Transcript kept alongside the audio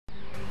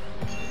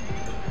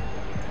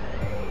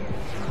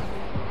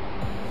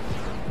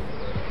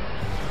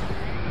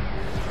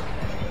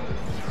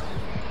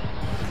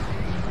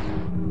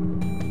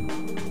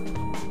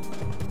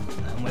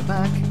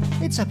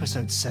It's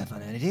episode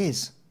 7 and it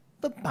is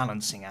The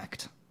Balancing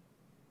Act.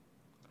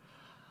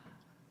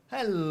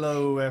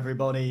 Hello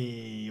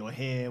everybody, you're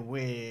here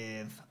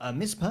with a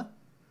Mispa,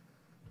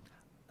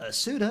 a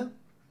Pseudo,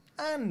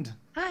 and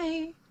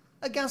Hi,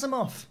 a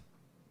Gazimoff.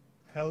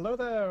 Hello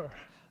there.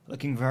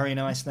 Looking very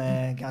nice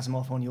there,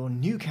 Gazimoff, on your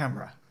new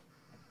camera.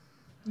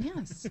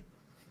 yes.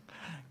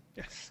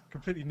 Yes,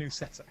 completely new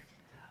setup.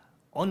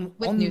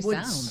 With Onwards new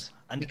sound.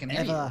 and We can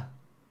hear ever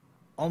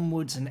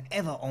onwards and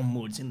ever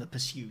onwards in the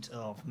pursuit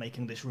of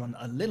making this run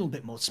a little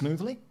bit more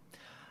smoothly.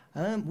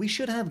 We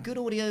should have good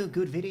audio,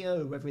 good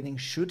video, everything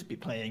should be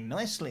playing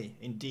nicely.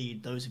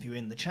 Indeed, those of you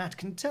in the chat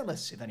can tell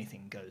us if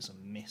anything goes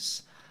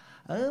amiss.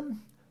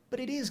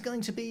 But it is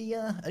going to be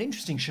an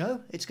interesting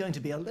show. It's going to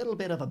be a little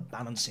bit of a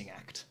balancing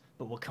act,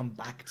 but we'll come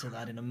back to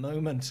that in a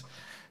moment.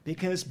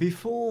 Because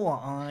before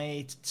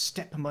I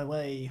step my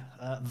way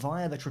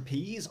via the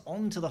trapeze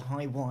onto the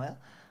high wire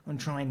and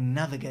try and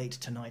navigate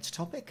tonight's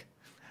topic,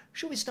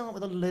 shall we start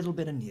with a little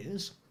bit of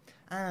news?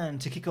 And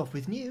to kick off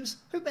with news,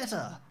 who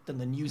better than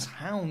the news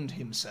hound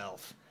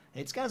himself?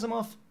 It's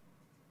Gazimoff.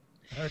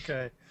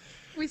 Okay.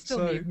 We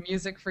still need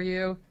music for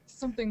you.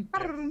 Something.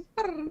 Yeah,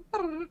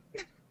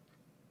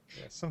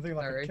 something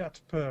like a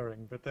cat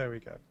purring, but there we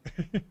go.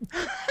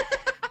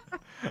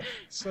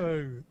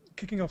 So,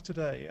 kicking off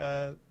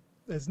today,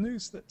 there's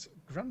news that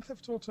Grand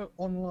Theft Auto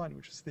Online,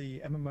 which is the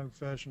MMO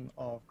version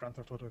of Grand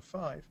Theft Auto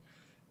 5,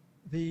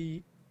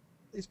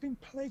 it's been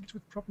plagued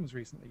with problems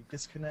recently.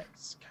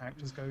 Disconnects,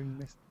 characters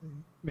going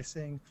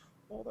missing,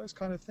 all those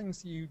kind of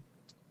things you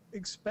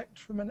expect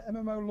from an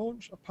MMO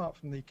launch, apart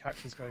from the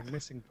characters going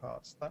missing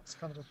parts. That's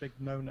kind of a big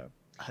no-no.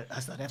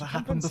 Has that ever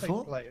happened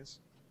before? Players,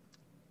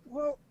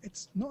 well,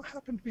 it's not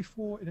happened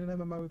before in an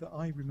MMO that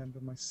I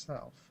remember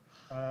myself.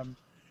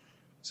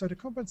 So to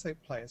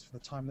compensate players for the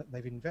time that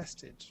they've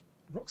invested,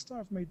 Rockstar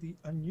have made the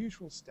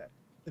unusual step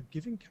of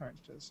giving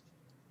characters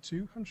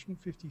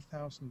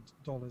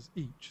 $250,000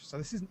 each. So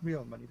this isn't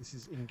real money, this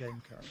is in-game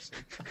currency.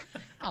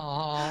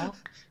 Aww.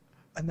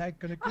 And they're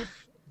going to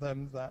give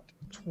them that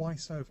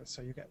twice over.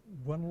 So you get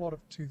one lot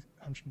of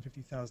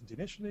 $250,000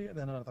 initially, and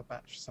then another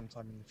batch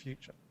sometime in the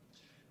future.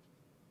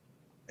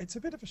 It's a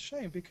bit of a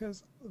shame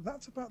because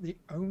that's about the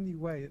only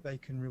way that they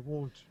can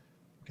reward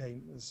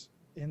gamers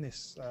in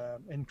this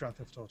in Grand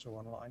Theft Auto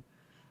Online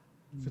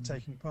for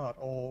taking part,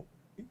 or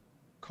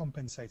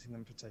compensating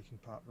them for taking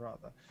part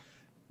rather.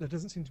 There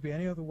doesn't seem to be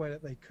any other way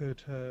that they could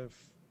have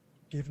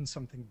given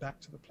something back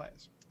to the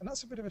players. And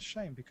that's a bit of a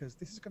shame because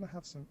this is going to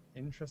have some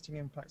interesting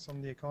impacts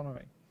on the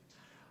economy.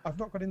 I've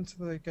not got into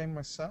the game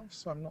myself,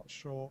 so I'm not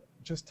sure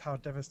just how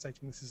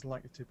devastating this is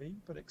likely to be,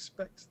 but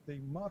expect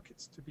the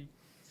markets to be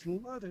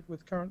flooded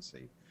with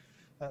currency,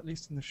 at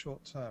least in the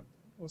short term.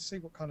 We'll see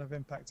what kind of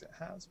impact it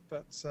has,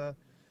 but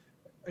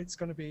it's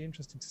going to be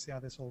interesting to see how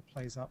this all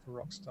plays out for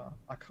Rockstar.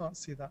 I can't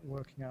see that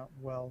working out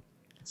well,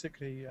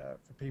 particularly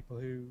for people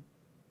who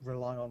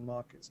rely on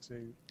markets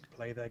to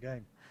play their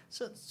game.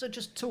 So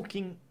just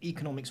talking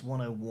Economics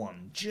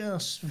 101,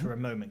 just for a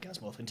moment,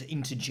 Gazimoff, and to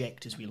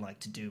interject as we like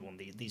to do on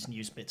these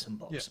news bits and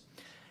bobs.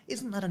 Yeah.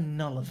 Isn't that a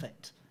null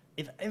effect?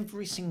 If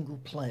every single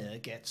player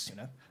gets,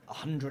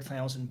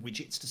 100,000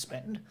 widgets to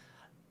spend,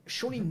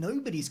 surely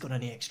nobody's got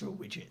any extra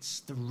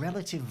widgets. The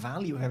relative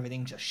value of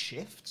everything just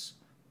shifts.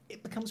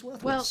 It becomes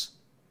worthless.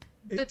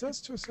 Well, it does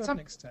to a certain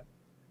extent.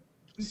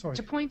 Sorry.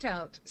 To point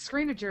out,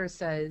 Screenager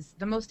says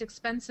the most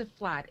expensive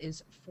flat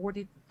is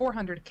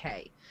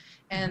 400K,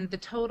 and the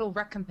total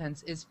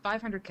recompense is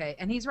 500K.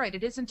 And he's right;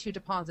 it is in 2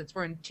 deposits.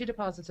 We're in 2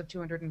 deposits of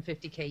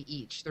 250K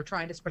each. They're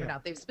trying to spread it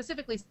out. They've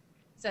specifically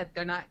said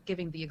they're not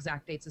giving the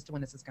exact dates as to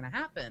when this is going to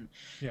happen,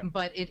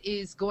 but it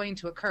is going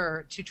to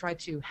occur to try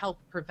to help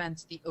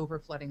prevent the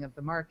overflooding of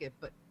the market.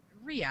 But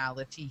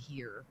reality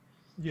here,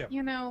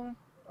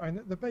 I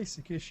mean, the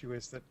basic issue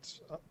is that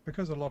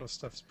because a lot of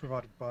stuff is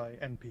provided by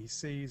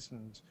NPCs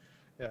and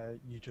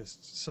you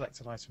just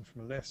select an item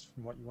from a list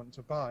from what you want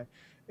to buy,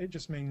 it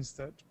just means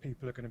that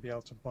people are going to be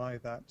able to buy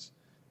that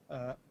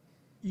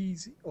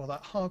easy or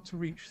that hard to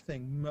reach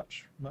thing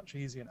much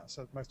easier now.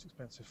 So most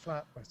expensive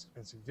flat, most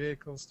expensive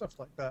vehicles, stuff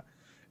like that,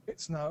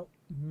 it's now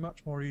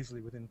much more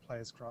easily within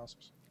players'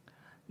 grasps.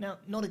 Now,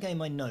 not a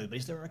game I know, but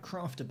is there a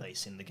crafter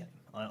base in the game?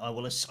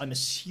 I'm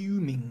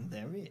assuming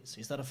there is.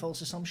 Is that a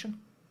false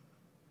assumption?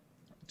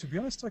 To be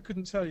honest, I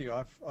couldn't tell you.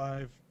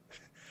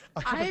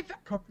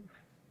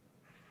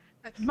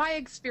 My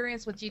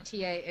experience with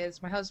GTA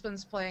is my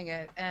husband's playing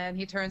it, and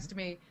he turns to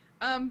me,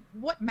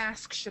 what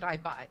mask should I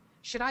buy?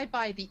 Should I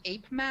buy the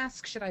ape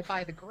mask? Should I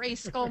buy the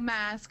Grayskull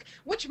mask?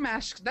 Which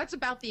mask? That's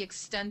about the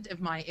extent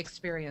of my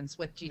experience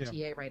with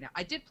GTA right now.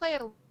 I did play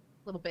it a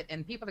little bit,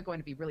 and people are going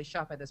to be really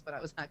shocked by this, but I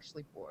was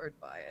actually bored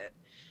by it.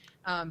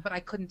 But I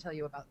couldn't tell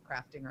you about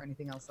crafting or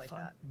anything else like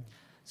that.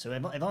 So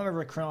if I'm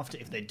ever a crafter,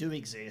 if they do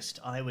exist,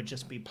 I would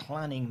just be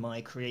planning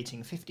my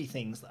creating 50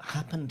 things that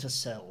happen to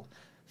sell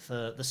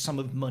for the sum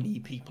of money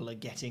people are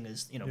getting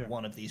as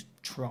one of these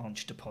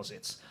tranche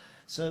deposits.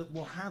 So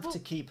we'll have to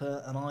keep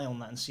an eye on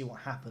that and see what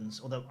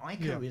happens. Although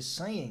Ico is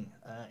saying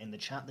in the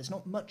chat there's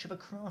not much of a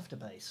crafter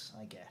base,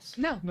 I guess.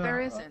 No, there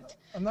isn't.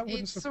 And that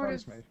wouldn't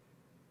surprise me.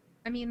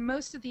 I mean,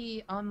 most of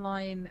the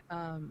online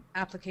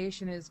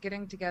application is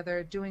getting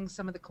together, doing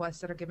some of the quests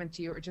that are given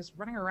to you, or just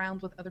running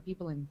around with other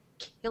people and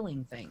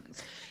killing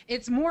things.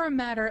 It's more a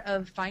matter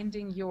of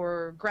finding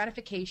your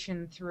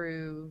gratification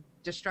through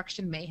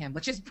destruction mayhem,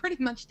 which is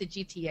pretty much the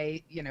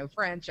GTA,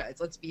 franchise.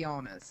 Let's be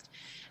honest.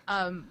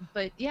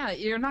 But yeah,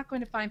 you're not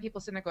going to find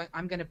people sitting there going,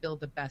 "I'm going to build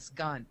the best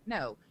gun."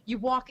 No, you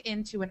walk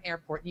into an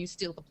airport and you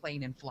steal the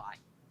plane and fly.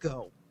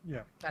 Go.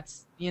 Yeah.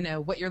 That's,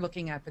 what you're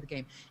looking at for the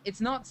game.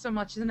 It's not so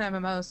much an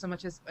MMO so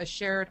much as a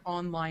shared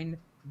online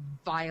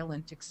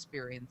violent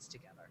experience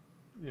together.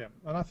 Yeah,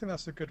 and I think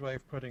that's a good way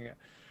of putting it.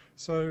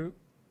 So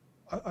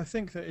I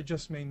think that it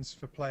just means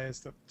for players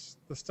that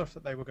the stuff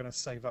that they were going to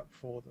save up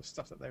for, the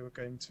stuff that they were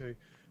going to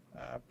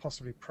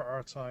possibly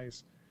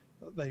prioritize,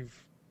 that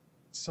they've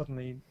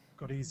suddenly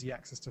got easy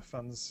access to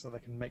funds so they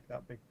can make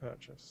that big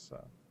purchase.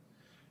 So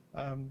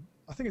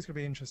I think it's going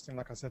to be interesting,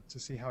 like I said, to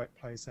see how it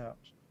plays out.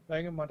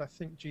 Bearing in mind, I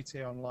think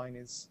GTA Online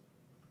is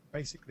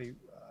basically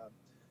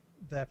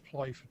their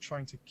ploy for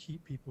trying to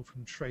keep people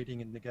from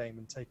trading in the game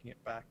and taking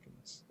it back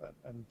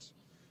and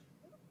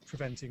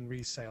preventing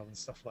resale and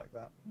stuff like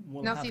that.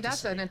 Now, see,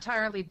 that's an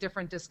entirely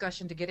different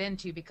discussion to get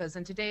into, because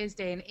in today's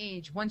day and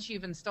age, once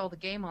you've installed the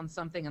game on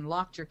something and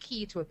locked your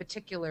key to a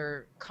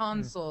particular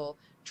console,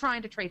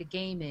 trying to trade a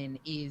game in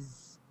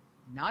is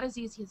not as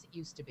easy as it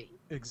used to be.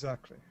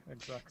 Exactly.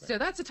 So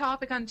that's a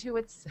topic unto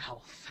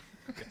itself.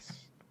 Yes.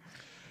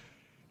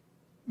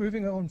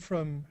 Moving on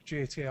from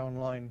GTA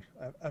Online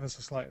ever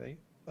so slightly,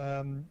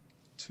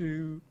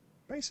 to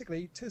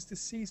basically, 'tis the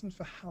season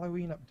for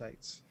Halloween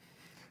updates.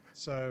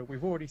 So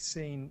we've already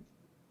seen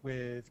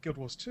with Guild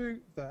Wars 2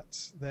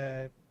 that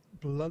their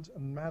Blood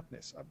and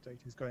Madness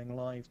update is going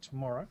live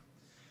tomorrow,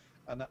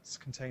 and that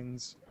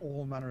contains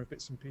all manner of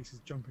bits and pieces,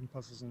 jumping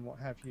puzzles and what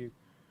have you,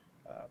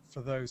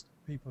 for those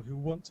people who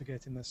want to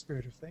get in the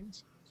spirit of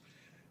things.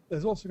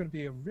 There's also going to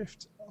be a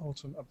Rift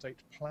Autumn update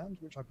planned,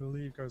 which I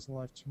believe goes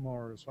live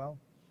tomorrow as well.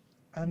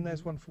 And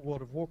there's one for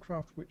World of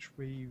Warcraft, which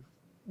we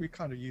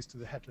kind of used to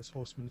the Headless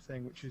Horseman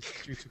thing, which is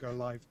due to go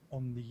live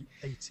on the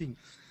 18th.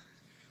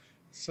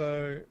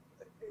 So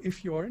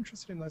if you're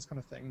interested in those kind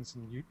of things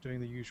and you doing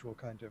the usual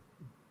kind of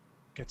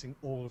getting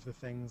all of the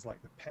things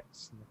like the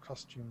pets and the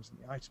costumes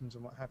and the items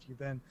and what have you,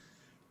 then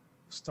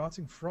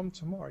starting from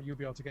tomorrow you'll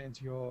be able to get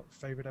into your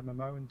favorite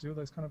MMO and do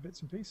those kind of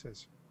bits and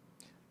pieces.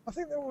 I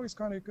think they're always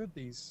kind of good,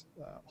 these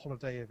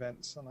holiday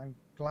events, and I'm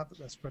glad that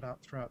they're spread out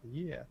throughout the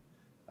year.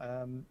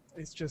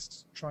 It's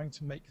just trying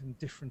to make them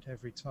different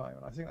every time,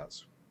 and I think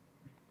that's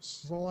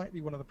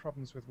slightly one of the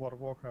problems with World of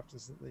Warcraft,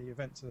 is that the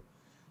events are,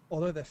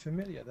 although they're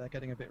familiar, they're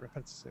getting a bit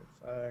repetitive.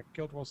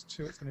 Guild Wars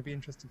 2, it's going to be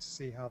interesting to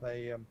see how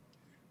they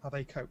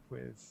cope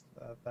with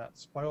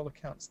that. By all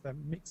accounts, they're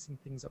mixing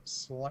things up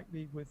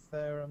slightly with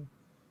their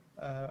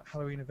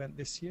Halloween event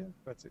this year,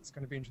 but it's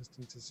going to be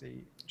interesting to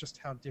see just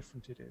how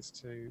different it is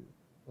to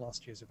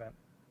last year's event.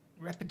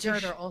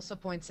 Jared also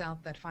points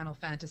out that Final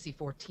Fantasy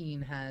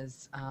XIV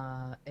has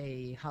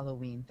a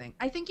Halloween thing.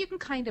 I think you can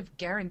kind of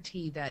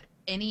guarantee that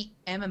any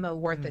MMO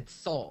worth its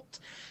salt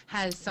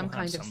has some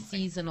kind of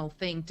seasonal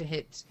thing to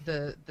hit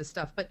the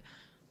stuff. But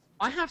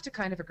I have to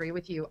kind of agree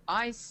with you.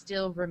 I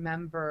still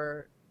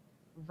remember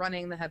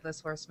running the Headless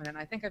Horseman, and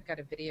I think I've got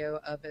a video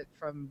of it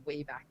from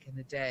way back in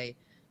the day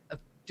of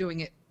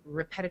doing it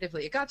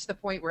repetitively. It got to the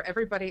point where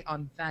everybody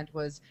on Vent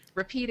was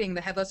repeating the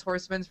Headless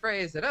Horseman's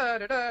phrase, da da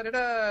da da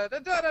da da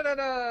da da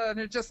da, and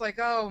it's just like,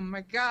 oh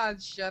my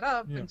God, shut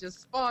up and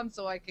just spawn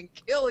so I can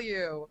kill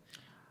you.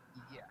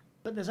 Yeah.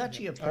 But there's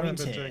actually a point I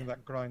remember here. doing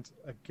that grind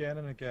again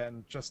and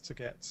again just to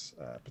get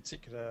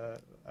particular,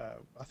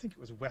 I think it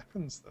was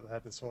weapons that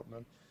had this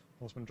Horseman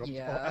dropped,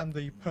 and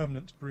the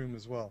permanent broom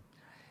as well,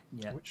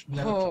 which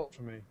never dropped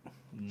for me.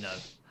 No.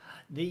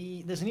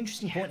 There's an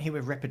interesting point here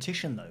with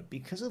repetition, though,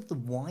 because of the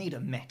wider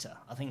meta.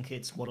 I think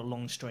it's what a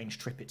long, strange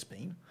trip it's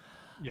been,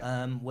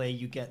 where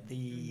you get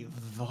the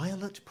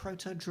Violet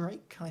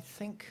Proto-Drake, I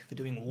think, for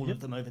doing all of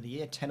them over the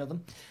year, 10 of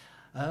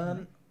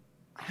them.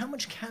 How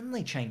much can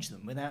they change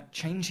them without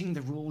changing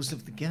the rules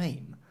of the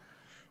game?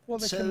 Well,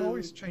 they can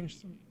always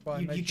change them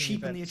by making you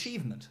cheapen events. the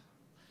achievement.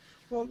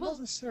 Well, not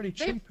necessarily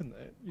cheapen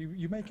it.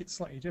 You make it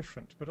slightly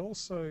different, but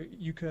also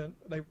you can.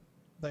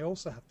 They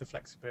also have the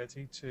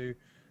flexibility to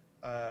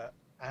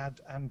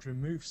add and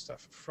remove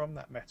stuff from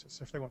that meta.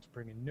 So if they want to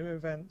bring in new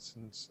events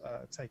and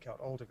take out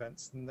old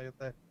events, then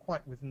they're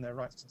quite within their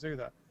rights to do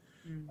that.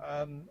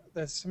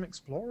 There's some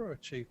Explorer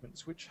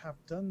achievements which have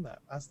done that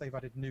as they've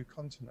added new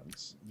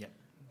continents.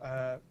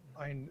 There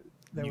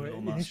were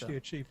initially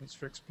achievements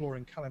for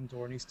exploring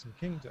Kalimdor and Eastern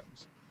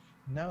Kingdoms.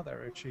 Now there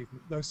are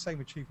those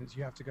same achievements,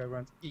 you have to go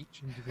around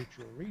each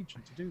individual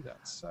region to do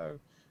that. So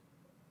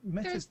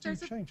metas do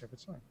change over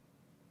time.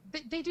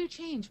 They do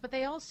change, but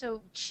they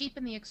also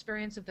cheapen the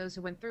experience of those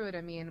who went through it.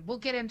 I mean, we'll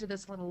get into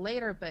this a little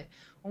later, but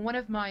when one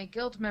of my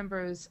guild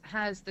members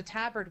has the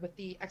tabard with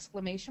the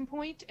exclamation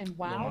point and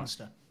WoW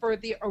for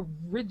the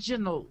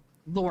original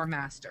Lore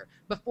Master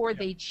before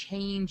they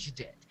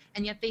changed it,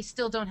 and yet they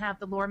still don't have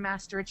the Lore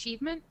Master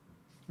achievement.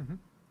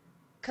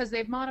 because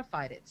they've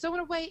modified it. So in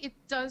a way, it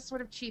does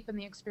sort of cheapen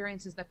the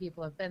experiences that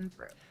people have been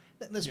through.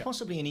 There's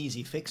possibly an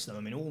easy fix, though.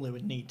 I mean, all they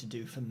would need to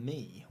do for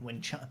me,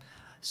 when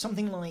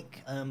something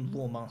like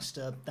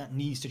Loremaster, that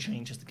needs to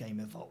change as the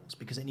game evolves,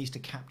 because it needs to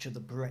capture the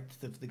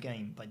breadth of the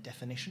game by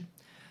definition.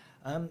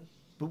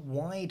 But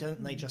why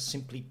don't they just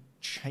simply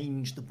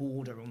change the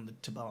border on the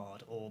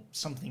tabard, or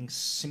something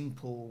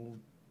simple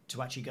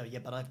to actually go, yeah,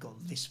 but I've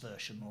got this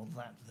version or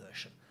that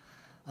version?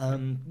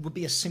 Would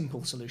be a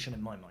simple solution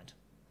in my mind.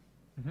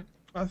 Mm-hmm.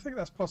 I think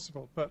that's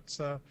possible, but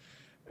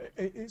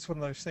it's one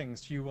of those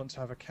things. Do you want to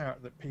have a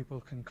carrot that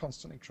people can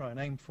constantly try and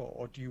aim for,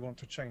 or do you want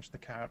to change the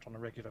carrot on a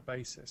regular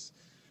basis?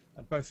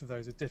 And both of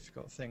those are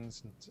difficult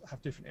things and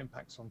have different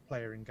impacts on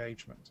player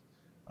engagement.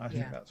 I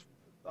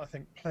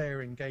think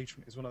player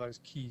engagement is one of those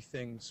key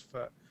things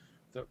that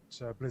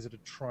Blizzard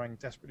are trying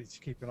desperately to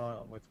keep an eye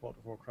on, with World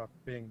of Warcraft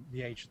being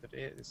the age that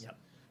it is. Yep.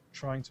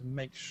 Trying to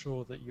make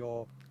sure that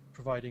you're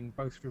providing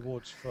both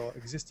rewards for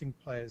existing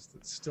players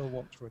that still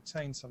want to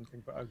retain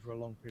something but over a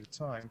long period of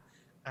time,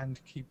 and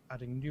keep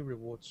adding new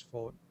rewards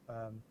for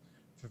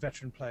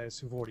veteran players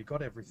who've already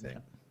got everything.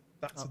 Yep.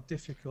 That's a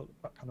difficult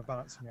kind of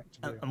balancing act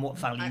to do. And what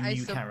value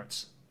new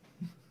carrots?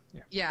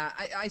 Yeah,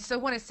 I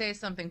still want to say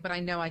something, but I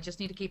know I just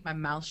need to keep my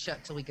mouth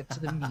shut till we get to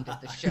the meat of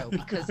the show,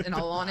 because in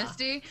all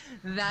honesty,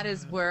 that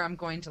is where I'm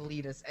going to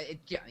lead us.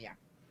 Yeah.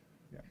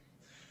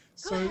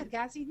 So, go ahead,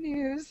 Gassy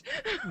News.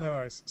 No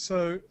worries.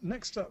 So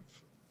next up,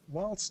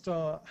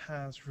 WildStar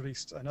has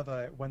released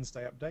another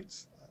Wednesday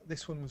update.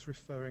 This one was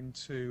referring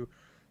to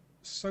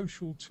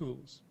social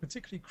tools,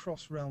 particularly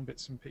cross-realm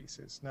bits and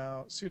pieces.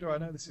 Now, Pseudo, I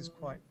know this is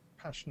quite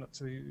passionate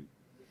to...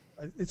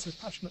 it's a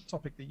passionate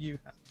topic that you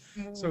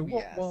have. So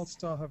what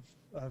WildStar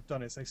have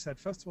done is they said,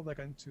 first of all, they're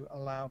going to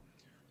allow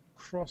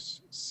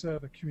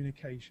cross-server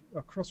communication,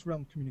 or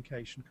cross-realm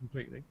communication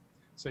completely.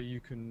 So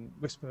you can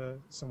whisper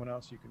someone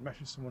else, you can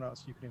message someone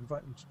else, you can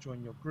invite them to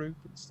join your group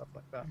and stuff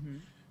like that. Mm-hmm.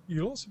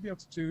 You'll also be able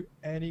to do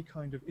any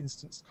kind of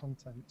instanced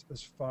content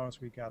as far as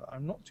we gather.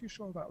 I'm not too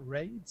sure about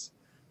raids,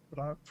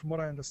 but from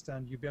what I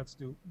understand, you'll be able to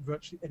do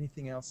virtually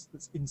anything else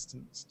that's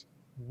instanced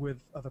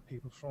with other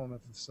people from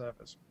other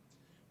servers.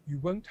 You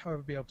won't,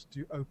 however, be able to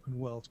do open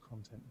world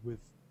content with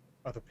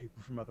other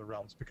people from other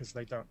realms, because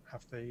they don't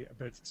have the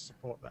ability to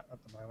support that at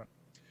the moment.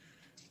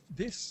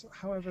 This,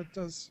 however,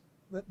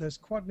 there's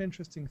quite an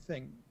interesting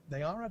thing.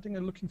 They are adding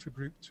a looking for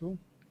group tool,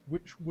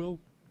 which will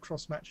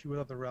cross-match you with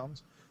other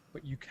realms,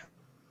 but you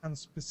can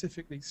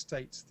specifically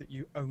state that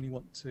you only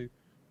want to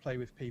play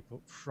with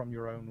people from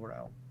your own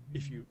realm,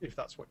 if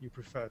that's what you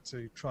prefer,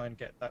 to try and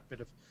get that bit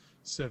of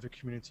server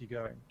community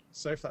going.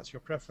 So if that's your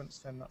preference,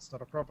 then that's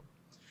not a problem.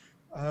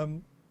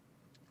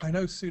 I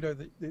know, Pseudo,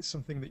 that it's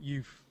something that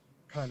you've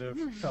kind of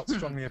felt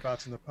strongly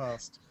about in the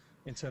past,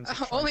 in terms of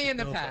trying only to in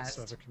the build that past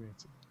server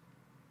community.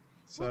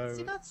 So well,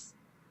 see, that's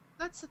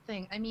the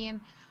thing. I mean,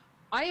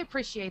 I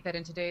appreciate that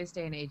in today's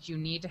day and age, you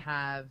need to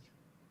have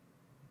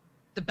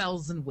the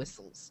bells and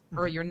whistles,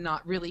 or you're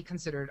not really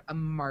considered a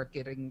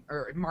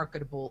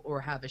marketable or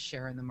have a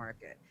share in the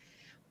market.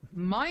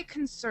 My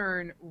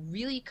concern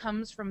really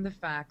comes from the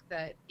fact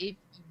that if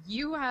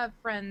you have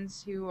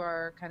friends who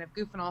are kind of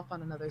goofing off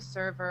on another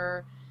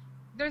server,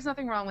 there's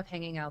nothing wrong with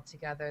hanging out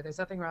together. There's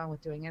nothing wrong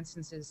with doing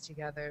instances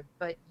together,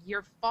 but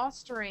you're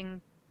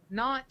fostering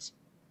not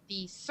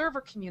the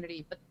server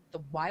community, but the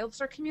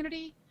WildStar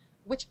community,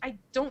 which I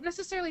don't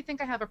necessarily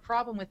think I have a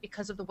problem with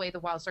because of the way the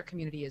WildStar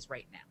community is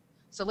right now.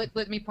 So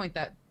let me point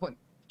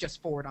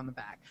just forward on the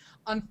back.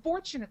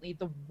 Unfortunately,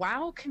 the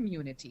WoW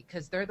community,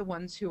 because they're the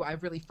ones who I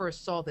really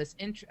first saw this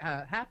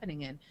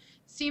happening in,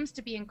 seems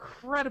to be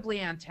incredibly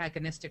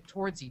antagonistic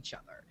towards each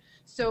other.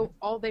 So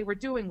all they were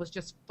doing was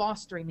just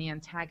fostering the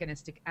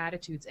antagonistic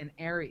attitudes and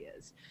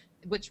areas,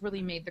 which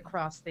really made the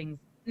cross things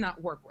not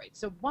work right.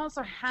 So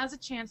WildStar has a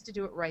chance to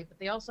do it right, but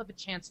they also have a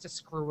chance to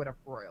screw it up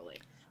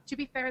royally. To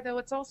be fair, though,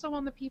 it's also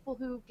on the people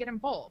who get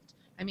involved.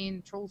 I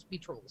mean, trolls be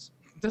trolls.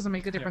 It doesn't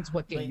make a difference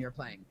what game you're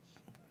playing.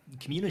 The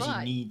community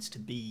needs to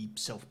be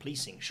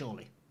self-policing,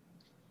 surely.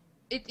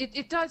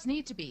 It does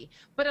need to be.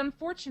 But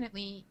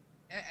unfortunately,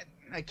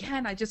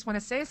 again, I just want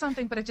to say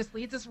something, but it just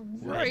leads us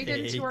right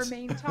into our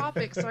main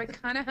topic, so I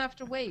kind of have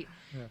to wait.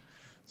 Yeah.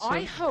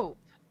 So,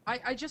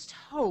 I just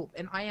hope,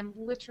 and I am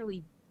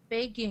literally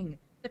begging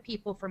the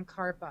people from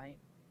Carbine,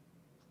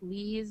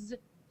 please,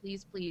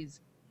 please,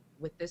 please,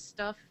 with this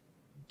stuff,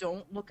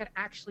 don't look at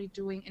actually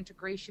doing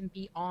integration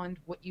beyond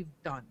what you've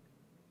done.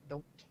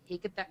 Don't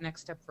take it that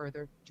next step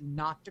further. Do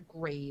not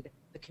degrade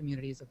the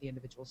communities of the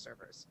individual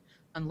servers,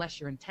 unless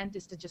your intent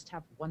is to just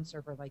have one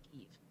server like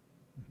Eve.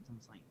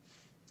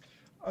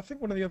 I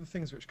think one of the other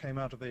things which came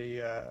out of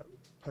the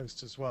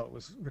post as well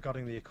was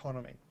regarding the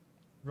economy.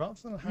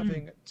 Rather than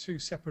having two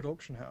separate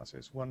auction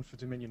houses, one for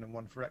Dominion and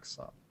one for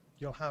Exile,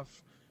 you'll have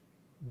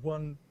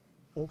one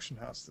auction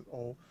house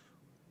or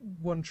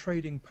one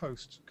trading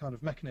post kind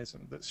of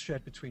mechanism that's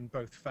shared between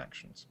both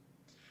factions.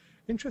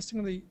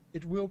 Interestingly,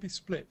 it will be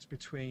split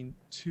between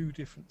two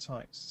different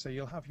types. So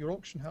you'll have your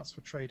auction house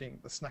for trading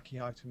the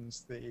snacky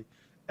items, the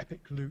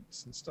epic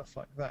loots and stuff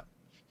like that.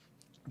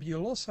 But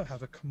you'll also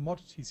have a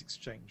commodities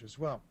exchange as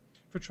well,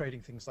 for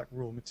trading things like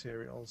raw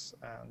materials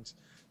and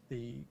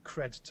the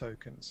cred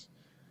tokens.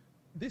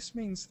 This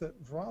means that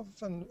rather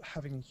than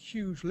having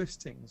huge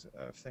listings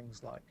of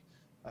things like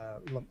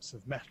lumps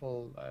of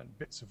metal and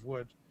bits of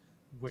wood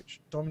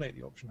which dominate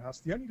the auction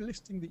house, the only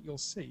listing that you'll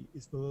see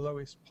is the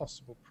lowest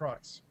possible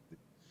price.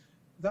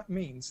 That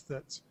means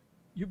that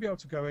you'll be able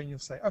to go in, you'll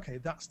say, okay,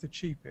 that's the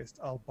cheapest,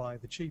 I'll buy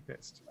the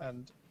cheapest.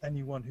 And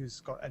anyone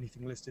who's got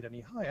anything listed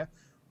any higher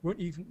won't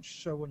even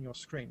show on your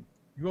screen.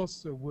 You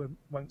also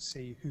won't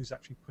see who's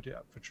actually put it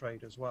up for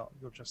trade as well.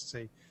 You'll just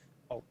see,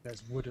 oh,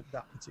 there's wood at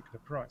that particular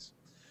price.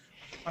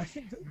 I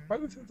think that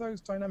both of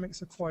those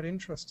dynamics are quite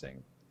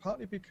interesting,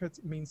 partly because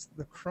it means that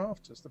the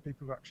crafters, the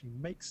people who actually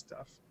make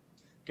stuff,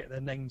 get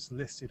their names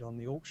listed on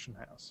the auction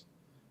house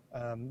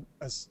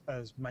as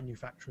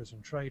manufacturers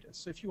and traders.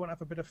 So if you want to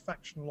have a bit of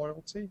faction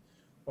loyalty,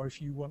 or if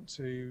you want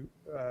to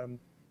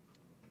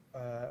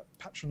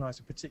patronize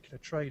a particular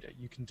trader,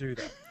 you can do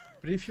that.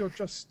 But if you're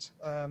just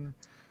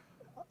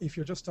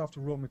after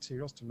raw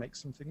materials to make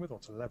something with or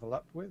to level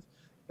up with,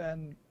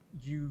 then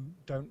you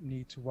don't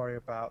need to worry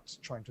about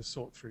trying to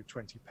sort through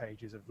 20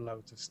 pages of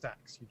loads of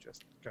stacks. You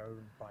just go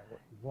and buy what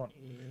you want.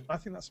 I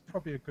think that's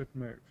probably a good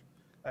move,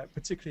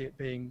 particularly it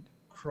being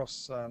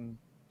cross-faction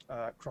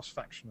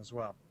as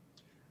well,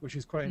 which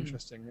is quite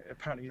interesting.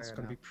 Apparently it's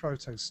going to be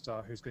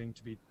ProtoStar who's going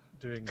to be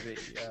doing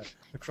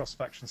the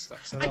cross-faction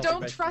stuff. So I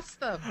don't trust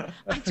them.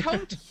 I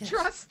don't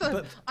trust them.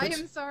 But I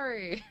am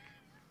sorry.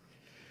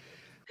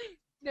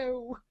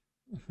 No.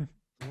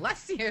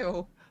 Bless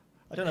you.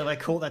 I don't know if I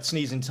caught that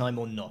sneeze in time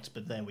or not,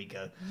 but there we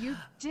go. You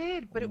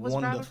did, but it was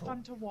rather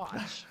fun to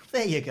watch.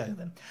 There you go,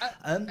 then.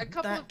 A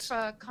couple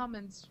of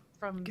comments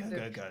from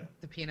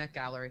the Peanut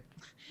Gallery.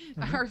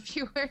 Our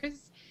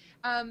viewers.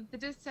 The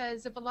disc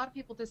says, if a lot of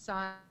people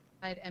decide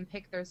and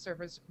pick their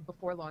servers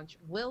before launch,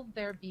 will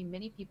there be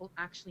many people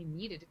actually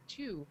needed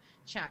to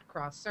chat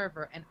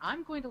cross-server? And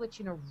I'm going to let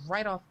you know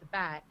right off the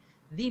bat,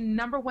 the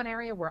 #1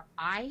 area where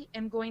I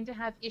am going to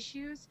have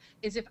issues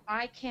is if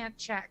I can't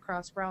chat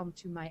cross-realm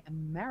to my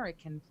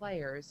American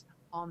players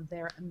on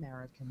their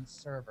American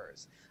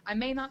servers. I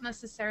may not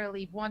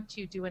necessarily want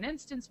to do an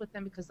instance with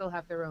them because they'll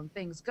have their own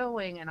things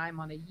going and I'm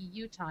on a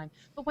EU time,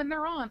 but when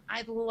they're on,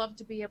 I'd love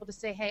to be able to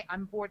say, hey,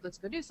 I'm bored, let's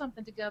go do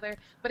something together.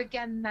 But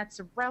again, that's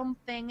a realm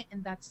thing,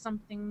 and that's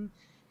something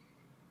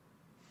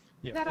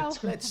that I'll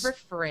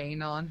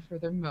refrain on for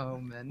the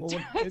moment. Well,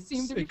 I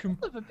seem to be full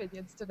of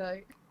opinions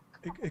tonight.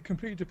 It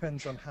completely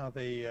depends on how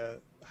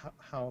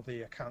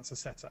the accounts are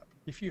set up.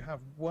 If you have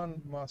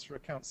one master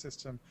account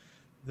system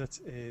that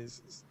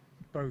is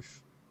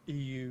both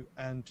EU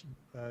and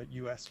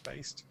US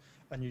based,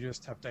 and you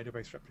just have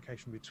database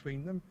replication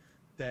between them,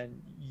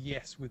 then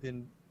yes,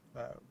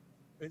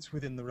 it's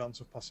within the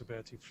realms of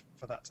possibility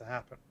for that to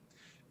happen.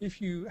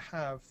 If you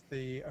have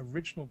the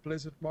original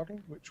Blizzard model,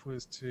 which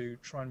was to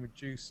try and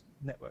reduce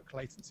network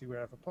latency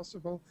wherever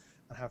possible,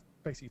 and have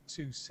basically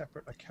 2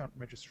 separate account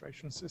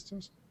registration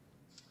systems,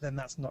 then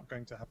that's not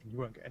going to happen. You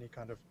won't get any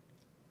kind of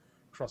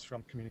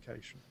cross-realm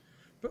communication.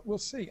 But we'll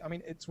see. I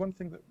mean, it's one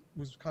thing that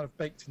was kind of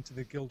baked into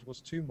the Guild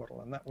Wars 2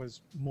 model, and that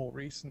was more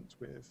recent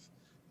with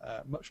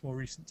much more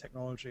recent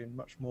technology and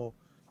much more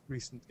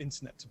recent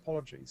internet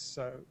topologies.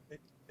 So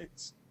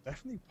it's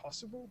definitely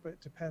possible, but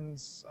it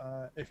depends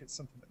if it's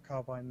something that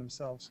Carbine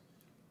themselves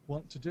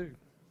want to do.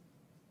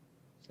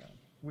 So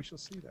we shall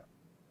see that.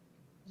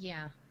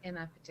 Yeah, in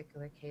that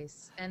particular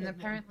case. And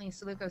apparently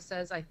Saluko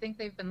says, I think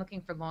they've been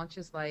looking for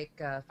launches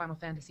like Final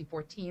Fantasy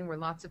XIV, where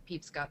lots of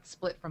peeps got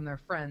split from their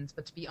friends,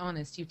 but to be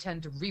honest, you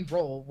tend to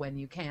re-roll when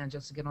you can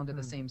just to get onto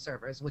the same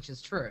servers, which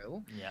is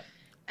true. Yeah.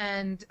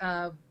 And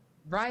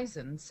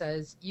Ryzen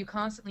says, you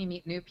constantly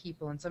meet new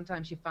people, and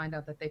sometimes you find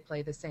out that they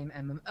play the same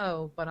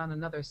MMO, but on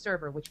another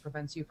server, which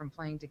prevents you from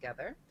playing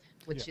together,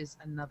 which is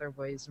another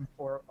reason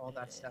for all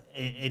that stuff.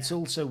 It's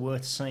also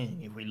worth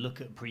saying, if we look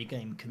at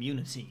pre-game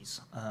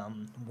communities,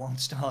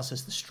 WildStar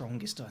is the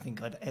strongest I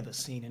think I've ever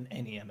seen in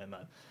any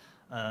MMO.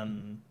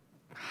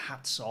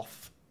 Hats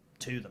off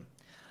to them.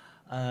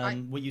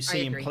 What you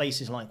see in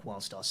places like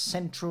WildStar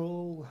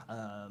Central,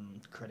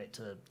 credit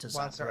to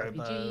WildStar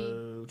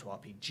Zaprobo, to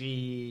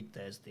RPG.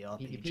 There's the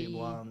RPG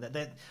one.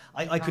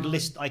 I could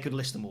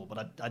list them all,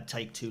 but I'd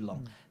take too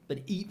long.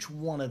 But each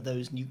one of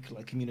those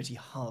nuclear community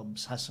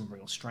hubs has some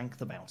real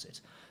strength about it.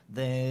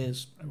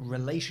 There's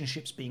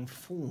relationships being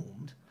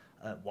formed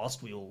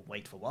whilst we all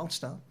wait for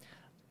WildStar.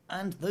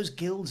 And those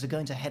guilds are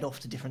going to head off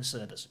to different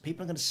servers.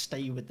 People are going to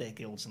stay with their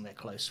guilds and their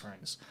close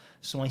friends.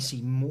 So I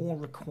see more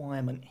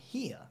requirement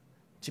here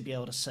to be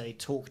able to say,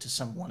 talk to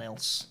someone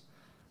else.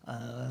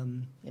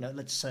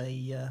 Let's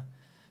say,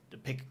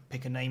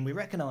 pick a name we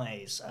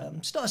recognise.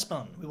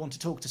 Starspun. We want to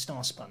talk to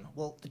Starspun.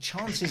 Well, the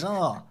chances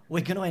are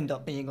we're going to end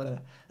up being on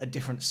a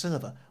different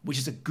server, which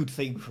is a good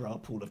thing for our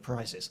pool of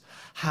prizes.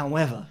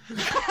 However,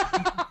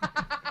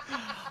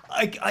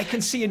 I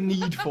can see a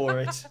need for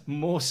it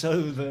more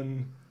so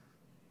than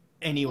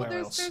anywhere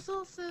else.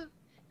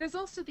 There's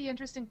also the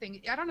interesting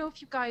thing. I don't know if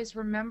you guys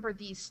remember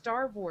the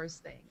Star Wars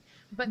thing,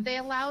 but they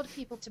allowed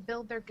people to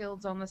build their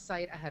guilds on the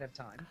site ahead of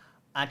time.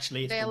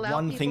 Actually, it's They the allow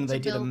one people thing they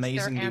to did build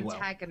amazingly their well.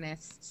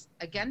 antagonists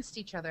against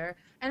each other,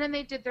 and then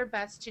they did their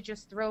best to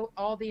just throw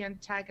all the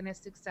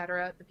antagonists,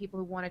 etc., the people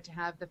who wanted to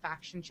have the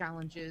faction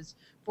challenges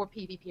for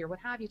PvP or what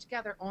have you,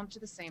 together onto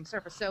the same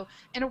server. So,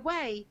 in a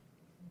way,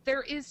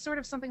 there is sort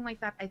of something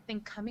like that, I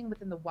think, coming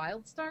within the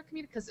WildStar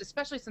community, because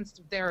especially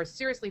since they're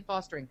seriously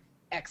fostering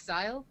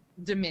Exile,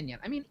 Dominion.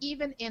 I mean,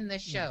 even in the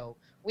show,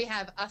 we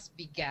have us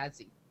v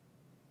Gazi.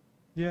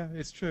 Yeah,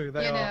 it's true.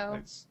 They You are. know?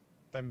 It's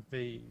them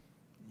v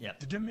Yep.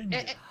 the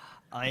Dominion.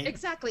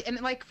 Exactly. And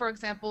like, for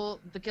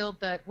example, the guild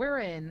that we're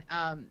in,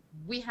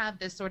 we have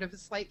this sort of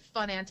slight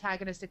fun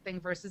antagonistic thing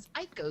versus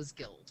Aiko's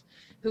guild,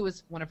 who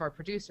is one of our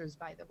producers,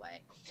 by the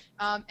way.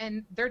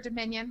 And they're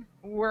Dominion,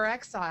 we're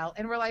Exile,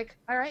 and we're like,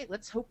 all right,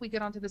 let's hope we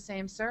get onto the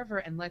same server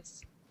and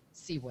let's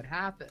see what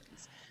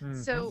happens.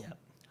 So Yep.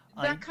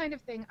 that kind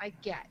of thing I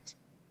get.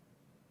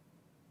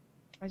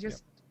 I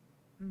just...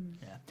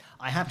 Yeah.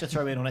 I have to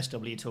throw in on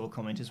SW Tour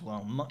comment as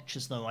well, much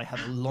as though I have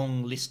a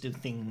long list of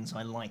things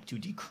I like to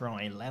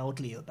decry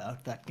loudly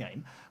about that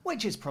game,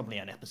 which is probably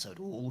an episode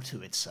all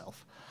to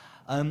itself.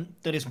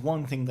 That is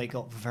one thing they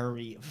got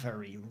very,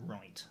 very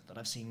right, that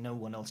I've seen no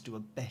one else do a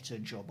better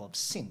job of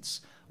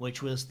since,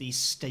 which was the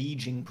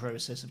staging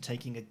process of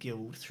taking a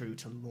guild through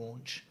to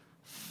launch.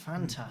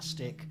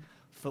 Fantastic.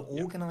 For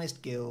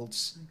organised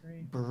guilds,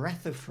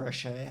 breath of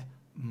fresh air,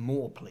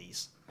 more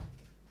please.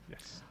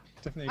 Yes,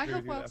 definitely I agree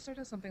hope with you there. WildStar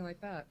does something like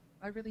that.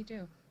 I really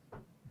do.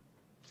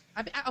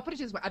 I'll put it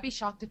this way. I'd be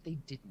shocked if they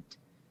didn't.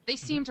 They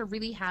seem to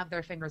really have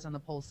their fingers on the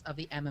pulse of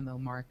the MMO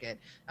market,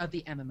 of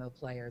the MMO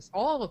players,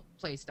 all the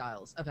play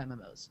styles of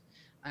MMOs.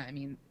 I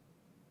mean,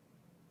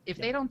 if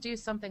they don't do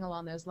something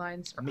along those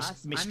lines for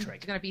us, I'm going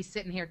to be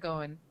sitting here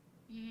going,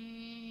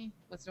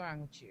 what's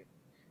wrong with you?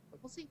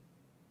 But we'll see.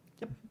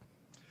 Yep.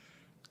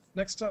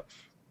 Next up,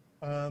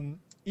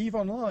 EVE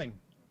Online.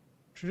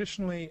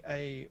 Traditionally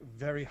a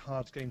very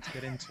hard game to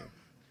get into.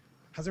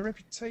 Has a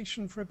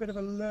reputation for a bit of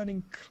a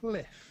learning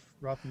cliff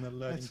rather than a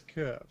learning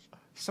curve.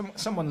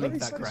 Someone linked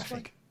that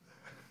graphic.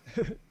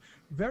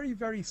 Very,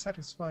 very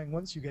satisfying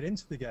once you get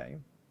into the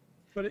game,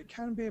 but it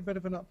can be a bit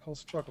of an uphill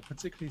struggle,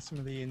 particularly some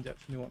of the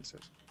in-depth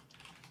nuances.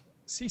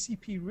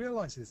 CCP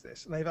realizes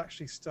this, and they've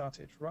actually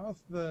started, rather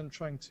than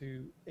trying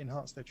to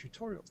enhance their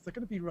tutorials, they're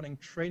going to be running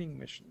training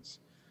missions.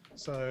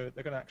 So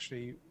they're going to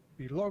actually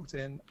be logged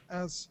in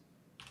as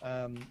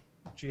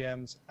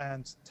GMs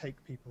and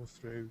take people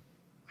through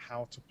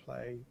how to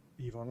play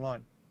EVE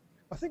Online.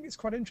 I think it's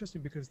quite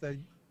interesting because there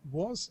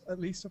was, at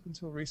least up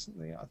until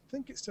recently, I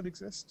think it still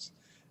exists,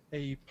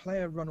 a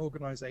player-run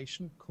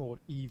organization called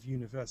EVE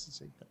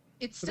University.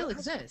 It still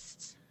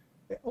exists.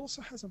 It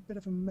also has a bit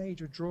of a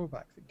major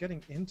drawback that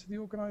getting into the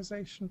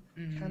organization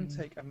can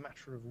take a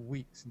matter of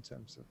weeks in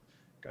terms of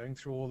going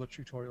through all the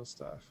tutorial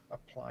stuff,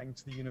 applying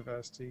to the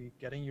university,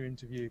 getting your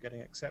interview,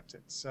 getting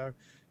accepted. So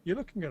you're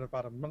looking at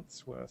about a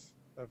month's worth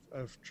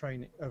of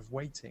training, of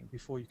waiting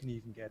before you can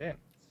even get in.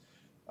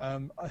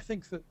 I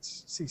think that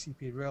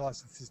CCP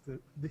realizes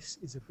this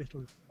is a bit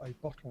of a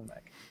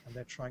bottleneck, and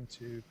they're trying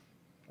to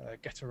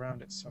get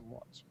around it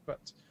somewhat.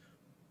 But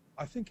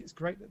I think it's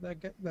great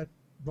that they're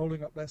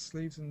rolling up their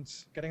sleeves and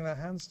getting their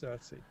hands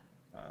dirty.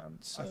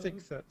 I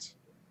think that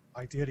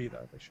ideally,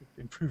 though, they should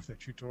improve their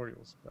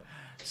tutorials. But...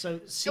 So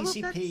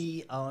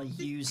CCP are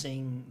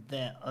using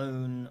their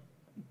own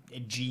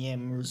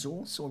GM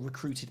resource or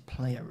recruited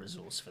player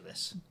resource for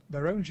this?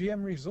 Their own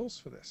GM resource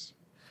for this.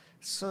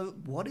 So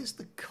what is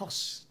the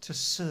cost to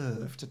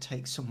serve to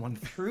take someone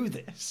through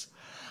this?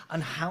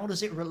 And how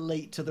does it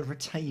relate to the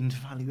retained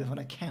value of an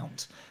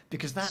account?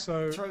 Because that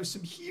throws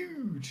some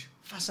huge,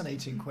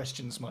 fascinating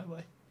questions my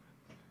way.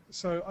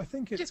 So I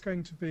think it's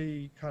going to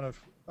be kind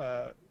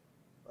of...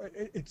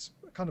 it's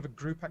kind of a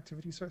group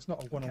activity, so it's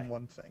not a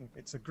one-on-one thing.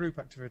 It's a group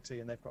activity,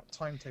 and they've got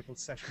timetabled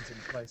sessions in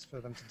place for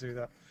them to do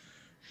that.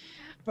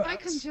 But I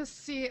can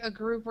just see a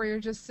group where you're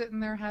just sitting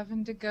there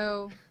having to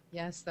go,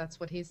 yes, that's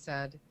what he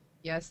said.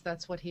 Yes,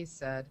 that's what he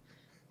said.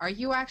 Are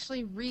you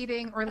actually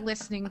reading or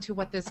listening to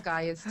what this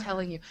guy is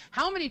telling you?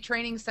 How many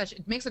training sessions,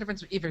 it makes a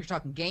difference if you're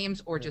talking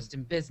games or just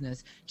in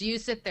business, do you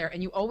sit there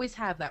and you always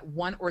have that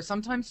one or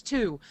sometimes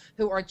two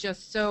who are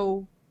just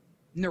so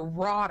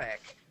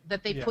neurotic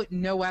that they put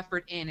no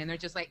effort in, and they're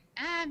just like,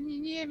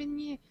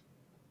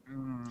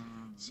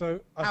 So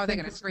how are they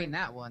going to screen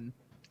that one?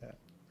 Yeah.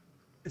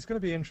 It's going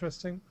to be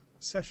interesting.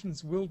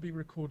 Sessions will be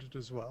recorded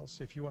as well,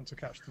 so if you want to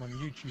catch them on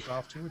YouTube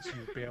afterwards,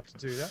 you'll be able to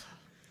do that.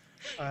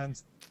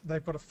 And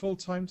they've got a full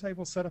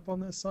timetable set up on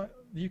their site.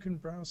 You can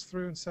browse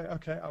through and say,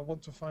 okay, I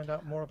want to find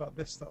out more about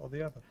this, that, or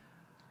the other.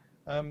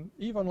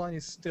 EVE Online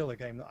is still a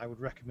game that I would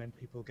recommend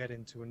people get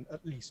into and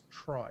at least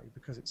try,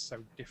 because it's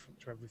so different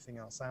to everything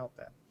else out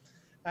there.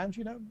 And,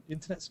 you know,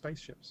 internet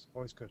spaceships,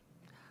 always good.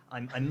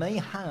 I may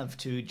have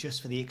to,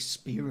 just for the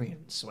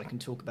experience, so I can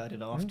talk about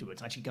it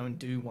afterwards, actually go and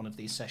do one of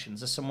these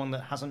sessions. As someone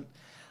that hasn't...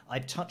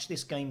 I've touched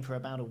this game for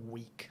about a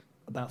week,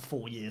 about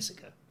 4 years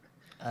ago.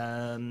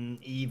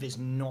 EVE is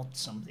not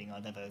something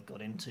I've ever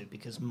got into,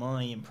 because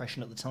my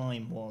impression at the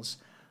time was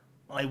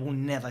I will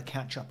never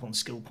catch up on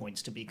skill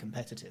points to be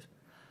competitive.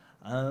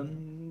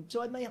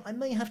 So I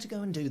may have to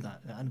go and do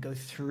that and go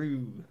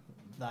through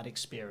that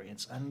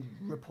experience and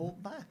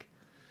report back.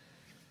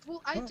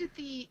 Well, I did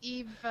the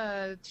Eve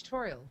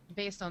tutorial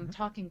based on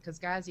talking because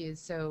Gazi is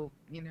so,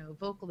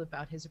 vocal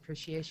about his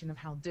appreciation of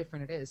how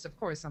different it is. Of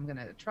course, I'm going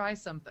to try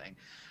something.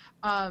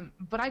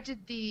 But I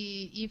did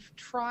the Eve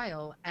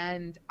trial,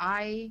 and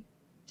I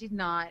did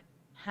not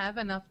have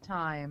enough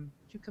time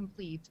to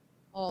complete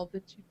all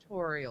the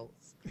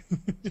tutorials,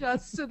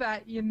 just so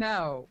that you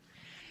know.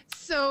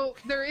 So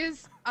there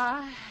is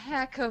a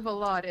heck of a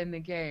lot in the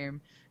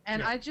game.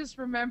 And I just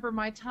remember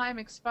my time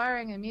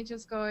expiring and me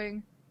just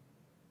going,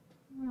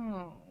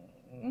 oh.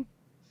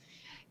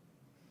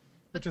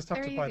 But just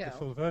have to buy the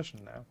full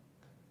version now.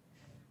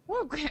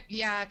 Well,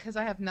 yeah, because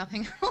I have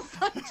nothing else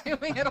I'm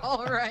doing at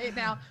all right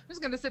now. I'm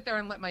just going to sit there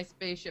and let my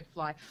spaceship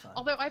fly. Fine.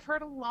 Although I've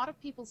heard a lot of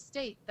people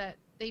state that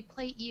they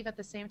play Eve at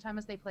the same time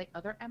as they play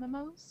other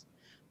MMOs.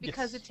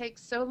 Because it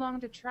takes so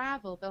long to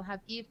travel, they'll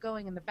have Eve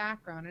going in the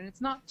background, and it's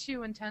not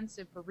too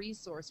intensive for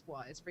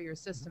resource-wise for your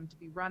system to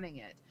be running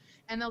it.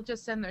 And they'll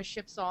just send their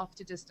ships off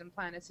to distant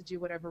planets to do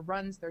whatever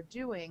runs they're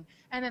doing,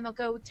 and then they'll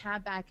go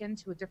tab back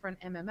into a different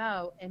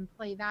MMO and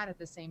play that at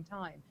the same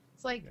time.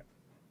 It's like,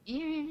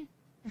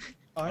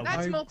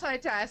 That's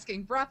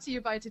multitasking, brought to you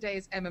by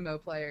today's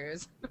MMO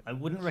players. I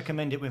wouldn't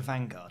recommend it with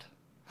Vanguard.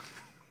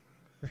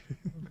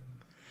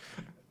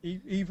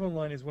 EVE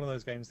Online is one of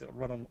those games that will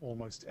run on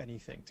almost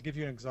anything. To give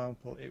you an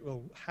example, it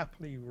will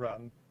happily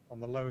run on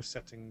the lowest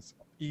settings,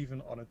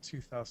 even on a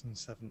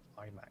 2007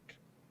 iMac.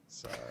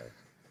 So,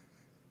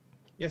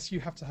 yes, you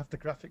have to have the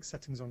graphics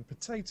settings on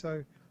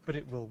Potato, but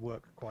it will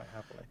work quite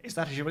happily. Is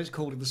that actually what it's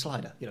called in the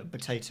slider?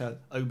 Potato,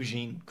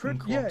 aubergine,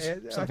 yeah,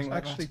 something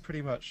like actually, that?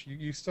 pretty much.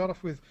 You start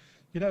off with,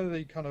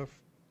 the kind of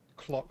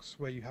clocks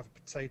where you have a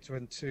potato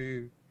and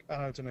two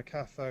anodes and a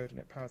cathode, and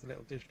it powers a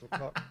little digital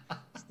clock.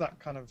 It's that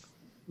kind of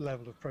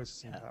level of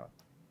processing power.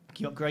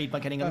 Can you upgrade by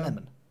getting a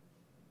lemon?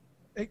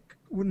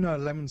 No,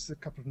 lemon's a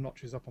couple of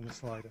notches up on the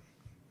slider.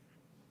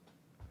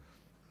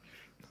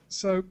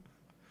 So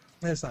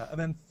there's that. And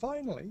then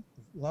finally,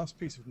 last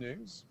piece of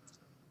news,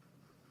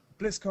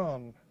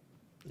 BlizzCon.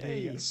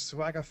 The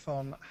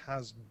Swagathon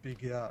has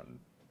begun.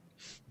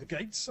 The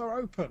gates are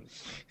open,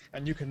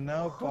 and you can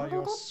now buy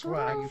your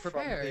swag from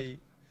the...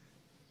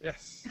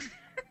 Yes.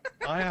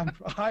 My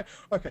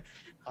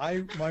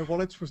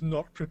wallet was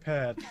not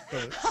prepared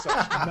for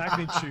such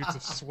magnitudes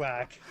of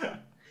swag.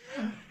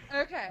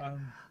 Okay.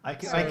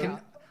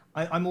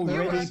 I'm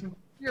already...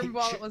 Your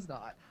wallet was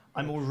not.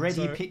 I'm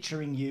already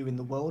picturing you in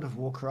the World of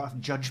Warcraft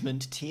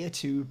Judgment Tier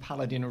 2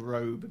 Paladin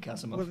robe,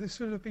 Gazimoff. Well, this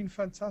would have been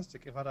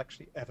fantastic if I'd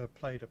actually ever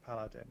played a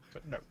Paladin,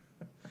 but no.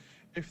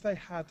 If they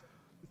had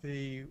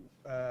a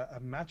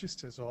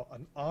Magister's or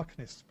an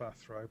Arcanist's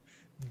bathrobe,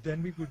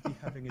 then we would be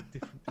having a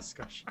different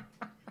discussion.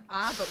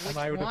 But which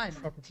one?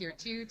 Tier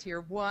 2,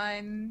 Tier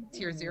 1,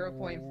 Tier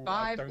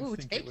 0.5? Ooh,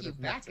 take you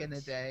back in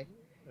the day.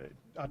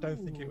 I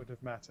don't think it would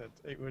have mattered.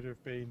 It would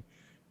have been,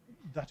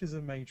 that is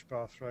a mage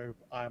bathrobe,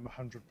 I am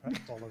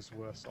 $100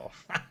 worse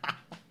off.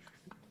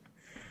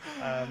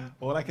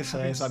 All I can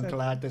say is I'm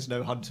glad there's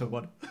no Hunter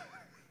one.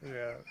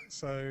 Yeah,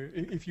 so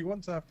if you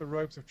want to have the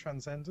robes of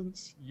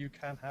transcendence, you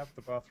can have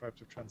the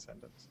bathrobes of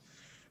transcendence.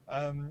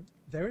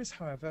 There is,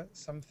 however,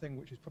 something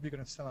which is probably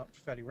going to sell out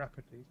fairly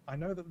rapidly. I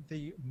know that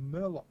the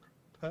Murloc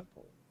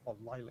Purple or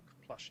Lilac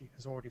plushie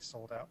has already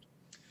sold out.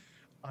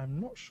 I'm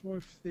not sure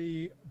if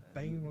the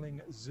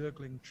Baneling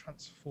Zergling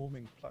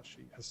Transforming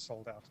plushie has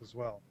sold out as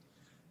well.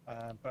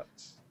 But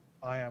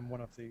I am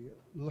one of the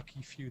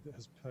lucky few that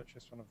has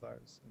purchased one of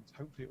those, and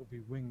hopefully it will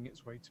be winging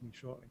its way to me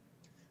shortly.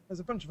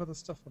 There's a bunch of other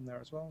stuff on there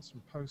as well,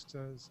 some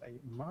posters, a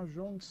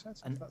Mahjong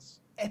set. An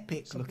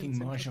epic-looking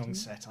Mahjong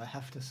set, I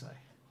have to say.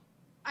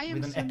 I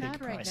am with an so epic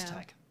mad right price now.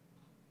 tag.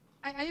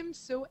 I am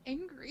so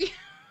angry.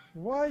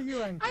 Why are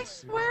you angry? I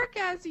swear,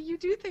 Gazzy, you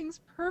do things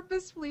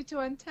purposefully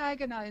to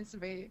antagonize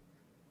me.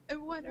 I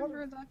want a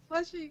Murloc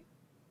plushie,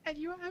 and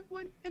you have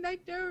one, and I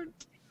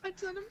don't.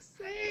 That's what I'm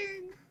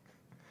saying.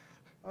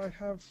 I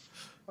have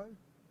a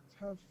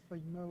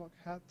Murloc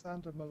hat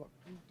and a Murloc...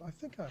 I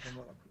think I have a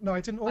Murloc... No, I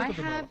didn't order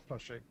the Murloc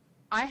plushie.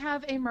 I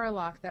have a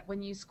Murloc that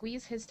when you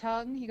squeeze his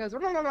tongue, he goes...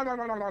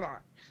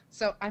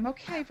 So I'm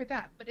okay for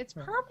that, but it's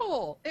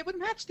purple. It would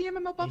match the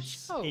MMOBuff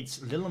show.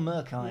 It's Lil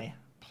Murkai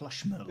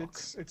plush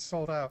Murloc. It's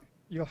sold out.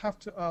 You'll have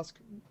to ask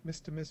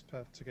Mr.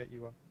 Mizper to get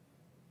you one.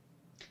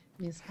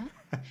 Mizper?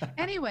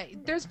 Anyway,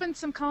 there's been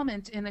some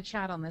comment in the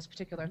chat on this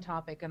particular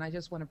topic, and I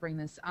just want to bring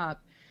this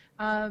up.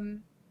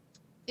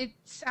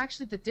 It's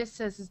actually, the disc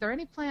says, is there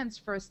any plans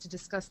for us to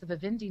discuss the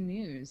Vivendi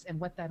news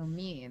and what that'll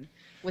mean?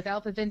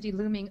 Without Vivendi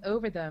looming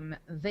over them,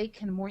 they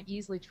can more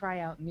easily try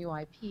out new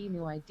IP,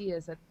 new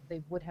ideas that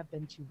they would have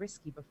been too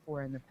risky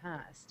before in the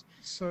past.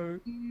 So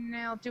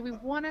now, do we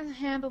want to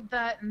handle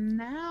that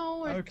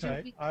now, or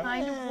do we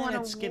kind of want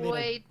to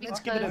wait let's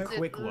give it a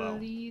quick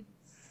whirl.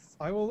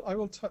 I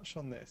will touch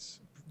on this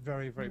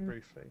very, very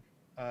briefly.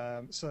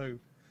 So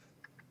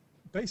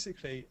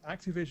basically,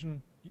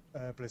 Activision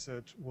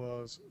Blizzard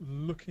was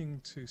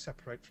looking to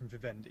separate from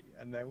Vivendi,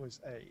 and there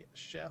was a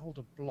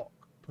shareholder block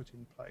put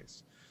in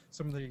place.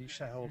 Some of the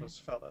shareholders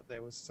felt that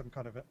there was some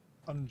kind of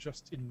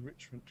unjust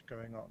enrichment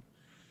going on.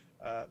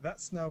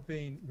 That's now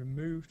been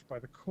removed by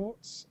the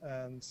courts,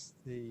 and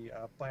the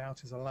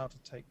buyout is allowed to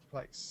take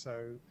place.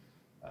 So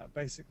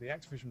basically,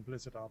 Activision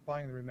Blizzard are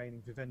buying the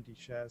remaining Vivendi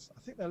shares.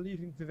 I think they're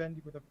leaving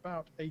Vivendi with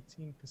about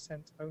 18%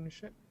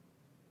 ownership.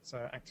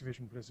 So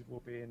Activision Blizzard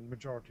will be in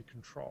majority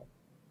control.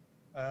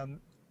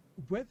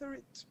 Whether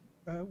it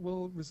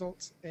will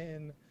result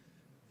in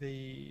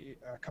the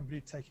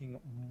company taking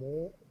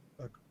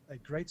a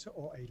greater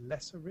or a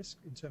lesser risk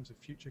in terms of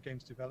future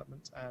games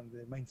development and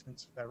the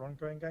maintenance of their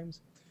ongoing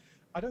games,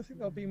 I don't think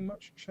there'll be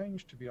much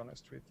change, to be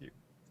honest with you.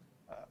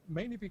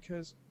 Mainly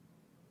because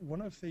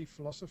one of the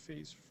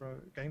philosophies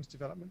for games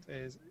development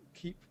is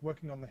keep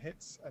working on the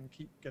hits and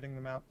keep getting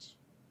them out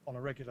on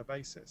a regular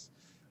basis.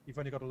 You've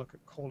only got to look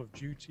at Call of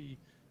Duty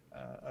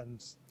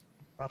and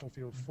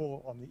Battlefield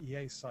 4 on the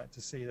EA side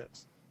to see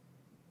that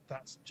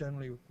that's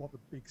generally what the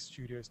big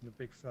studios and the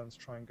big firms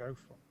try and go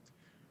for.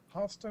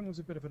 Hearthstone was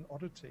a bit of an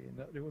oddity in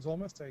that it was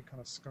almost a kind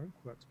of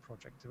skunkworks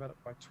project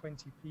developed by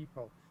 20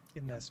 people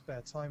in their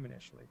spare time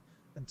initially,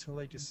 until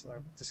they just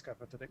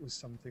discovered that it was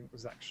something that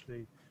was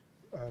actually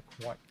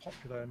quite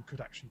popular and could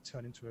actually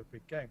turn into a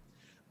big game.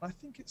 I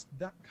think it's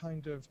that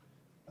kind of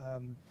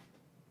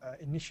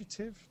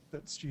initiative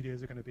that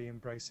studios are going to be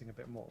embracing a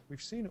bit more.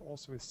 We've seen it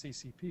also with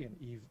CCP and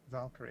Eve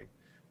Valkyrie,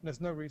 and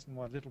there's no reason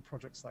why little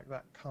projects like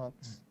that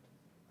can't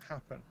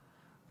happen.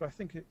 But I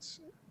think it's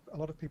a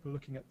lot of people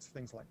looking at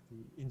things like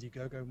the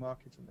Indiegogo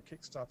market and the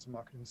Kickstarter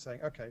market and saying,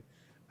 okay,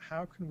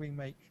 how can we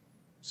make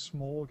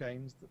small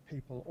games that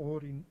people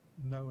already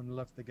know and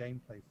love the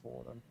gameplay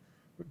for them,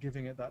 but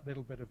giving it that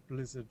little bit of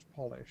Blizzard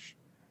polish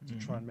to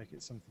try and make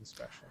it something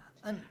special.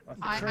 And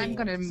I'm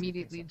going to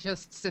immediately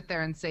just sit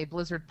there and say,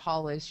 Blizzard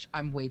polish,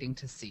 I'm waiting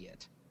to see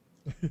it.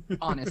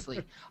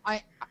 Honestly.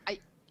 Can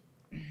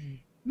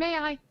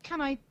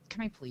I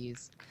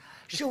please?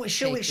 Shall we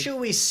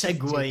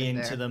segue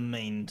into the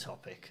main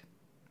topic?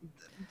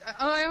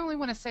 I only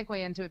want to segue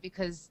into it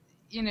because,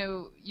 you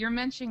know, you're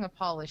mentioning a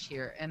polish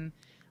here, and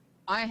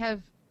I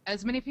have,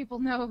 as many people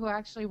know who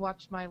actually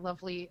watched my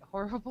lovely,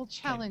 horrible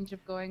challenge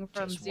of going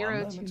from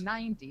 0 to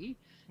 90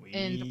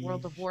 in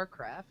World of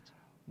Warcraft.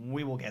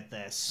 We will get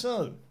there.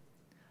 So,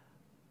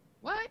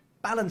 what?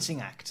 Balancing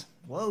act.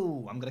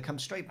 Whoa, I'm going to come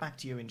straight back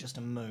to you in just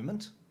a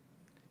moment.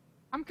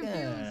 I'm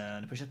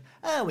confused.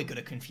 We're good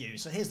at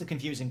confuse. So here's the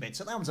confusing bit.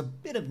 So that was a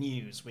bit of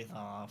news with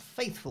our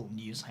faithful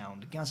news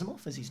hound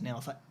Gazimoff, as he's now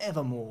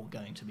forevermore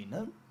going to be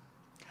known.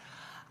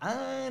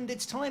 And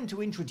it's time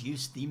to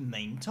introduce the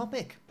main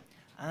topic.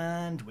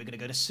 And we're going to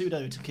go to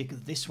Pseudo to kick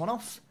this one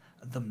off.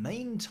 The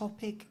main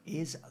topic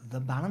is the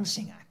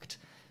balancing act.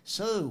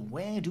 So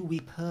where do we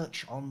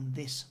perch on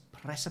this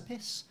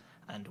precipice?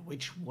 And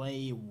which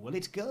way will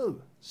it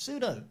go?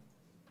 Pseudo.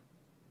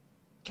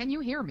 Can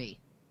you hear me?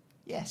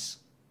 Yes.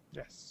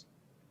 Yes.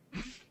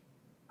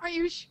 Are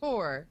you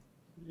sure?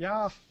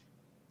 Yeah.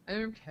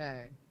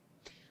 Okay.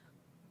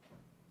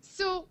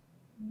 So,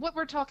 what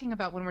we're talking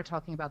about when we're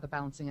talking about the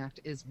balancing act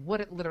is what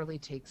it literally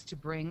takes to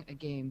bring a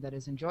game that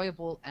is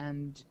enjoyable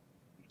and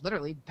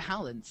literally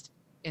balanced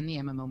in the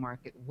MMO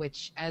market,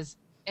 which, as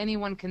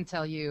anyone can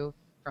tell you,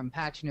 from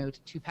patch note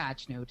to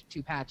patch note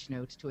to patch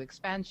note to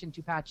expansion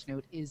to patch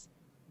note, is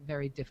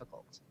very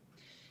difficult.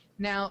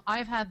 Now,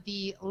 I've had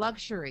the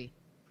luxury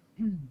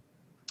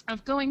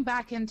of going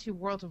back into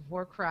World of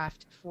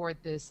Warcraft for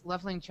this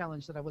leveling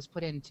challenge that I was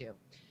put into.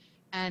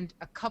 And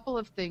a couple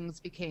of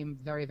things became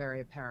very, very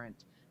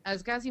apparent.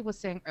 As Gazi was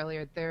saying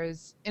earlier, it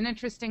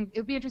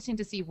would be interesting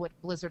to see what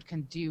Blizzard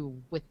can do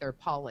with their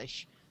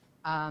polish.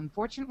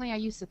 Fortunately, I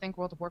used to think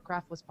World of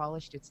Warcraft was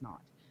polished. It's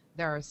not.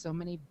 There are so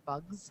many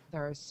bugs,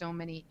 there are so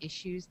many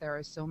issues, there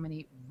are so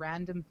many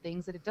random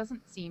things that it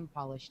doesn't seem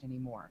polished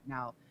anymore.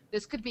 Now,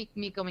 this could be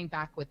me going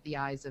back with the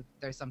eyes of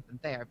there's something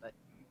there, but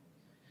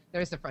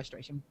there's the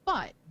frustration.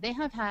 But they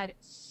have had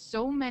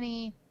so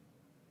many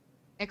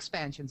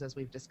expansions, as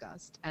we've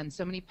discussed, and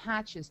so many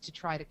patches to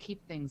try to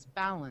keep things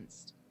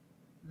balanced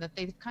that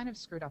they've kind of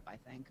screwed up, I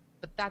think.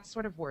 But that's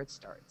sort of where it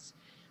starts.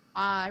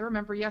 I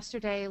remember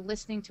yesterday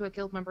listening to a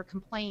guild member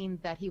complain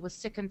that he was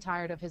sick and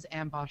tired of his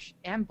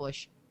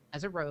ambush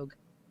as a rogue,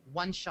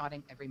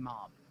 one-shotting every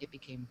mob. It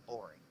became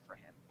boring for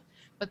him.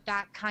 But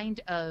that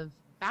kind of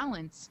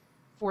balance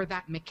for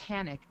that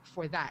mechanic,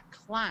 for that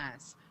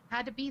class,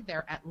 had to be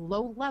there at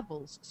low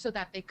levels so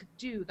that they could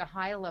do the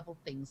high-level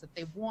things that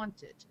they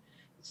wanted.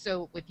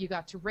 So if you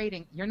got to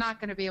raiding, you're not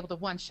going to be able to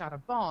one-shot a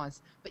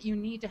boss, but you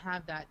need to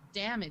have that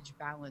damage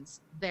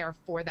balance there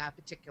for that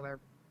particular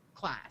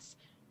class.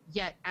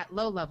 Yet at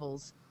low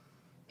levels,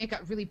 it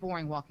got really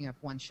boring walking up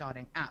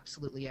one-shotting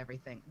absolutely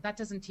everything. That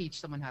doesn't teach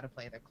someone how to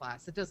play their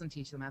class. It doesn't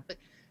teach them that. But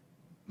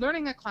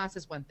learning a class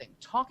is one thing.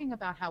 Talking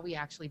about how we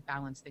actually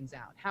balance things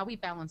out, how we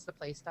balance the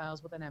play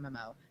styles with an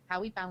MMO, how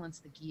we balance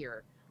the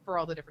gear for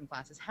all the different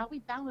classes, how we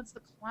balance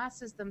the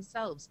classes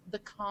themselves, the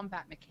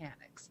combat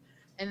mechanics.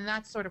 And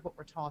that's sort of what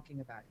we're talking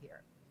about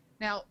here.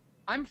 Now,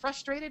 I'm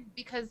frustrated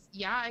because,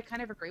 yeah, I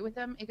kind of agree with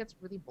them. It gets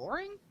really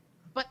boring.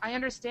 But I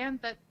understand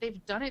that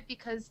they've done it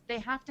because they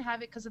have to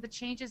have it because of the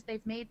changes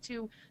they've made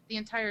to the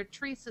entire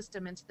tree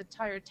system and to the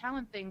entire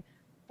talent thing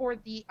for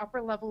the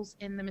upper levels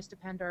in the Mr.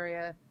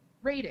 Pandaria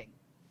rating.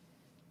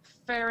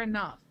 Fair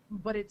enough.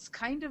 But it's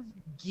kind of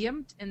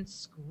gimped and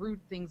screwed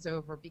things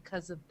over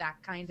because of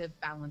that kind of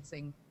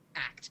balancing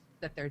act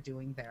that they're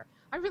doing there.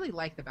 I really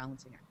like the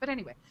balancing act. But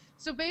anyway,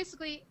 so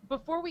basically,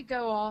 before we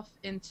go off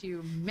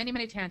into many,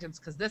 many tangents,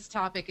 because this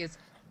topic is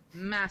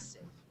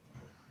massive,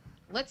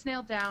 let's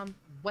nail down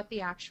what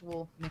the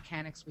actual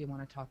mechanics we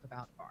want to talk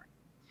about are.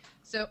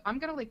 So I'm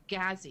going to let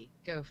Gazzy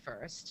go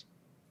first,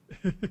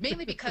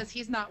 mainly because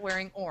he's not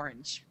wearing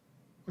orange.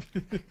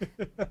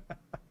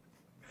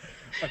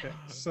 Okay,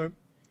 so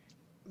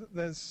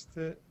there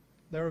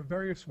are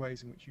various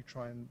ways in which you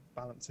try and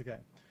balance a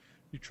game.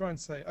 You try and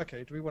say,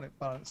 okay, do we want it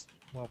balanced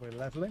while we're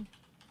leveling?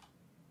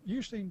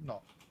 Usually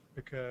not,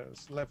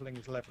 because leveling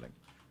is leveling.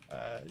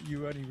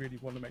 You only really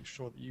want to make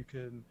sure that you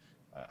can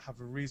have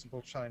a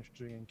reasonable challenge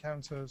during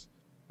encounters,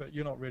 but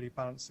you're not really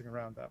balancing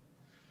around that.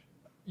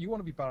 You want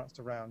to be balanced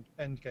around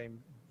endgame,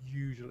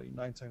 usually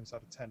 9 times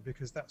out of 10,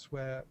 because that's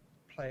where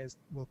players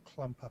will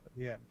clump up at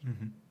the end.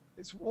 Mm-hmm.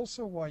 It's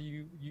also why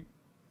you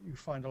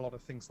find a lot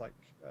of things like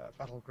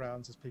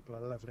battlegrounds as people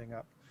are leveling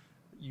up.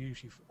 You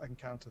usually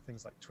encounter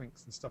things like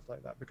twinks and stuff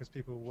like that, because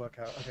people will work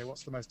out, okay,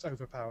 what's the most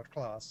overpowered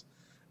class,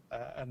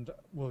 and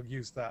we'll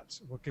use that,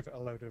 we'll give it a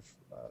load of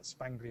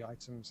spangly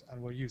items,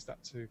 and we'll use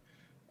that to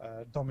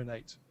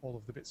dominate all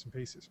of the bits and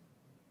pieces.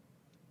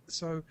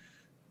 So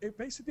it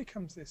basically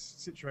becomes this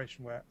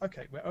situation where,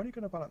 okay, we're only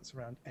going to balance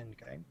around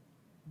endgame.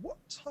 What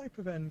type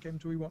of endgame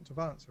do we want to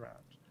balance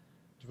around?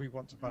 Do we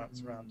want to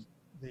balance around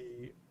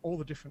all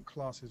the different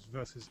classes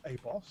versus a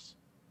boss?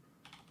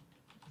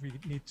 We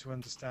need to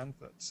understand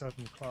that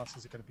certain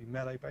classes are going to be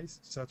melee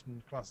based,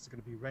 certain classes are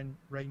going to be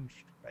ranged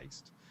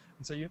based,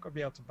 and so you've got to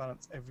be able to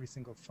balance every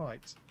single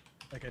fight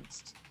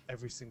against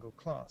every single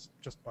class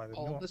just by the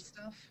all nuance. the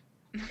stuff.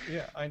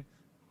 Yeah, and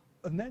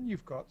then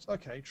you've got,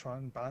 okay, try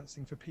and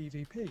balancing for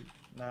PvP.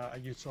 Now, are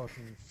you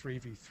talking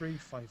 3v3,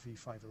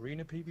 5v5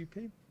 arena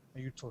PvP?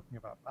 Are you talking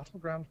about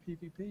battleground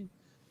PvP?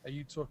 Are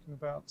you talking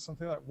about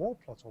something like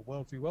Warplot or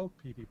World v World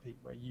PvP,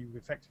 where you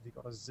effectively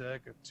got a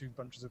zerg of 2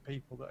 bunches of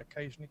people that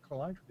occasionally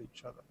collide with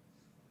each other?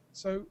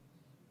 So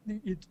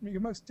your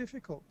most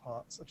difficult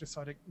parts are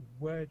deciding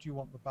where do you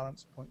want the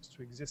balance points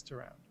to exist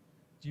around.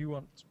 Do you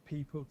want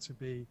people to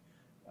be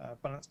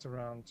balanced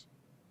around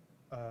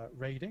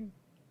raiding,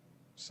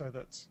 so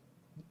that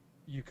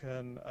you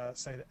can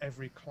say that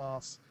every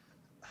class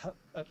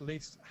at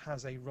least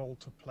has a role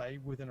to play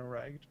within a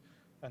raid,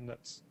 and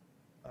that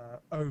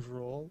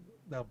overall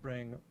they'll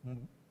bring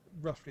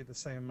roughly the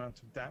same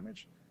amount of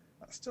damage?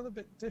 That's still a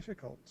bit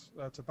difficult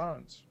to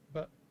balance,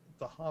 but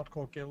the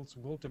hardcore guilds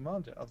will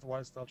demand it,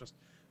 otherwise they'll just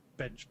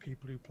bench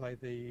people who play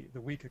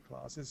the weaker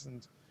classes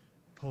and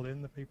pull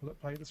in the people that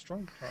play the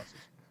stronger classes.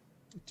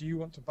 Do you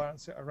want to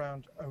balance it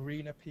around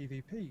arena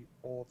PvP,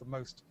 or the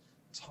most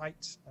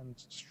tight and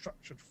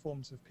structured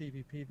forms of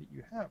PvP that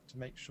you have, to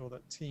make sure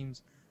that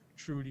teams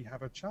truly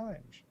have a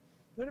challenge?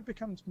 Then it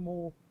becomes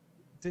more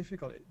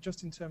difficult,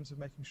 just in terms of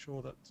making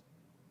sure that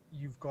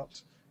you've got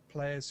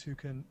players who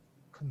can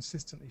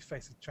consistently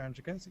face a challenge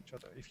against each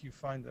other. If you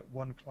find that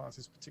one class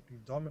is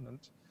particularly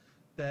dominant,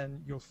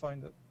 then you'll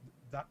find that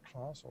that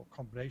class, or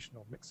combination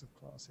or mix of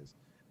classes,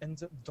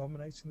 ends up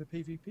dominating the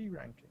PvP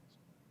rankings.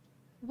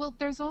 Well,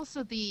 there's also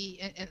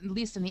at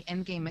least in the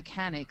endgame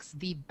mechanics,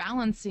 the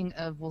balancing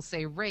of, we'll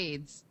say,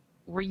 raids,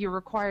 where you're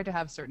required to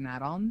have certain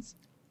add-ons,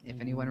 if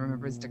anyone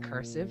remembers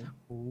Decursive.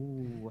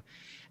 Ooh.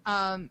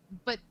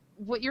 But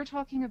what you're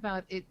talking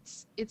about,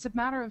 it's a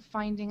matter of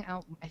finding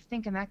out, I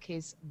think in that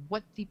case,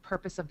 what the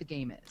purpose of the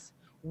game is.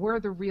 Where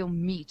the real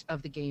meat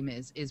of the game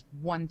is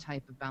one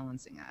type of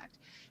balancing act.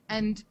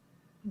 And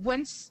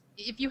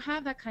if you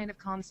have that kind of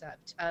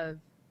concept of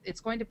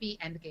it's going to be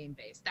endgame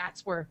based,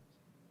 that's where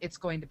it's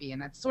going to be,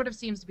 and that sort of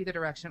seems to be the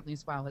direction at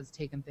least WoW has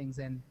taken things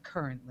in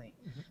currently,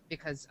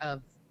 because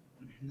of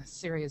the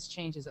serious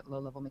changes at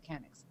low-level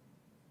mechanics.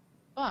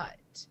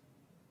 But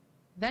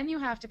then you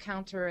have to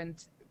counter,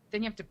 and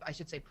then you have to, I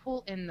should say,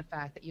 pull in the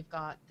fact that you've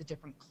got the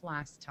different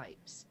class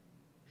types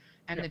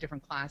and the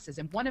different classes.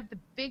 And one of the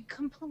big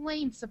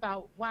complaints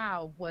about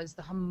WoW was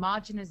the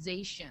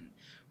homogenization,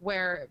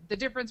 where the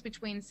difference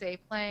between, say,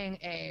 playing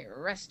a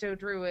resto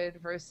druid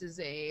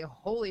versus a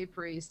holy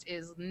priest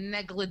is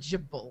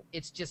negligible.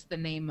 It's just the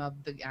name of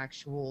the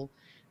actual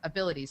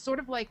ability. Sort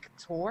of like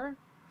Tor.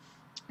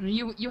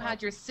 You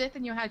had your Sith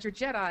and you had your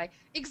Jedi,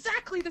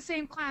 exactly the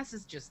same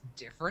classes, just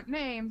different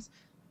names.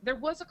 There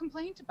was a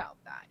complaint about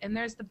that. And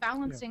there's the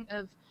balancing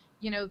of,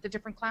 the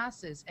different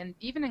classes. And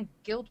even in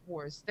Guild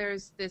Wars,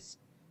 there's this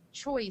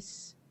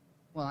choice.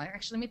 Well,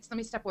 actually, let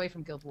me step away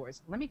from Guild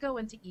Wars. Let me go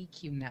into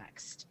EQ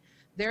next.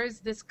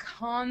 There's this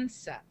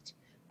concept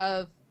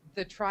of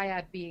the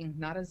triad being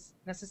not as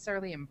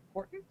necessarily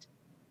important,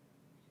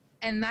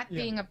 and that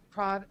being a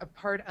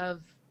part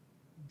of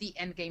the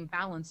endgame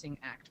balancing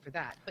act for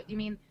that. But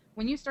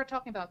when you start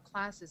talking about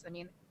classes,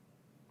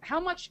 how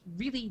much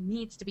really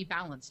needs to be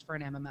balanced for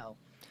an MMO?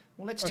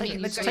 Well, let's Okay, take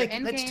you've let's got your take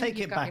end let's game, take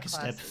you've it got back your a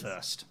step classes.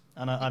 first,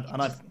 and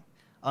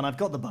I've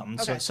got the bum,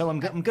 Okay. so I'm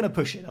going to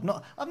push it. I've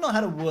not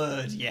had a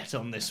word yet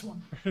on this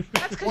one.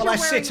 That's because While you're I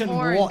wearing sit and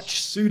orange.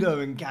 watch Pseudo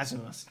and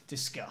Gazimoff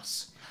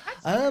discuss.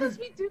 That's because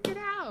we duke it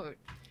out.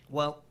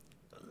 Well,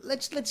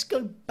 let's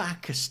go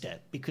back a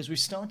step because we've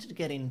started to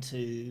get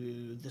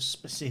into the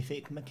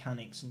specific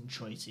mechanics and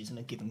choices in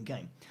a given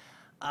game.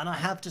 And I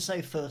have to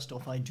say, first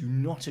off, I do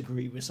not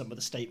agree with some of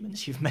the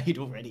statements you've made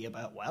already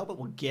about WoW, but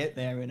we'll get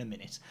there in a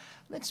minute.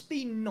 Let's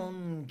be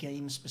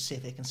non-game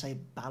specific and say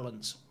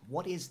balance.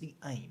 What is the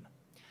aim?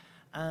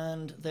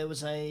 And there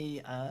was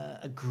a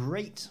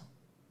great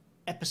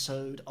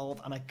episode of,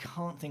 and I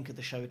can't think of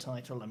the show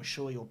title, I'm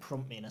sure you'll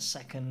prompt me in a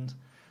second,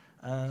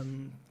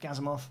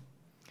 Gazimoff.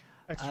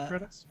 Extra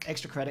credits?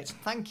 Extra credits.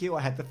 Thank you.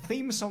 I had the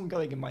theme song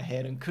going in my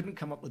head and couldn't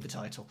come up with the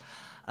title.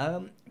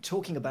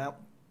 Talking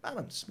about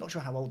balance. Not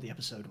sure how old the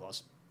episode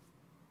was.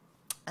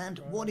 And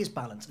what is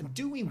balance? And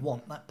do we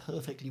want that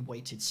perfectly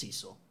weighted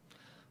seesaw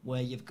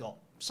where you've got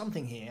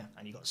something here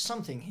and you've got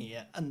something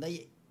here and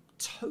they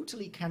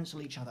totally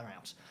cancel each other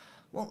out?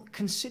 Well,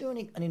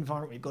 considering an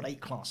environment, we've got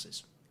 8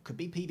 classes. Could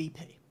be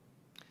PvP.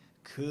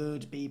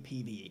 Could be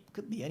PvE.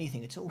 Could be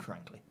anything at all,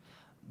 frankly.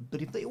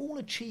 But if they all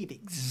achieve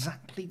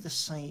exactly the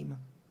same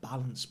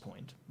balance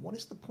point, what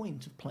is the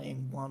point of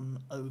playing one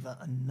over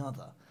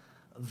another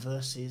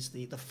versus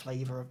the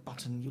flavour of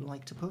button you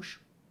like to push?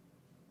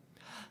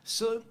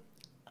 So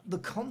the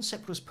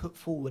concept was put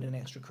forward in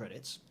Extra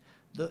Credits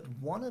that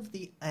one of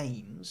the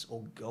aims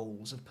or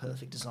goals of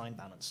perfect design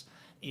balance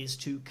is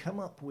to come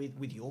up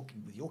with your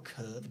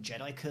curve.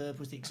 Jedi curve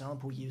was the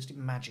example used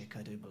in Magic,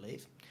 I do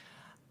believe,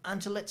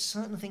 and to let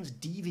certain things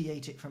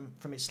deviate it from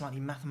it slightly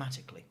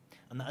mathematically.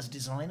 And that as a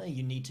designer,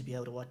 you need to be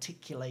able to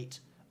articulate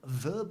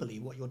verbally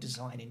what your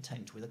design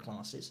intent with a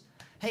class is.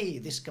 Hey,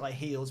 this guy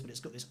heals, but it's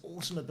got this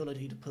awesome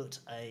ability to put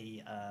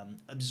a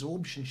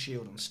absorption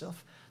shield on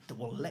stuff that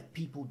will let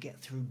people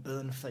get through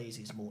burn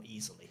phases more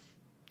easily.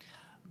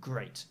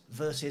 Great.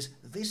 Versus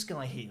this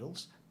guy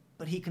heals,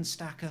 but he can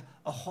stack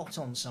a hot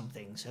on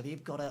something. So if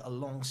you've got a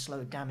long,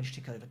 slow damage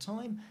tick over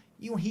time,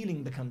 your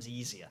healing becomes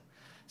easier.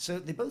 So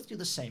they both do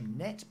the same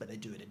net, but they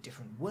do it a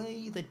different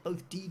way. They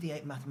both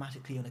deviate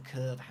mathematically on a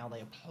curve how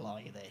they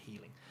apply their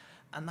healing.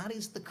 And that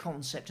is the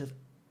concept of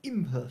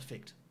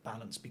imperfect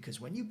balance, because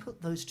when you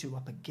put those two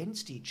up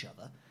against each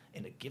other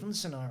in a given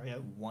scenario,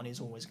 one is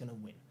always going to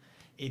win.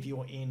 If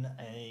you're in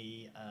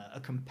a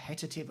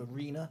competitive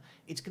arena,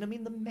 it's going to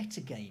mean the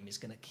metagame is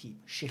going to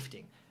keep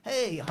shifting.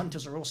 Hey,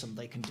 hunters are awesome,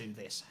 they can do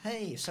this.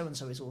 Hey,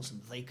 so-and-so is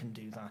awesome, they can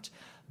do that.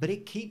 But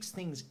it keeps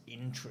things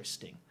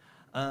interesting.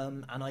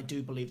 And I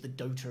do believe the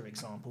Dota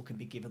example can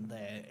be given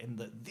there in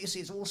that this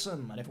is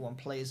awesome and everyone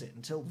plays it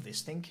until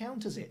this thing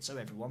counters it, so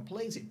everyone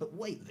plays it. But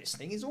wait, this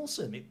thing is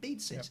awesome, it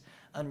beats it. Yep.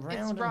 And round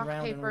It's and rock,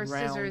 round paper, and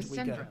round scissors we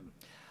syndrome. go.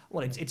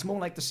 Well, it's more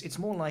like this. It's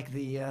more like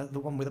the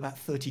one with about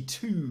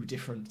 32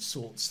 different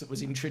sorts that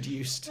was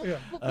introduced. Yeah.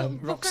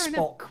 Rock fair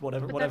Spock, enough.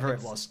 whatever But it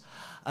that's- was.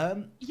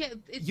 Yeah,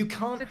 it's, You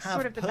can't that's have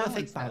sort of the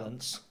perfect though.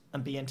 balance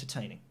and be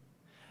entertaining.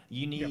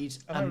 You need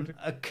and I would-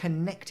 a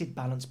connected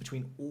balance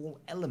between all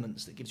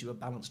elements that gives you a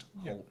balanced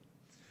Yeah. whole.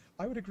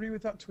 I would agree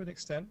with that to an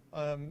extent.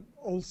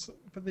 Also,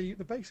 but the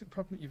basic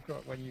problem that you've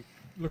got when you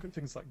look at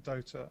things like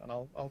Dota, and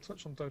I'll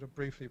touch on Dota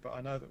briefly, but I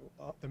know that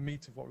the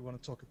meat of what we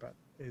want to talk about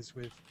is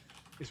with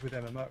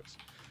MMOs.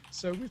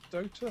 So with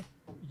Dota,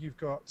 you've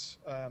got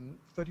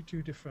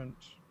 32 different,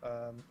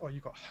 or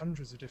you've got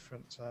hundreds of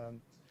different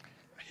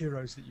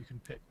heroes that you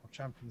can pick, or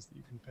champions that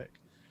you can pick.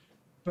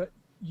 But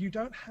you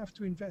don't have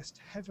to invest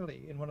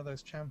heavily in one of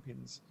those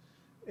champions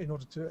in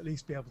order to at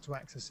least be able to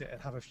access it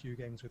and have a few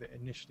games with it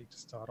initially to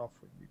start off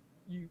with.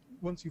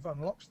 Once you've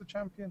unlocked the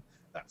champion,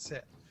 that's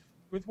it.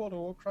 With World of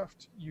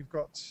Warcraft, you've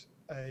got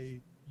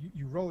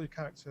you roll your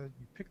character,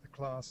 you pick the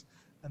class,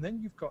 and then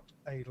you've got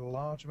a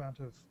large amount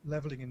of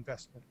leveling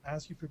investment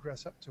as you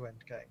progress up to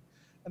end game.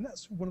 And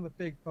that's one of the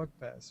big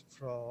bugbears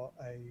for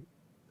a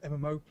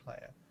MMO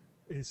player,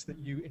 is that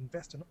you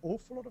invest an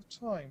awful lot of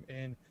time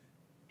in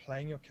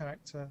playing your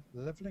character,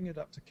 leveling it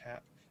up to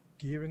cap,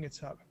 gearing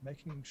it up,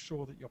 making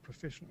sure that you're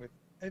proficient with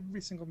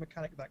every single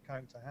mechanic that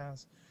character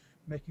has,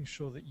 making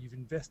sure that you've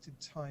invested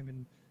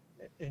time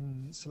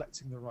in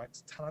selecting the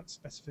right talent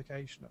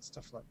specification and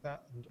stuff like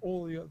that, and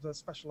all the other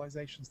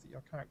specializations that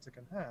your character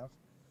can have.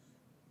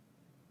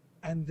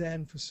 And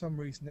then for some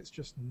reason it's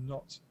just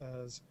not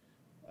as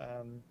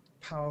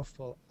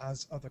powerful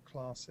as other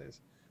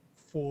classes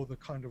for the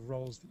kind of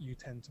roles that you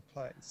tend to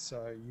play.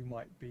 So you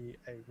might be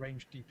a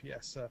ranged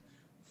DPSer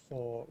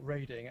for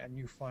raiding, and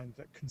you find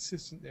that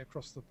consistently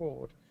across the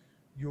board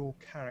your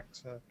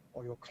character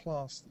or your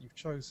class that you've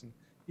chosen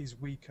is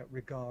weaker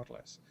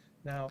regardless.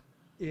 Now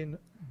in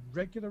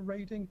regular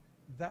raiding,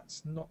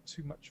 that's not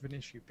too much of an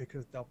issue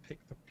because they'll pick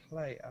the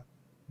player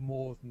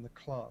more than the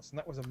class, and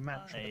that was a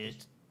mantra that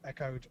was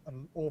echoed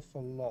an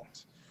awful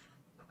lot.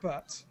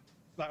 But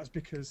that was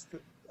because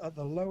at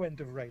the low end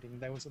of raiding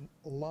there was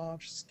a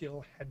large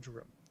skill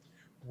headroom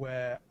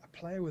where a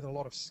player with a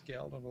lot of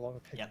skill and a lot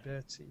of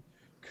capability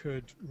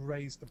could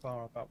raise the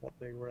bar about what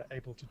they were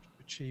able to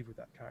achieve with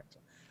that character.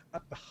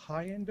 At the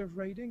high end of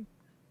raiding,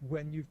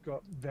 when you've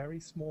got very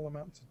small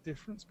amounts of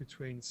difference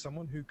between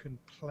someone who can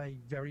play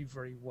very,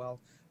 very well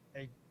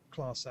a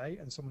Class A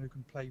and someone who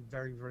can play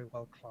very, very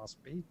well Class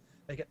B,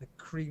 they get the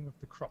cream of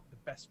the crop, the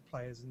best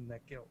players in their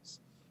guilds.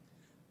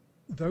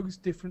 Those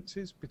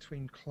differences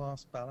between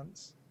class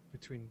balance,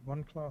 between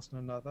one class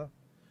and another,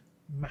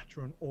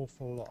 matter an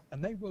awful lot.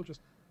 And they will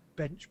just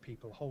bench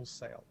people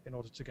wholesale in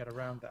order to get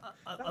around that.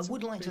 I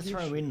would like to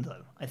throw in,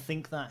 though, I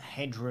think that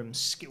headroom,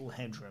 skill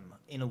headroom,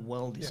 in a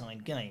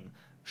well-designed game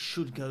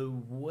should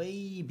go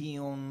way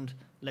beyond,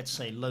 let's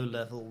say,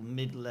 low-level,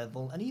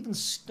 mid-level, and even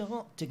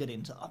start to get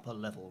into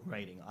upper-level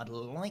raiding. I'd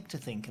like to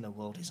think in a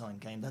well-designed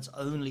game that's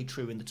only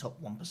true in the top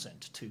 1%,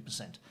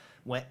 2%,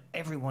 where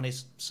everyone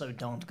is so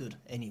darned good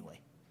anyway.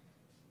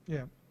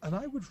 Yeah, and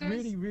I would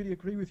really, really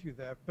agree with you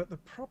there, but the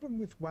problem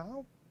with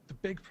WoW, the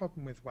big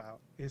problem with WoW,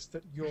 is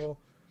that your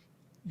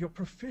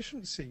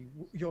proficiency,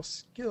 your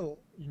skill,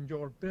 and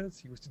your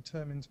ability was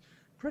determined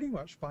pretty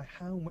much by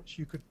how much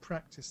you could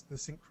practice the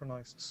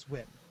synchronized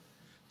swim.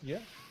 Yeah,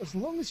 as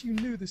long as you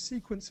knew the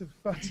sequence of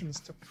buttons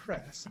to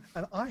press,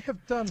 and I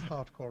have done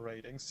hardcore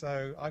raiding,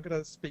 so I'm going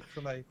to speak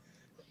from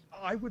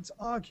I would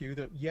argue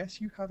that yes,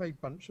 you have a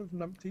bunch of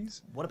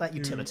numpties. What about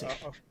utility?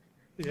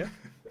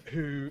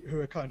 Who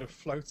are kind of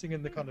floating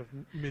in the kind of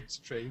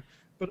midstream,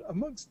 but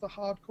amongst the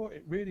hardcore,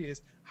 it really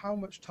is how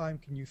much time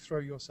can you throw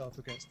yourself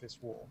against this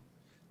wall.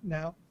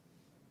 Now,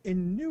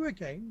 in newer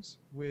games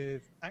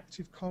with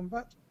active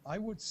combat, I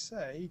would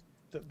say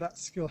that that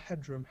skill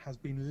headroom has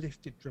been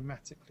lifted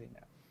dramatically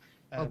now.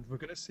 And we're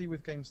going to see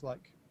with games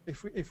like,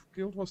 if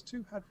Guild Wars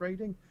 2 had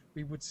raiding,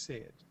 we would see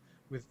it.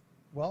 With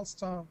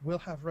WildStar will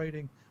have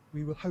raiding,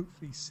 we will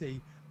hopefully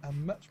see a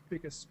much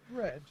bigger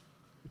spread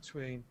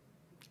between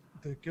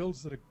the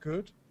guilds that are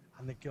good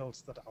and the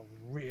guilds that are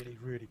really,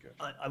 really good.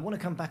 I want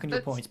to come back on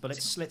your points, but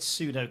let's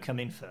Pseudo come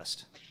in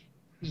first.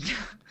 Yeah.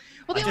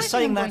 Well, I'm just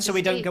saying that so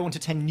we don't go on to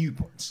 10 new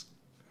points.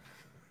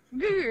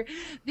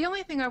 The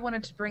only thing I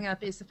wanted to bring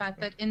up is the fact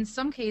that in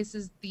some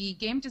cases the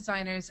game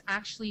designers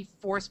actually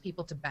force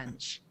people to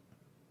bench.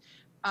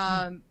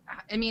 I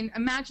mean,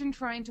 imagine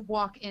trying to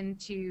walk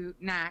into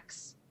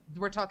Nax,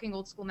 we're talking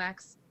old school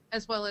Nax,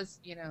 as well as,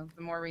 you know,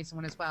 the more recent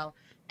one as well,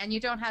 and you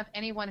don't have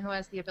anyone who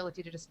has the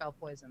ability to dispel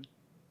poison.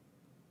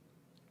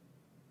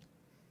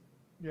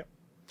 Yep.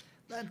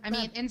 I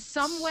mean, in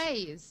some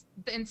ways,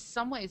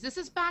 this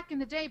is back in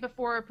the day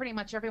before pretty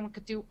much everyone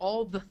could do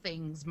all the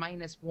things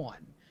minus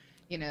one.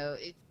 You know,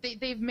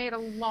 they've made a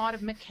lot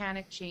of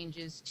mechanic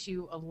changes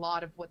to a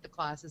lot of what the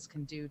classes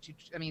can do.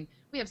 I mean,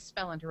 we have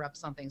spell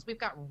interrupts on things. We've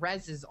got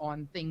reses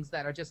on things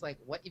that are just like,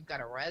 what, you've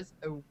got a res?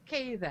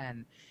 Okay,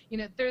 then. You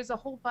know, there's a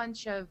whole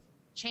bunch of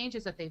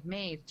changes that they've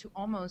made to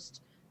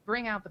almost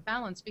bring out the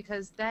balance,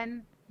 because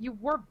then you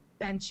were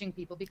benching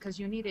people because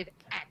you needed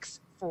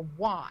X for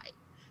Y.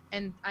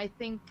 And I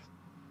think,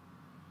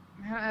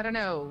 I don't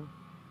know,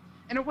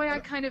 in a way I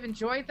kind of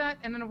enjoyed that,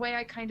 and in a way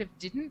I kind of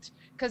didn't,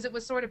 because it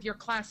was sort of your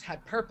class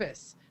had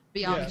purpose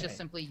beyond just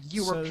simply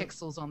you were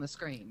pixels on the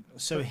screen.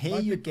 So here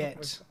you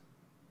get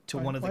to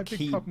one of the key... My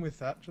big problem with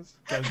that,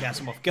 Go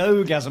Gazimoff,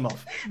 go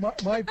Gazimoff!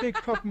 My big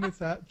problem with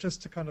that,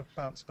 just to kind of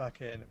bounce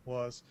back in,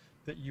 was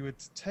that you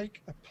would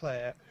take a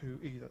player who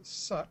either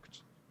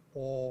sucked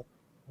or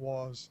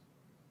was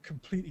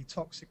completely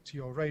toxic to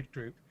your raid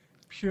group,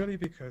 purely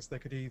because they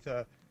could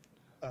either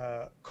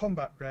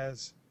combat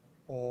res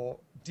or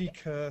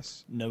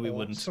decurse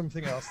or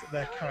something else that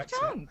their character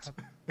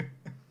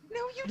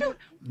No, you don't.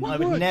 I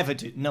would never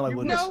do. No, I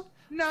wouldn't.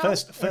 No.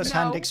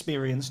 First-hand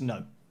experience,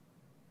 no.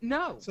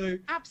 No, so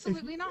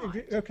absolutely not.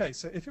 Okay,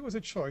 so if it was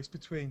a choice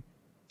between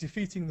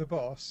defeating the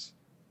boss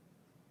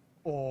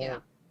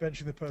or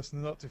benching the person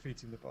and not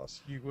defeating the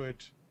boss, you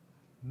would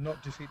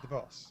not defeat the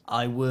boss.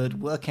 I would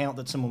work out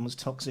that someone was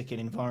toxic in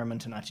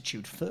environment and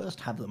attitude first,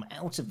 have them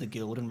out of the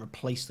guild, and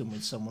replace them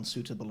with someone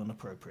suitable and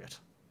appropriate.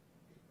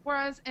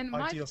 Whereas in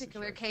my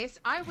particular case,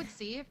 I would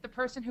see if the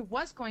person who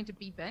was going to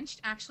be benched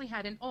actually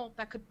had an ult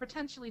that could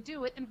potentially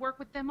do it and work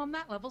with them on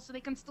that level so they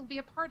can still be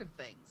a part of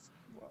things.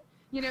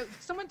 You know,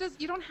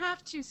 you don't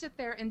have to sit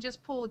there and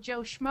just pull Joe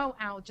Schmo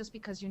out just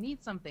because you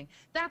need something.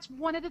 That's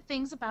one of the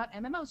things about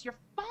MMOs. You're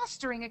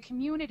fostering a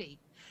community.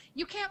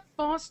 You can't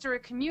foster a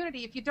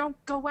community if you don't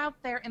go out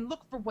there and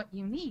look for what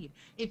you need.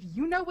 If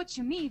you know what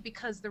you need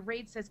because the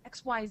raid says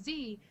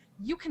XYZ,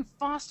 you can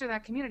foster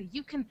that community.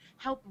 You can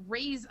help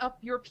raise up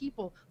your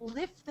people,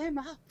 lift them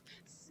up.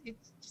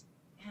 It's just,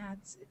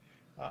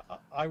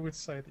 I would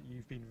say that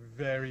you've been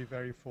very,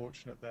 very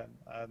fortunate then,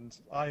 and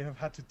I have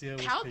had to deal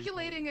with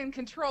calculating and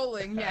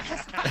controlling,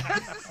 yes, not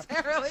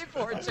necessarily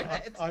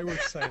fortunate. I would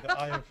say that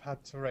I have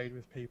had to raid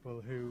with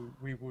people who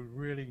we would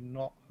really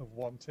not have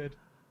wanted,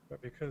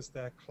 but because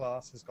their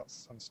class has got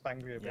some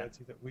spangly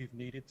ability that we've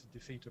needed to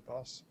defeat a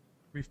boss,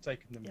 we've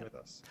taken them with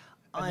us.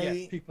 And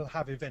yes, people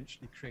have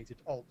eventually created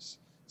ults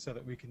so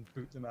that we can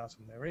boot them out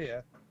on their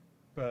ear,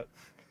 but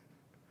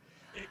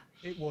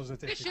it was a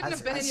difficult... They shouldn't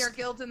have been in your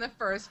guild in the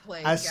first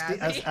place, as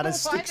Why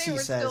they were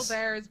still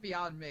there is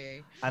beyond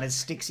me. And as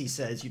Stixie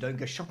says, you don't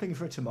go shopping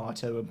for a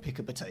tomato and pick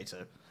a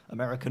potato.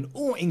 American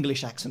or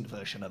English accent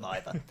version of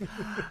either.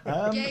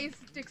 Yay,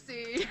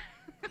 Dixie!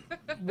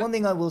 One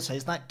thing I will say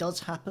is that does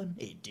happen.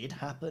 It did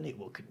happen. It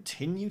will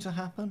continue to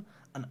happen.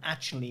 And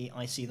actually,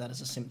 I see that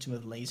as a symptom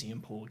of lazy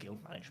and poor guild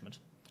management,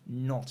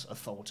 not a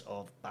fault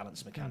of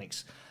balance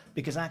mechanics.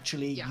 Because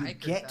actually, you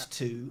get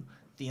to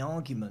the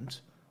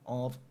argument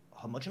of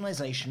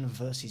homogenization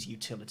versus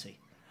utility.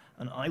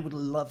 And I would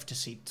love to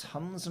see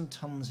tons and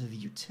tons of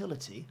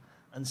utility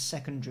and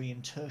secondary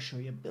and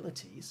tertiary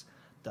abilities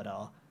that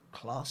are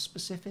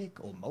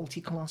class-specific or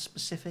multi-class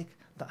specific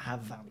that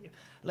have value.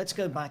 Let's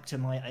go back to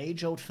my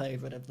age-old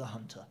favourite of the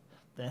Hunter.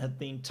 There have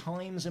been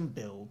times and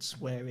builds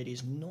where it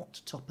is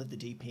not top of the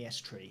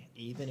DPS tree,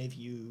 even if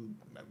you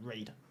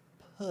raid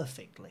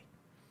perfectly.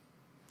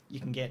 You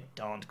can get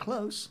darned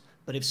close,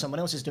 but if someone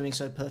else is doing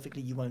so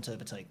perfectly, you won't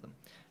overtake them.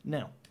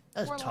 Now,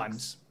 at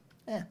times,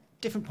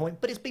 different point,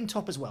 but it's been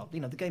top as well.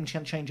 You know, the game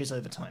changes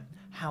over time.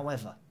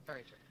 However,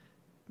 Very true.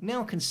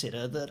 Now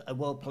consider that a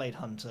well-played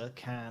Hunter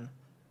can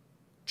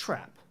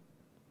trap,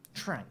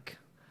 trank,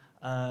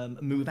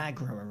 move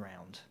aggro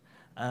around,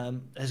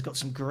 has got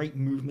some great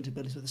movement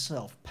ability with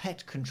itself,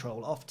 pet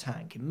control,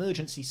 off-tank,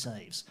 emergency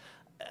saves.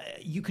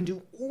 You can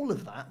do all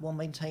of that while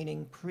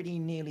maintaining pretty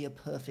nearly a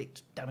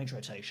perfect damage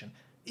rotation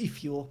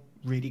if you're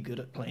really good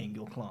at playing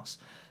your class.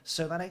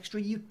 So that extra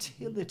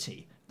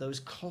utility, those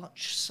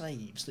clutch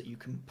saves that you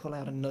can pull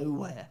out of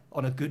nowhere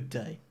on a good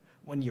day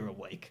when you're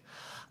awake,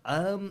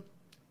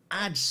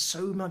 adds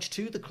so much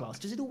to the class.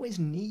 Does it always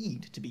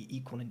need to be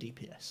equal in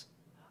DPS?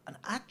 And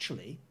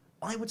actually,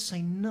 I would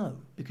say no,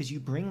 because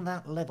you bring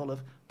that level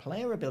of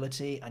player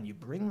ability and you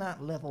bring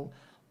that level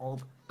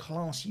of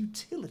class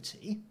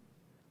utility,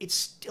 it's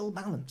still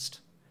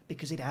balanced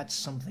because it adds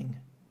something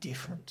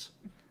different.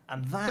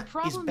 And that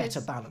is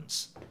better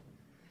balance.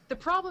 The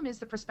problem is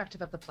the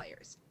perspective of the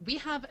players. We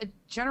have a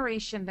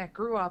generation that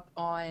grew up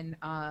on,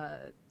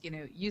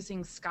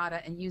 using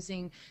SCADA and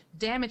using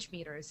damage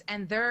meters,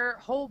 and their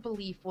whole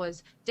belief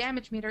was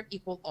damage meter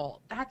equal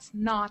all. That's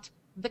not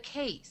the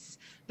case.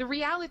 The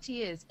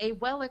reality is a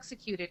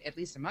well-executed, at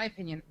least in my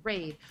opinion,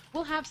 raid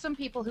will have some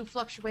people who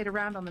fluctuate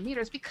around on the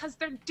meters because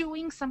they're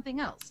doing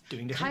something else.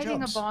 Doing different kiting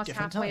jobs, a boss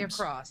different halfway times.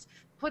 across,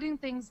 putting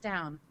things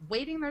down,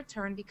 waiting their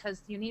turn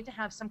because you need to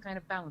have some kind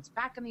of balance.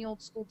 Back in the old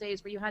school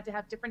days where you had to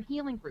have different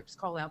healing groups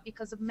call out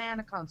because of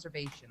mana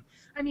conservation.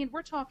 I mean,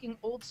 we're talking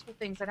old school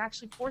things that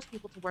actually forced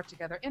people to work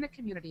together in a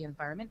community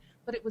environment,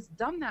 but it was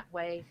done that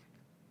way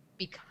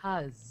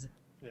because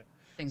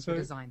things were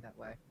designed that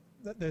way.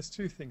 There's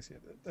two things here.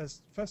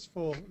 There's, first of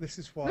all, this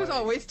is why... There's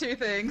always two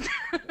things.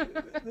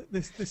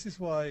 this is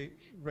why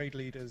raid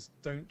leaders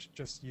don't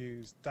just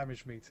use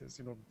damage meters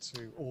in order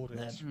to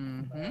audit.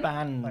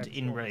 Banned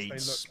in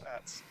raids. They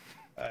look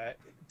at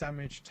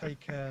damage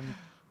taken,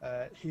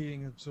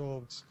 healing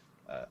absorbed,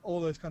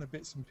 all those kind of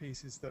bits and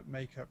pieces that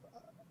make up...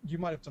 You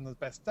might have done the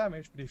best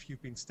damage, but if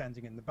you've been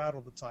standing in the battle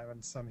all the time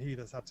and some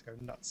healers had to go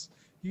nuts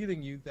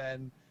healing you,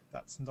 then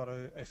that's not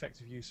an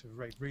effective use of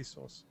raid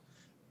resource.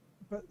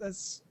 But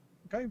there's...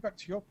 Going back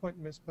to your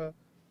point, Mispa,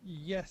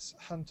 yes,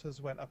 hunters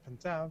went up and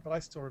down, but I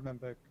still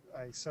remember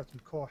a certain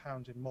core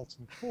hound in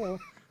Molten Core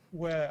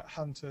where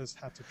hunters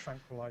had to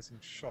tranquilizing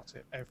shot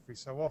it every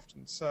so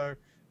often. So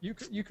you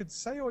could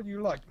say all you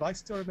like, but I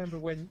still remember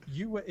when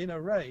you were in a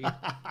raid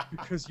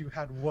because you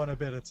had one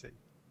ability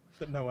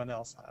that no one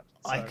else had.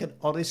 So. I can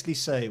honestly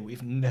say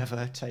we've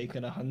never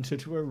taken a hunter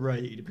to a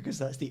raid because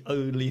that's the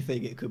only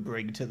thing it could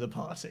bring to the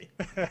party.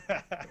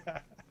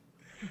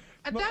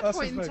 At that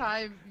point in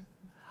time...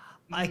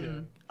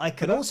 I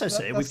can also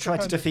say we've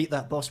tried to defeat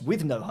that boss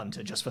with no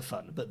hunter just for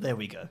fun, but there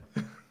we go.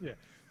 Yeah,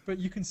 but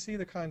you can see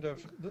the kind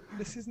of...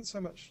 This isn't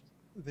so much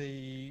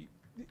the...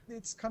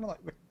 It's kind of like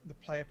the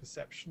player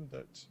perception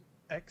that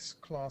X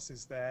class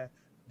is there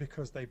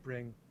because they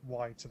bring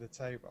Y to the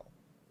table.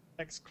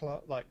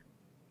 Like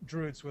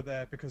druids were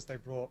there because they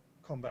brought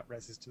combat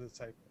reses to the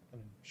table,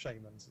 and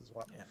shamans as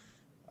well.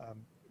 Yeah.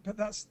 But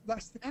that's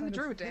the kind and the of...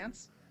 druid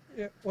dance.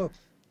 Yeah, well...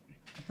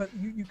 But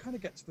you kind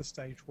of get to the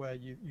stage where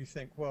you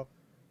think, well,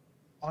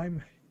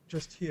 I'm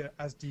just here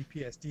as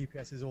DPS.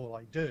 DPS is all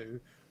I do.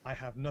 I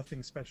have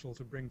nothing special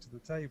to bring to the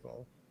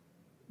table.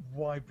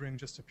 Why bring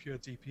just a pure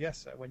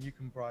DPSer when you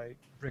can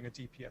bring a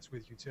DPS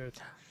with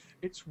utility?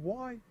 It's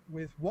why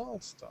with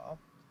WildStar,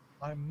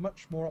 I'm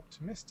much more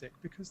optimistic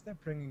because they're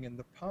bringing in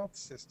the path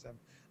system.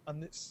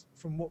 And it's,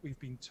 from what we've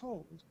been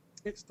told,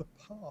 it's the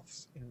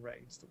paths in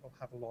raids that will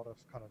have a lot of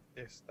kind of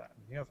this, that,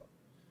 and the other.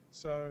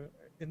 So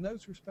in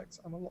those respects,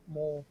 I'm a lot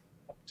more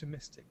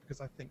optimistic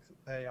because I think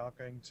that they are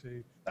going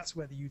to... That's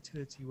where the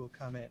utility will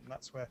come in.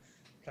 That's where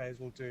players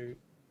will do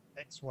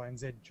X, Y, and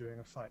Z during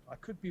a fight. I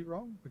could be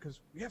wrong because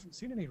we haven't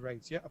seen any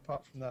raids yet,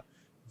 apart from that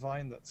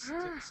Vine that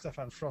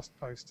Stefan Frost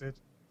posted.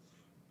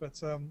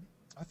 But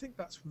I think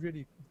that's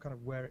really kind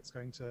of where it's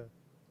going to...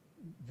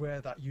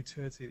 Where that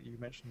utility that you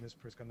mentioned,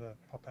 Mispa, is going to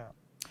pop out.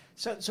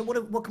 So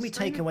what can we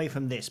take away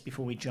from this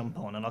before we jump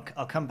on? And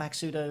I'll come back,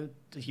 Pseudo,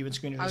 to you and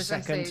Screener in a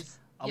second.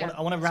 I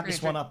want to wrap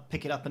this one up,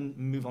 pick it up, and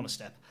move on a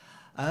step.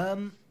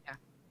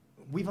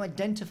 we've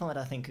identified,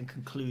 I think, and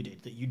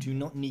concluded that you do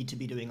not need to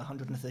be doing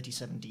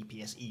 137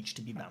 DPS each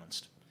to be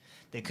balanced.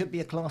 There could be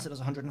a class that does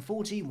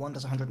 140, one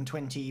does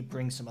 120,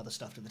 brings some other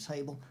stuff to the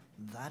table.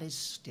 That is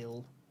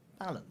still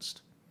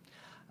balanced.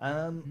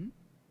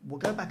 We'll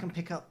go back and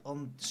pick up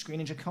on the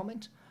Screenager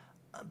comment,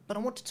 but I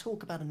want to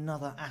talk about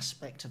another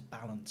aspect of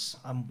balance,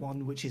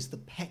 one which is the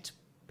pet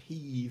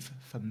peeve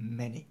for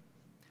many.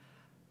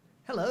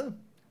 Hello,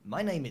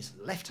 my name is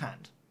Left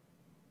Hand,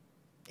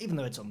 even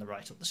though it's on the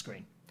right of the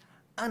screen,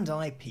 and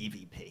I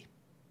PvP.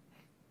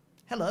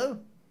 Hello,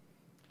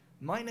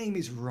 my name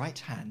is Right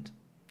Hand,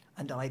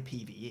 and I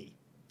PvE.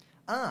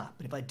 Ah,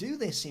 but if I do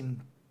this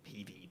in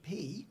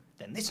PvP,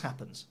 then this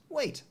happens.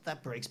 Wait,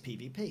 that breaks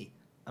PvP,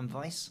 and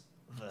vice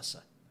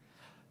versa.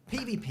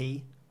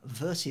 PvP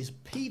versus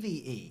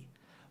PvE.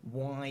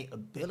 Why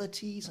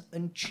abilities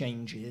and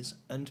changes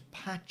and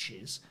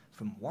patches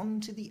from one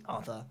to the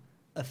other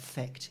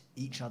affect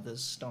each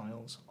other's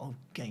styles of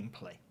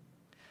gameplay.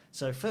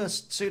 So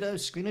first, Pseudo,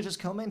 Screenager's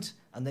comment,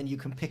 and then you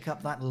can pick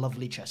up that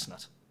lovely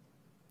chestnut.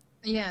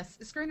 Yes,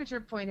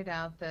 Screenager pointed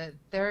out that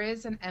there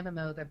is an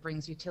MMO that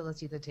brings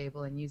utility to the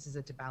table and uses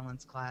it to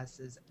balance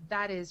classes.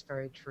 That is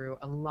very true.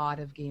 A lot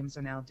of games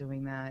are now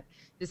doing that.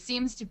 This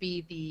seems to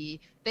be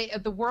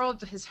the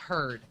world has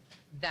heard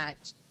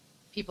that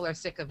people are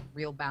sick of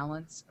real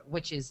balance,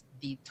 which is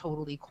the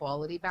total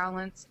equality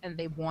balance, and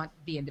they want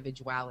the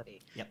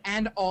individuality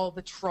and all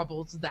the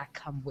troubles that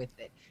come with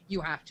it.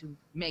 You have to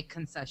make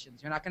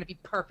concessions. You're not going to be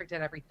perfect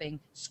at everything.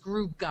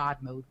 Screw God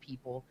mode,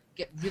 people.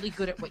 Get really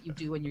good at what you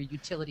do and your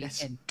utility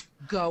and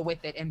go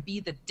with it and be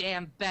the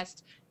damn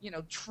best,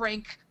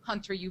 trank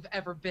hunter you've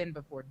ever been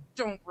before.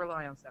 Don't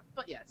rely on stuff.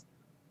 But yes,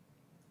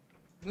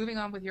 moving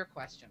on with your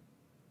question.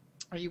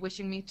 Are you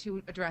wishing me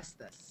to address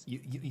this?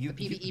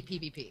 PvE,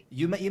 PvP.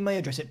 You may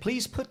address it.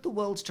 Please put the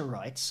world to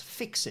rights,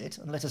 fix it,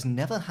 and let us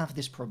never have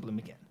this problem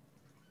again.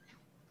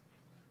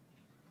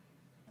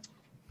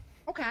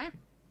 Okay.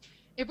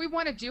 If we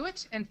want to do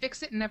it and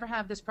fix it and never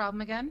have this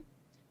problem again,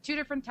 2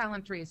 different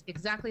talent trees,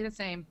 exactly the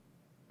same.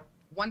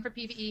 One for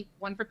PvE,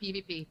 one for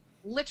PvP.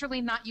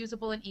 Literally not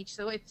usable in each.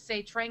 So if,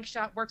 say, Trank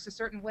Shot works a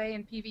certain way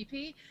in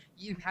PvP,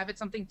 you have it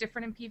something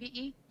different in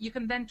PvE, you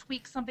can then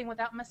tweak something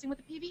without messing with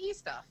the PvE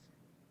stuff.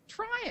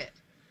 Try it.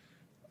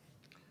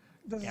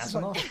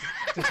 Gazimoff.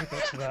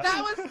 Difficult to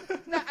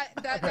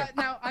that.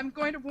 Now, I'm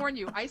going to warn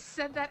you. I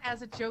said that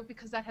as a joke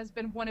because that has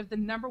been one of the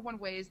 #1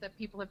 ways that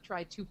people have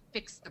tried to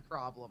fix the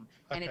problem,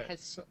 and it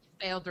has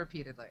failed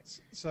repeatedly.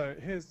 So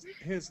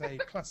here's a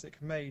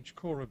classic mage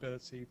core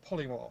ability,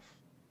 polymorph.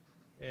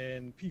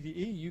 In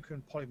PvE, you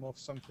can polymorph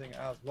something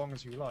as long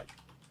as you like.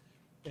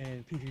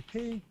 In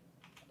PvP,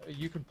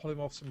 you can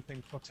polymorph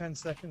something for 10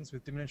 seconds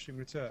with diminishing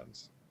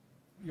returns.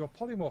 Your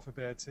polymorph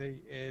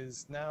ability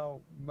is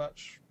now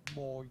much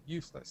more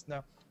useless.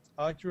 Now,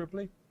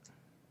 arguably,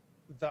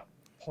 that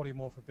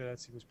polymorph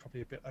ability was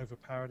probably a bit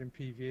overpowered in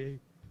PvE,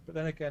 but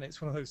then again,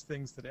 it's one of those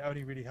things that it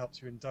only really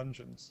helps you in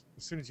dungeons.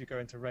 As soon as you go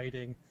into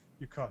raiding,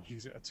 you can't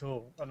use it at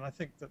all. And I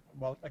think that,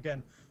 well,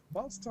 again,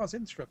 WildStar's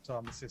interrupt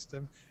armor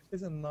system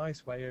is a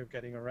nice way of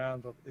getting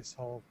around this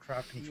whole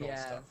crowd control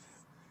stuff.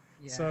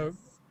 Yes. So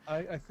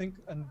I think,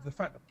 and the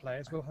fact that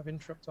players will have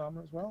interrupt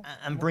armor as well.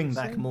 And bring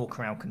back more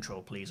crowd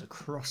control, please,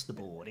 across the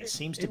board. It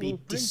seems to be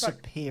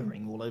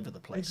disappearing all over the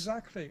place.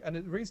 Exactly, and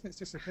the reason it's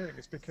disappearing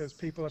is because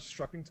people are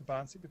struggling to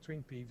balance it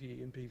between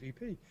PvE and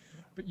PvP.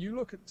 But you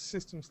look at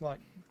systems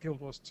like Guild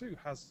Wars 2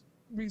 has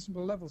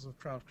reasonable levels of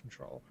crowd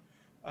control,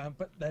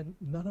 but then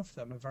none of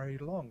them are very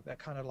long. They're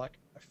kind of like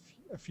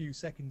a few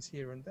seconds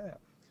here and there.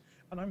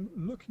 And I'm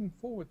looking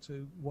forward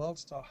to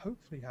WildStar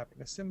hopefully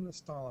having a similar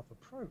style of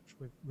approach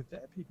with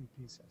their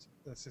PvP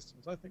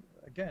systems. I think,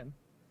 again,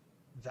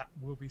 that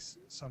will be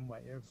some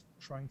way of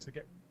trying to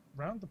get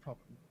around the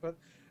problem. But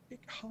it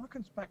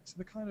harkens back to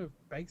the kind of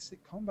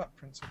basic combat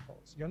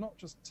principles. You're not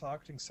just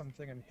targeting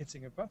something and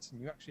hitting a button.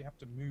 You actually have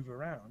to move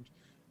around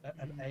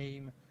and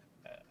aim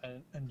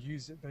and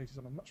use abilities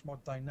on a much more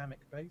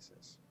dynamic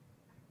basis.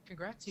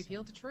 Congrats, you've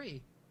healed a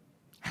tree.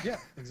 Yeah,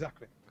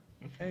 exactly.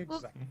 Exactly.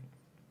 Well,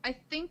 I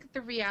think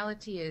the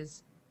reality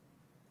is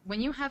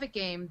when you have a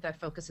game that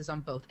focuses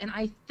on both, and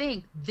I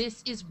think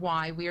this is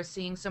why we are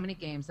seeing so many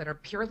games that are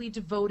purely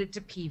devoted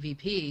to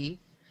PvP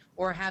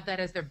or have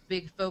that as their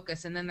big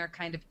focus and then they're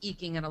kind of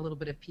eking in a little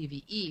bit of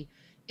PvE,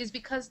 is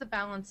because the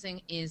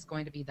balancing is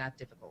going to be that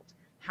difficult.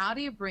 How do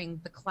you bring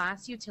the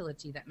class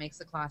utility that makes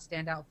the class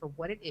stand out for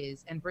what it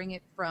is and bring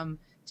it from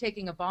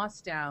taking a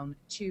boss down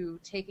to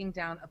taking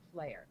down a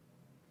player?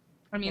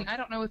 I mean, I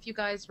don't know if you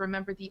guys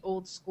remember the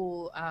old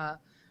school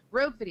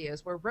rogue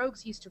videos where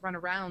rogues used to run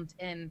around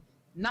in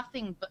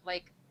nothing but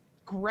like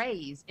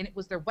grays, and it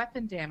was their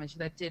weapon damage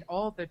that did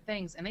all their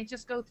things, and they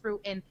just go through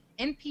and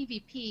in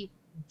PvP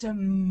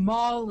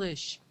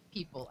demolish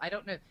people. I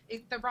don't know,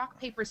 the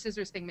rock paper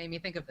scissors thing made me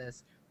think of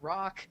this.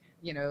 Rock,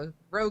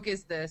 rogue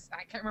is this,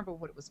 I can't remember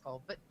what it was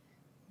called, but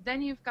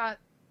then you've got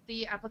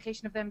the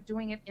application of them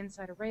doing it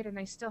inside a raid and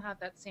they still have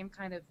that same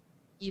kind of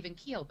even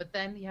keel, but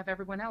then you have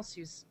everyone else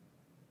who's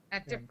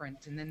at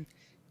different, and then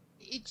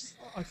it just,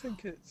 I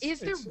think is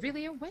there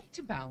really a way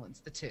to balance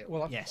the two?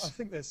 Well, Yes. I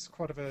think there's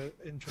quite of an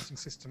interesting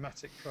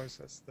systematic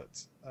process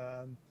that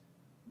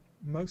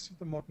most of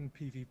the modern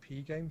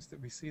PvP games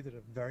that we see that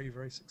are very,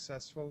 very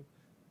successful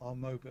are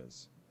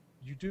MOBAs.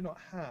 You do not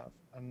have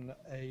an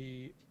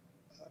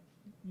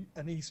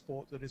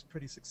esport that is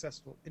pretty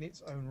successful in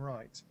its own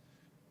right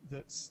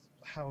that's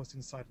housed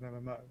inside an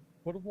MMO.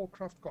 World of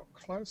Warcraft got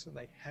close and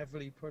they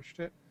heavily pushed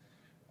it.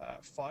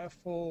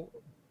 Firefall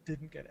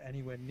didn't get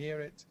anywhere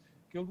near it.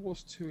 Guild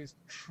Wars 2 is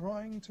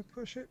trying to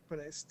push it, but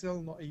it's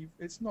still not.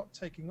 It's not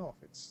taking off.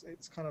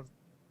 It's kind of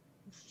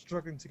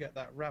struggling to get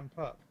that ramp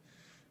up.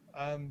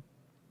 And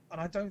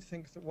I don't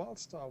think that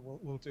WildStar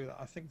will do that.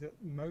 I think that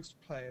most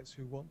players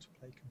who want to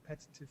play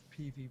competitive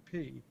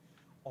PvP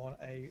on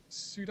a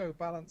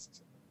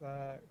pseudo-balanced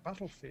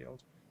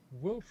battlefield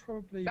will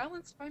probably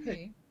Balanced by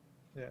me.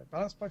 Yeah,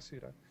 balanced by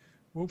pseudo.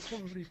 Will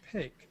probably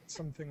pick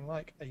something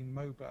like a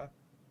MOBA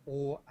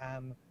or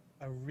an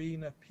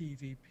arena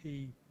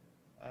PvP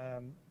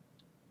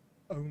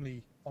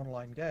only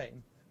online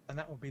game, and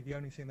that will be the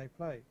only thing they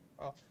play.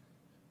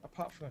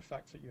 Apart from the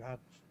fact that you had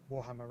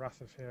Warhammer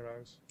Wrath of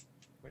Heroes,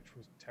 which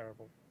was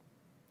terrible.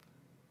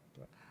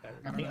 But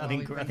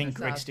I think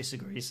Greg's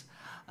disagrees.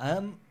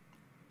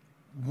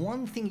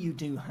 One thing you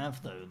do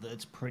have, though,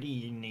 that's pretty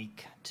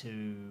unique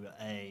to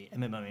a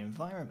MMO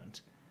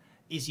environment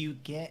is you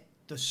get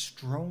the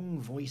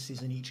strong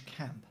voices in each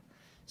camp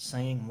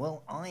saying,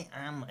 well, I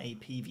am a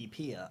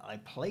PvPer. I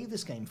play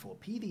this game for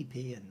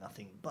PvP and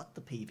nothing but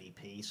the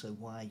PvP, so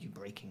why are you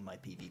breaking my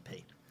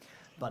PvP?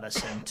 By the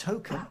same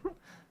token,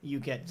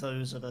 you get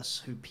those of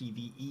us who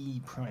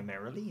PvE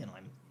primarily, and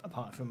I'm,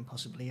 apart from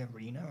possibly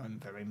Arena, I'm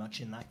very much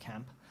in that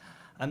camp,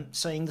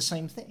 saying the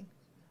same thing.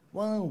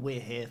 Well, we're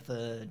here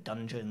for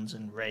dungeons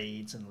and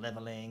raids and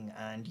leveling,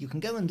 and you can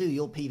go and do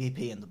your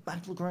PvP in the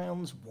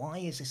battlegrounds. Why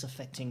is this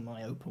affecting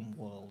my open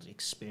world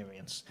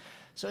experience?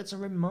 So it's a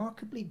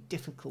remarkably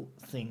difficult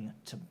thing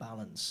to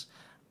balance.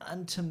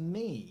 And to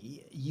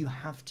me, you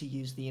have to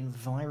use the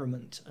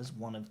environment as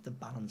one of the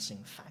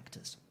balancing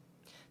factors.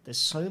 There's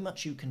so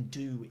much you can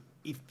do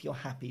if you're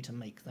happy to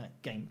make that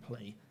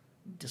gameplay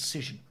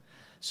decision.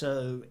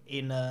 So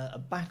in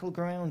a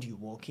battleground, you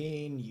walk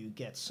in, you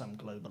get some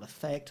global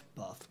effect,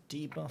 buff,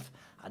 debuff,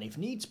 and if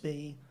needs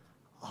be,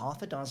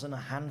 a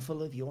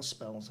handful of your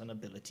spells and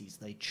abilities,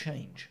 they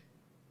change.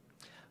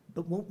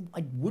 But what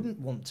I wouldn't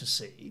want to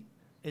see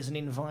is an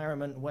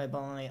environment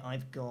whereby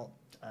I've got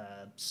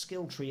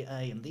skill tree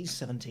A and these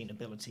 17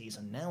 abilities,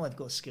 and now I've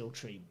got skill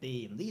tree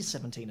B and these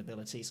 17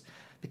 abilities,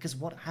 because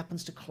what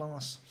happens to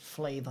class,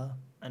 flavor,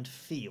 and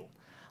feel?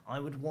 I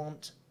would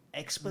want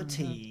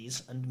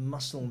expertise and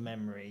muscle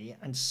memory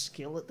and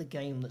skill at the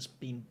game that's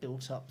been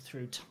built up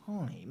through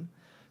time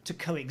to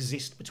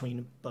coexist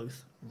between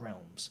both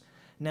realms.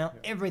 Now,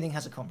 everything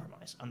has a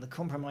compromise, and the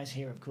compromise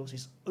here, of course,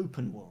 is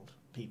open world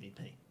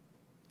PvP.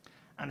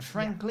 And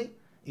frankly,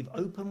 if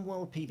open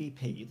world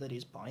PvP that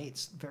is by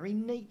its very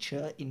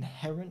nature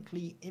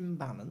inherently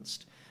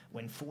imbalanced,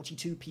 when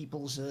 42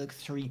 people zerg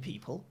 3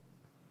 people,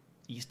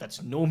 at least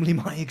that's normally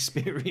my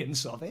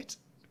experience of it,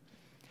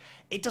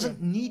 it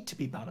doesn't need to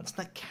be balanced.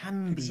 That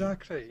can be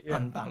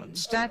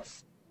unbalanced.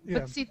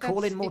 But see,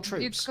 call in more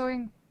troops.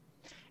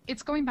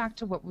 It's going back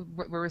to what we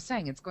were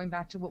saying. It's going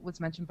back to what was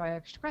mentioned by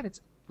Extra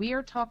Credits. We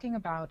are talking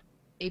about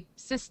a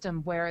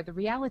system where the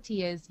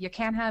reality is you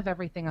can't have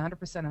everything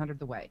 100% 100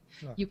 the way.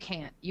 No. You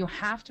can't. You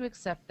have to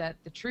accept that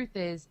the truth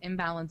is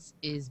imbalance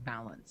is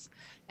balance.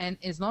 And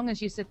as long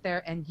as you sit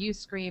there and you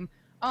scream,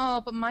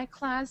 oh, but my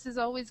class is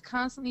always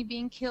constantly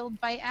being killed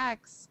by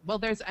X. Well,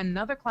 there's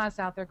another class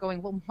out there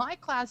going, well, my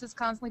class is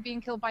constantly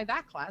being killed by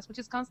that class, which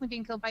is constantly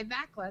being killed by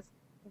that class.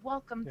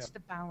 Welcome to the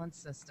balance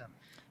system.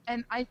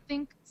 And I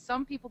think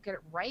some people get it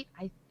right.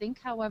 I think,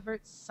 however,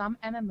 some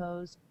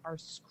MMOs are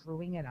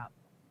screwing it up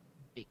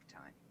big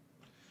time.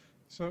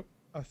 So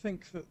I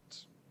think that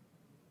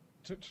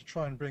to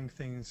try and bring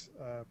things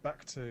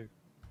back to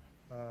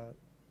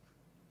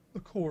the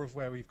core of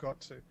where we've got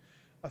to,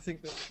 I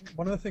think that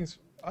one of the things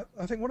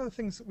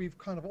that we've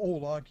kind of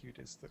all argued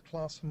is that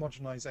class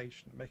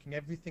homogenization, making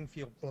everything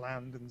feel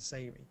bland and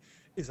samey,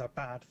 is a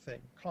bad thing.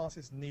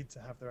 Classes need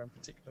to have their own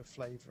particular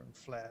flavor and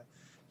flair,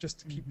 just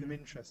to keep them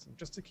interesting,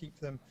 just to keep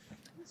them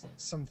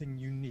something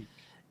unique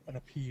and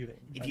appealing.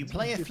 If you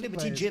play a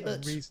Flibbity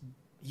Gibbet,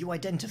 you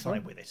identify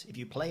with it. If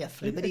you play a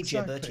Flibbity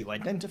Gibbet, you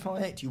identify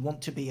it. You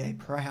want to be a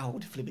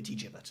proud Flibbity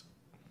Gibbet.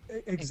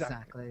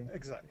 Exactly.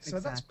 So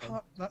that's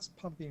part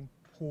of the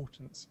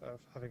importance of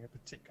having a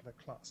particular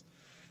class.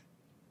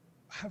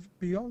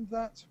 Beyond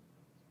that,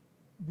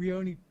 we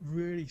only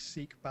really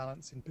seek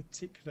balance in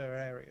particular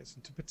areas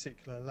and to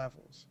particular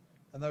levels,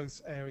 and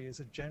those areas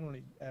are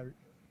generally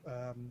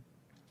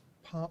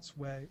parts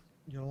where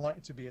you're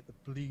likely to be at the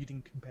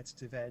bleeding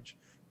competitive edge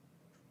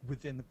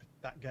within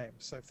that game.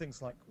 So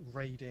things like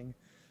raiding,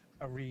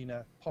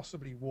 arena,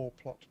 possibly war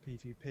plot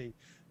PvP,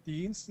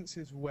 the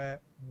instances where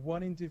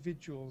one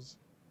individual's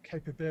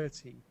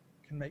capability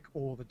can make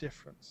all the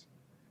difference.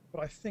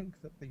 But I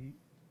think that the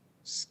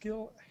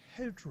skill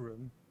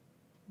headroom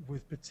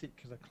with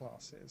particular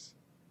classes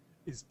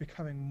is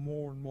becoming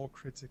more and more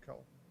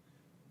critical.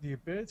 The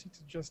ability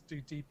to just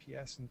do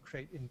DPS and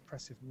create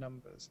impressive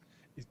numbers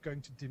is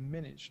going to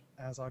diminish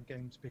as our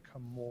games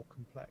become more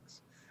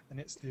complex. And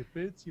it's the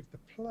ability of the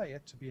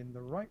player to be in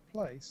the right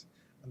place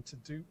and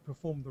to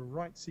perform the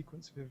right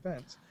sequence of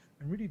events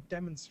and really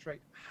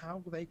demonstrate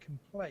how they can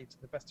play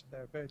to the best of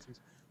their abilities,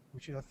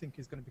 which I think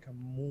is going to become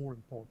more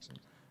important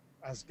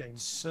as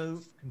games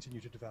continue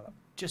to develop.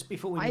 Just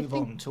before we move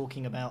on,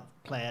 talking about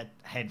player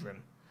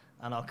headroom,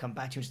 and I'll come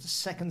back to you in just a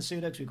second,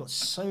 Pseudo, because we've got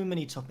so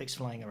many topics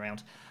flying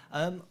around.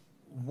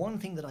 One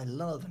thing that I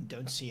love and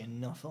don't see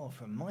enough of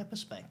from my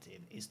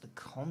perspective is the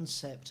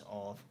concept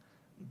of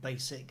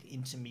basic,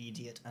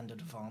 intermediate, and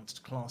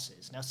advanced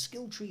classes. Now,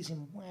 skill trees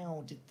in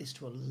WoW did this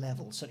to a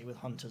level, certainly with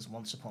Hunters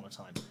once upon a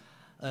time.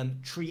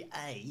 Tree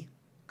A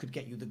could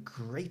get you the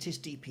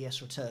greatest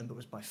DPS return, but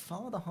was by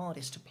far the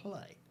hardest to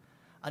play.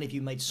 And if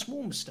you made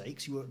small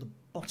mistakes, you were at the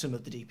bottom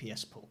of the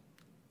DPS pool,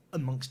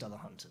 amongst other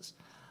Hunters.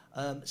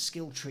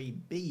 Skill tree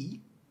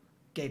B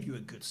gave you a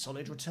good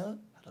solid return,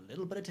 had a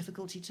little bit of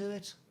difficulty to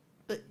it,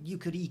 but you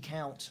could eke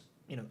out,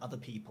 other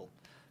people.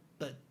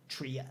 But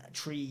tree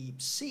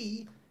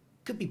C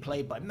could be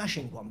played by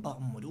mashing one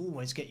button, would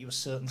always get you a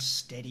certain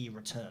steady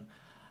return.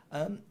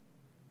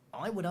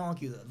 I would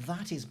argue that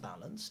that is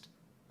balanced,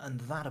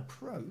 and that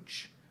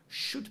approach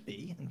should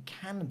be and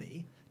can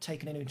be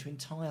taken into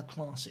entire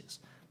classes,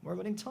 where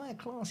an entire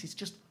class is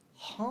just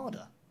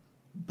harder,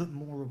 but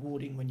more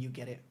rewarding when you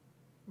get it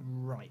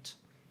right.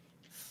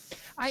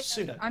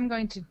 I'm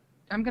going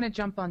to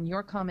jump on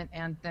your comment,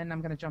 and then I'm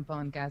going to jump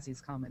on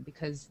Gazzy's comment,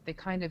 because they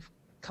kind of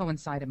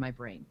coincide in my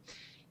brain.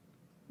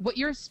 What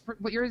you're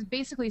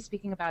basically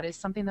speaking about is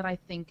something that I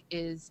think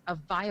is a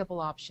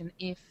viable option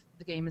if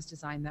the game is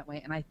designed that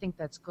way, and I think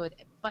that's good.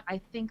 But I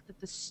think that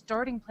the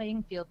starting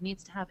playing field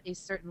needs to have a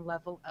certain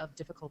level of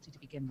difficulty to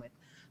begin with.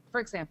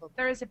 For example,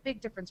 there is a big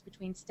difference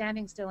between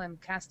standing still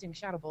and casting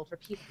Shadow Bolt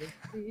repeatedly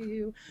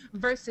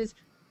versus,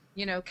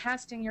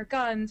 casting your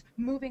guns,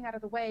 moving out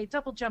of the way,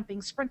 double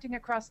jumping, sprinting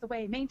across the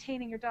way,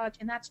 maintaining your dodge,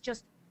 and that's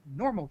just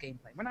normal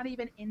gameplay. We're not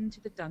even into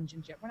the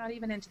dungeons yet. We're not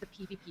even into the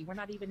PvP. We're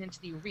not even into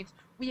the arenas.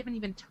 We haven't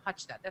even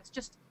touched that. That's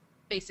just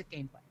basic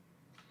gameplay.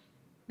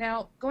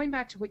 Now, going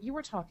back to what you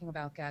were talking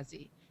about,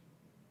 Gazzy,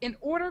 in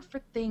order for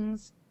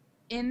things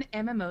in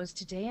MMOs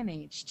today and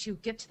age to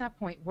get to that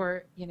point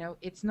where,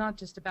 it's not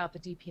just about the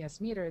DPS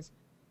meters,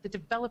 the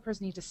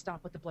developers need to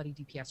stop with the bloody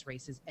DPS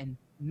races and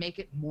make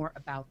it more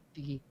about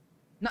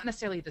not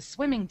necessarily the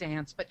swimming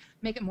dance, but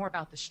make it more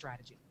about the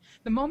strategy.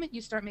 The moment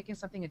you start making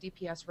something a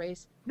DPS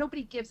race,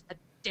 nobody gives a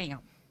damn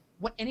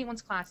what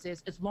anyone's class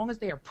is as long as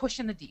they are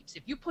pushing the deeps.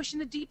 If you push in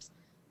the deeps,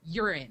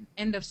 you're in.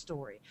 End of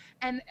story.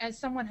 And as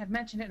someone had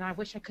mentioned it, and I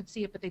wish I could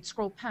see it, but they'd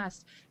scroll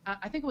past,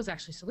 I think it was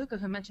actually Saluka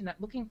who mentioned that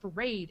looking for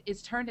raid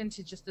is turned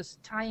into just this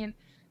tie-in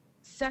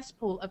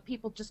cesspool of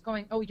people just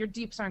going, oh, your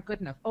deeps aren't good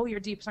enough. Oh, your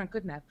deeps aren't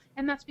good enough.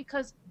 And that's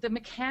because the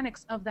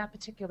mechanics of that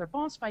particular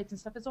boss fights and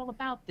stuff is all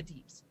about the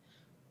deeps.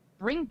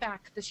 Bring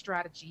back the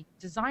strategy.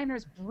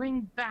 Designers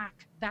bring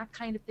back that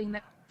kind of thing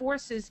that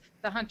forces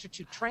the hunter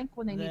to trank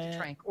when they need to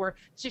trank, or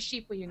to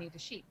sheep when you need to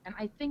sheep. And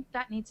I think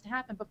that needs to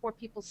happen before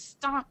people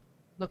stop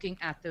looking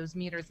at those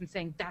meters and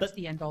saying that's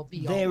the end all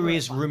be all. There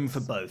is room for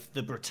both.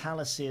 The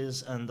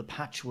Brutalises and the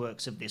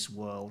Patchworks of this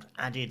world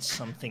added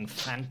something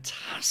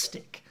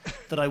fantastic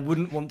that I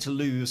wouldn't want to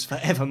lose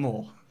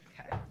forevermore.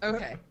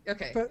 Okay.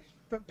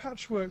 But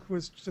Patchwork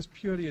was just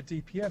purely a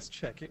DPS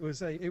check. It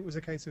was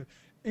a case of,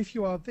 if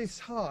you are this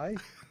high,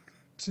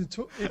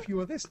 if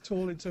you are this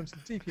tall in terms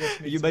of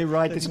DPS, you may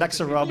ride this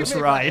Naxxramas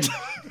ride.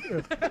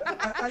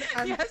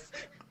 Yes.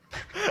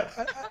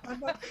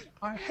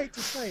 I hate to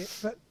say it,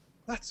 but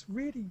that's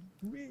really,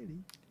 really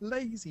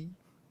lazy,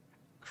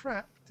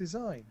 crap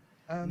design.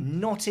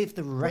 Not if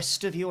the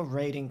rest of your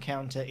raid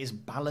encounter is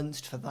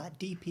balanced for that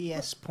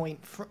DPS point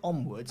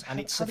onwards, and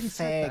it's a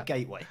fair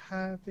gateway.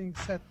 Having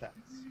said that,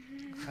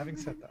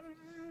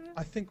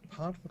 I think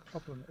part of the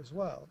problem as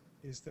well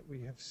is that we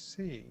have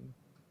seen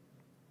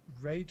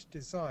raid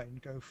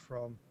design go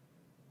from,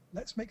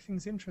 let's make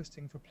things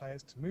interesting for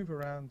players to move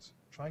around,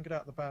 try and get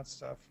out the bad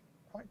stuff,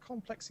 quite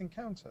complex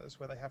encounters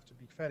where they have to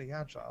be fairly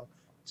agile,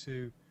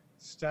 to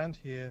stand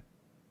here,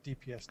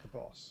 DPS the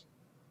boss.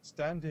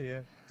 Stand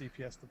here,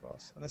 DPS the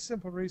boss. And the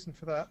simple reason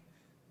for that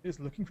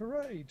is looking for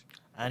raid.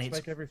 And Let's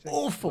it's make everything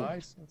awful,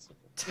 nice and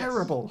simple.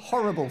 terrible,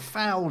 horrible,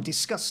 foul,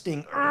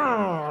 disgusting.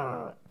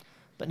 But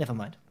never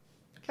mind.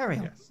 Carry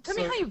on. Yes. Tell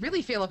me how you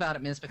really feel about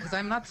it, Miz, because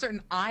I'm not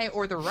certain I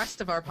or the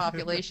rest of our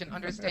population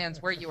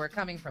understands where you are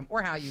coming from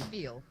or how you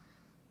feel.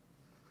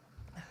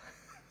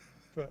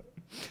 But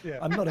yeah,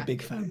 I'm not a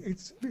big fan.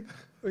 It's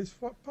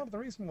part of the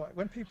reason why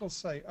when people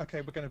say,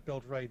 okay, we're going to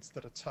build raids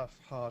that are tough,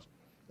 hard,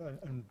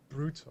 and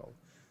brutal,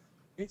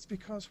 it's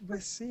because we're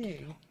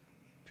seeing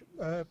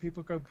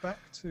people go back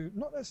to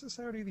not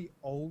necessarily the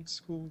old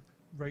school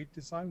raid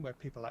design where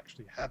people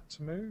actually had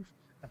to move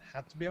and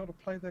had to be able to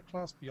play their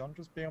class beyond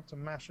just being able to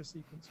mash a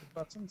sequence of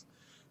buttons,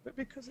 but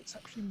because it's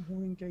actually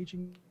more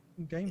engaging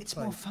gameplay. It's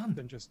more fun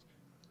than just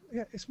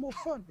Yeah, it's more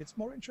fun. It's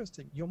more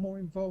interesting. You're more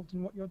involved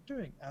in what you're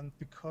doing, and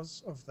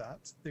because of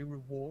that, the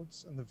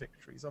rewards and the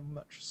victories are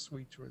much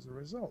sweeter as a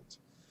result.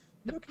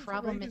 The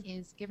problem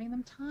is giving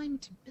them time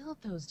to build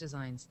those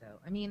designs, though.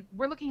 I mean,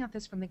 we're looking at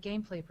this from the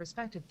gameplay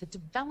perspective. The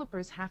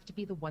developers have to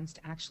be the ones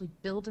to actually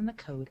build in the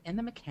code and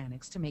the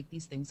mechanics to make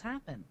these things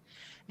happen.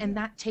 And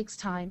that takes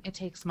time, it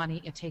takes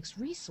money, it takes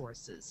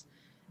resources.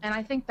 And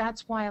I think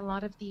that's why a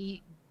lot of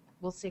the,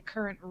 we'll say,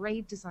 current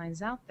raid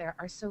designs out there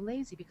are so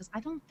lazy, because I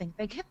don't think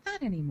they get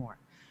that anymore.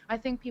 I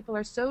think people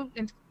are so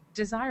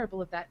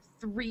desirable of that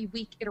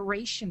 3-week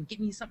iteration, give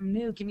me something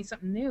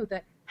new,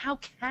 that how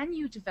can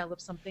you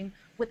develop something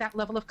with that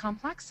level of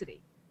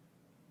complexity?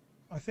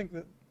 I think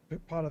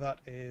that part of that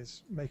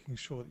is making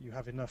sure that you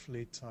have enough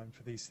lead time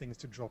for these things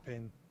to drop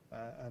in,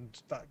 and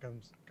that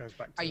goes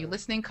back to... Are you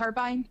listening,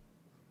 Carbine?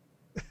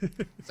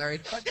 Sorry.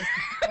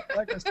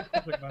 That goes to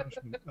project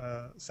management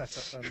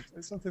setup, and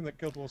it's something that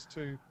Guild Wars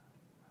 2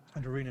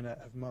 and ArenaNet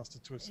have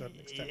mastered to a certain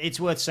extent. It's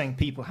worth saying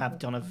people have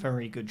done a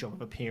very good job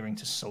of appearing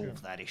to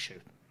solve that issue.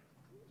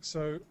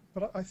 So,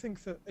 but I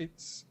think that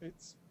it's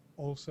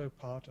also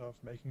part of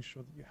making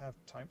sure that you have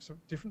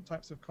different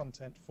types of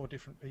content for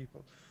different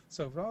people.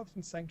 So rather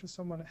than saying to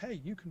someone, hey,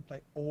 you can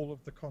play all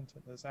of the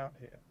content that's out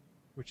here,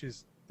 which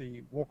is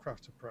the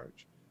Warcraft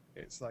approach,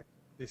 it's like,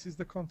 this is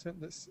the content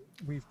that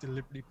we've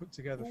deliberately put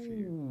together for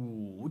you.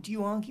 Would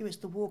you argue it's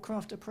the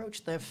Warcraft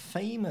approach? They're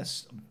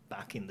famous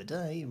back in the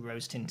day,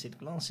 rose-tinted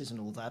glasses and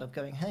all that, of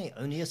going, hey,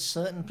 only a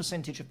certain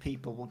percentage of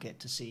people will get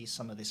to see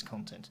some of this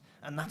content.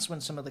 And that's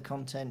when some of the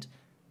content,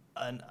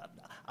 and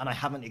I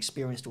haven't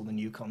experienced all the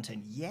new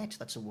content yet,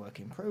 that's a work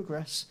in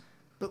progress,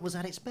 but was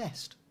at its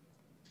best.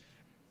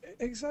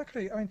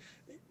 Exactly. I mean,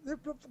 the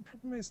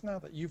problem is now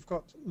that you've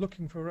got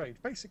looking for raid.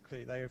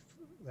 Basically,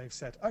 they've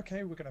said,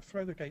 okay, we're going to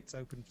throw the gates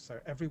open so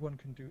everyone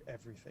can do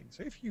everything.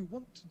 So if you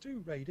want to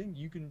do raiding,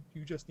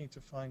 you just need to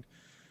find,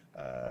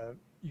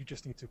 you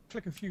just need to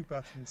click a few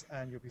buttons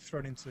and you'll be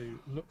thrown into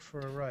look for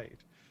a raid.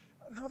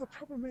 Now the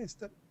problem is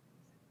that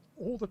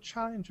all the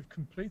challenge of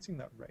completing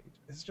that raid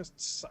is just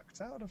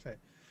sucked out of it.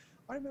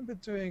 I remember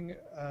doing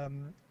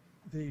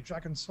the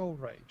Dragon Soul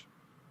raid,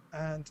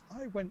 and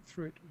I went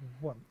through it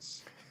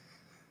once,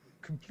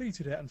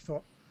 completed it, and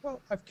thought,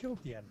 well, I've killed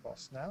the end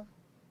boss now.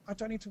 I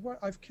don't need to worry.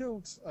 I've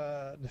killed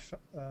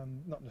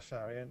not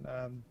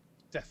Nefarian,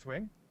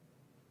 Deathwing.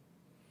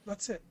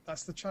 That's it.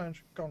 That's the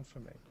challenge gone for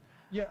me.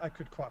 Yeah, I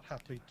could quite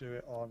happily do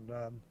it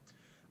on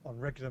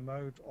regular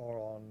mode or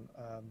on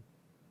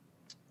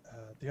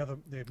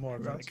the more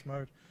advanced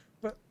mode,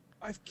 but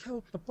I've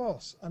killed the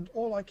boss, and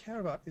all I care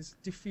about is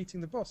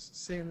defeating the boss,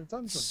 seeing the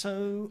dungeon.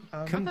 So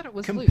I thought it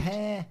was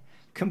compare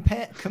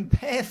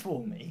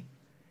for me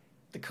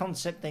the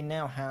concept they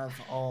now have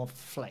of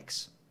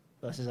Flex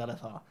versus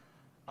LFR.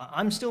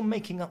 I'm still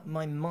making up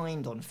my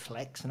mind on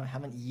Flex, and I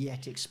haven't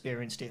yet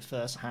experienced it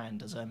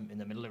firsthand, as I'm in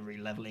the middle of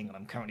re-leveling, and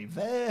I'm currently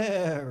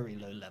very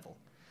low level.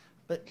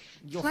 But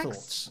your Flex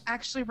thoughts?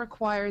 Actually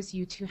requires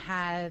you to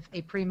have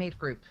a pre-made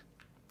group.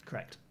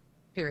 Correct.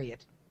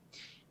 Period.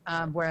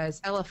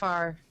 Whereas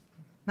LFR,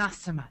 not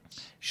so much.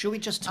 Should we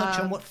just touch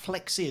on what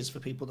Flex is for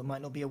people that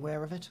might not be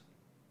aware of it?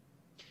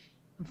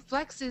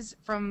 Flex is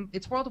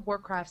it's World of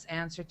Warcraft's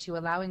answer to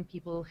allowing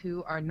people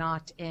who are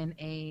not in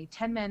a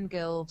 10-man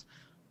guild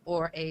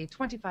or a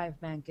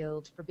 25-man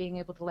guild for being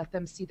able to let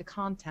them see the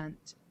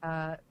content,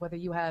 whether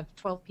you have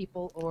 12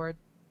 people or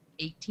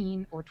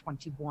 18 or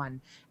 21.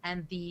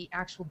 And the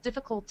actual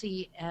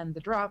difficulty and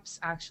the drops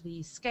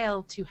actually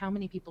scale to how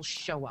many people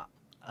show up.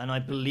 And I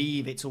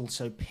believe it's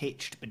also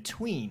pitched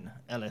between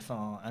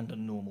LFR and a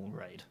normal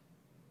raid.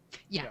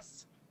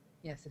 Yes.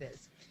 Yeah. Yes, it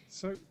is.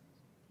 So,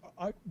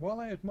 while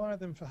I admire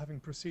them for having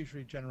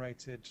procedurally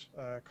generated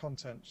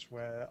content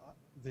where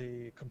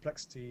the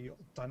complexity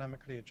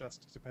dynamically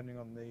adjusts depending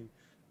on the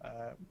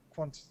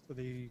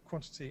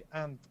quantity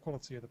and the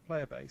quality of the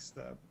player base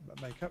that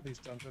make up these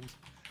dungeons,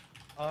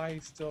 I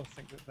still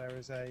think that there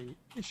is a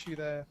issue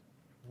there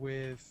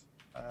with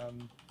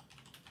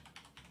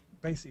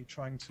basically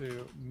trying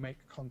to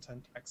make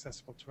content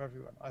accessible to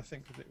everyone. I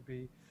think that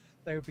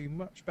they would be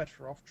much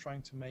better off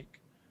trying to make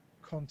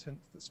content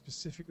that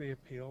specifically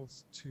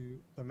appeals to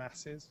the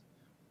masses,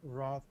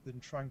 rather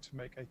than trying to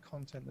make a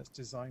content that's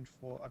designed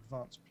for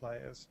advanced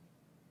players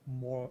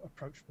more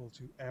approachable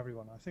to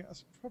everyone. I think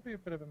that's probably a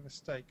bit of a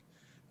mistake,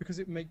 because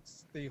it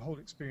makes the whole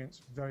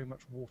experience very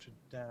much watered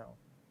down,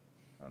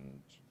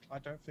 and I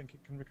don't think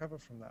it can recover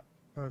from that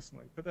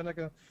personally. But then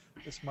again,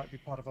 this might be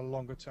part of a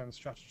longer term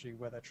strategy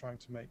where they're trying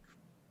to make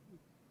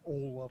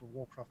all World of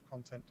Warcraft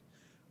content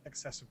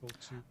accessible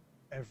to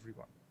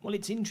everyone. Well,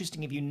 it's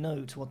interesting if you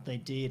note what they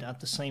did at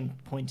the same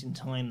point in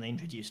time they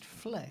introduced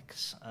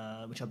Flex,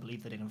 which I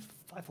believe they did in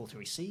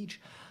 543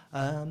 Siege.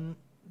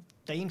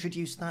 They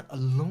introduced that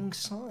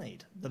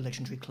alongside the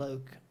Legendary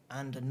Cloak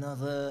and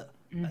another,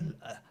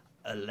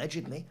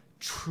 allegedly,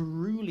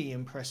 truly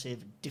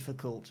impressive,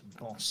 difficult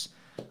boss.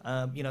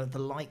 The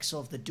likes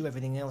of the do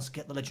everything else,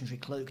 get the Legendary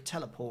Cloak,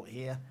 teleport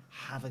here,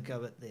 have a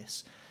go at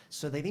this.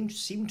 So they've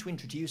seemed to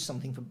introduce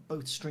something for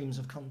both streams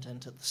of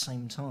content at the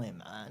same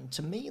time. And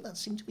to me, that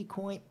seemed to be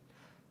quite,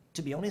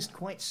 to be honest,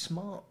 quite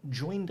smart,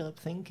 joined-up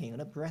thinking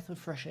and a breath of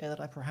fresh air that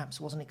I perhaps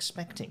wasn't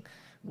expecting,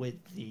 with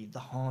the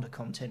harder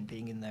content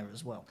being in there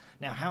as well.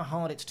 Now, how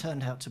hard it's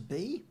turned out to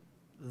be,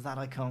 that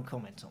I can't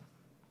comment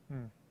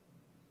on.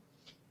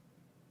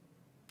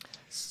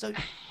 So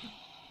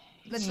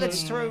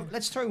let's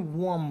throw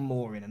one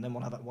more in, and then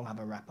we'll have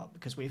a wrap up,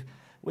 because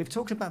we've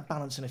talked about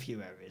balance in a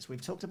few areas.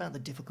 We've talked about the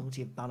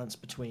difficulty of balance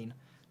between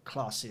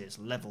classes,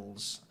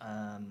 levels,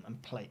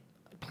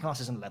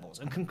 classes and levels,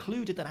 and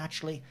concluded that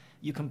actually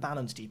you can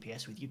balance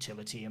DPS with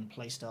utility and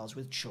playstyles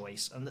with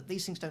choice, and that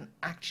these things don't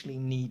actually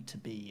need to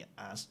be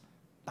as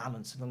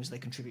balanced as long as they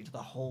contribute to the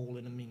whole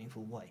in a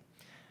meaningful way.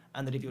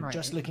 And that if you're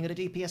just looking at a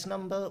DPS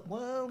number,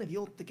 well, if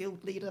you're the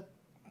guild leader,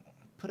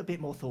 put a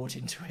bit more thought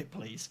into it,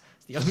 please.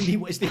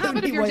 It's the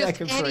only way I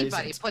can phrase it.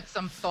 Anybody put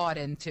some thought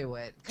into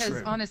it,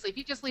 because honestly, if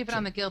you just leave it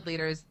on the guild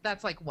leaders,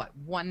 that's like what,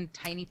 1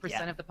 tiny %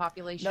 of the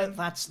population. No,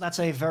 that's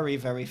a very,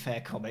 very fair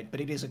comment,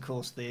 but it is of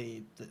course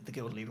the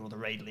guild leader or the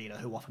raid leader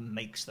who often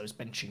makes those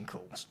benching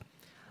calls.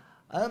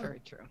 Very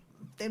true.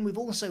 Then we've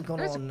also gone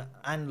on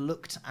and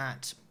looked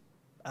at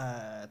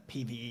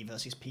PvE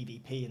versus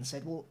PvP and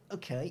said, well,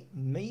 okay,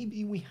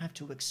 maybe we have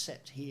to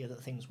accept here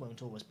that things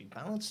won't always be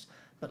balanced,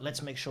 but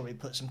let's make sure we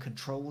put some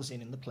controls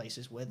in the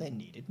places where they're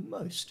needed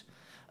most.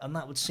 And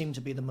that would seem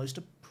to be the most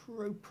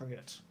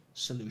appropriate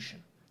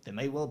solution. There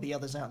may well be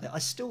others out there. I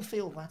still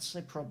feel that's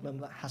a problem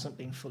that hasn't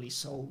been fully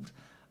solved,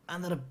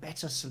 and that a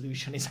better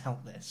solution is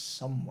out there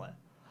somewhere.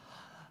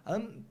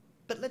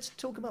 But let's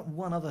talk about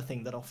one other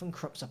thing that often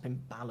crops up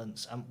in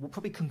balance, and we'll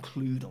probably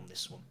conclude on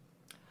this one.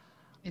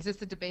 Is this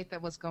the debate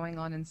that was going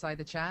on inside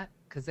the chat?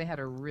 Because they had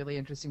a really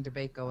interesting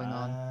debate going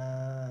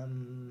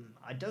on.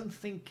 I don't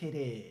think it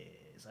is.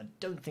 I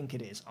don't think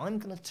it is. I'm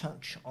going to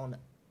touch on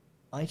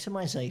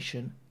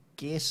itemization,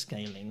 gear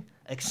scaling,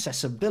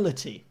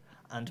 accessibility,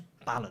 and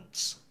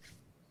balance.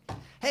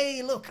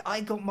 Hey, look, I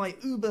got my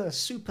uber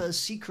super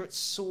secret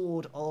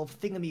sword of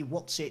thingamy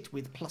what's it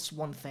with plus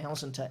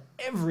 1,000 to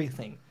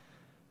everything.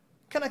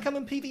 Can I come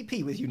and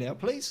PvP with you now,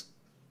 please?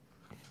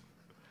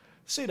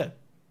 Pseudo.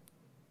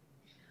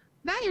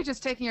 Now you're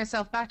just taking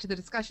yourself back to the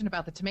discussion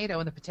about the tomato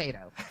and the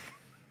potato.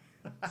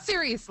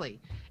 Seriously.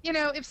 You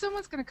know, if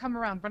someone's going to come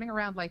around, running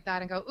around like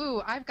that and go,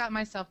 ooh, I've got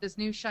myself this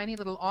new shiny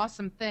little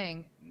awesome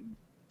thing,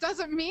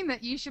 doesn't mean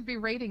that you should be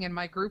raiding in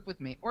my group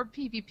with me or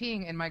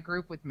PvPing in my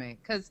group with me.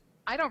 Because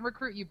I don't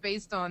recruit you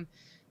based on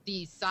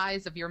the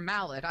size of your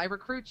mallet. I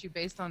recruit you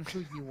based on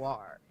who you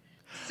are.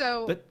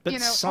 So, but you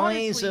know,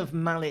 size honestly, of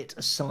mallet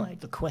aside,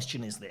 the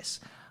question is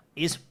this,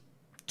 is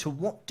to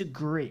what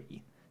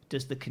degree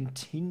does the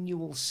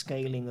continual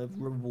scaling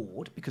of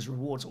reward, because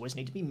rewards always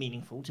need to be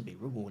meaningful to be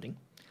rewarding.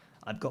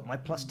 I've got my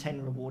plus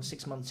 10 reward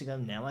 6 months ago,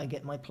 now I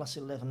get my plus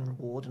 11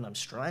 reward, and I'm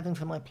striving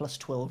for my plus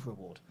 12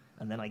 reward,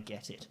 and then I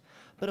get it.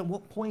 But at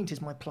what point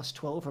is my plus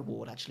 12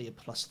 reward actually a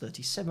plus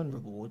 37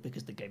 reward,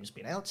 because the game's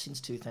been out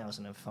since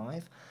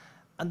 2005,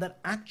 and that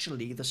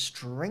actually the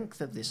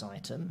strength of this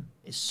item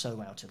is so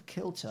out of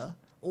kilter,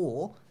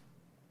 or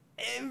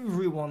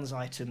everyone's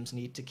items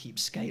need to keep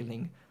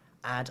scaling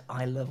ad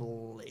eye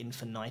level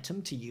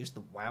infinitum, to use the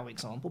WoW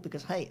example,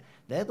 because hey,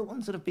 they're the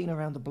ones that have been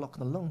around the block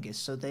the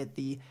longest, so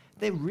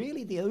they're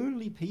really the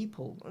only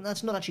people, and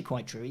that's not actually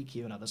quite true,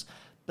 EQ and others,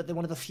 but they're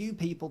one of the few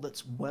people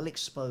that's well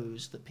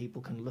exposed that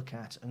people can look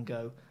at and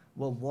go,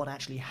 well, what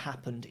actually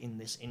happened in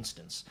this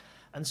instance?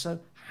 And so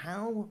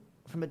how,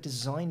 from a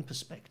design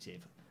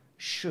perspective,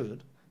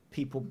 should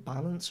people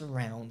balance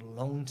around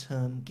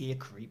long-term gear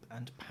creep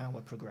and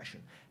power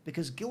progression?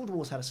 Because Guild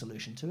Wars had a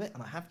solution to it,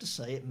 and I have to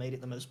say it made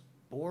it the most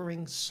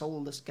boring,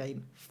 soulless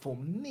game for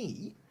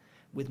me,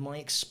 with my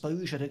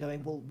exposure to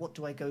going, well, what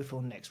do I go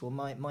for next? Well,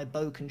 my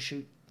bow can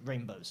shoot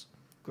rainbows.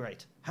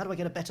 Great. How do I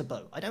get a better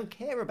bow? I don't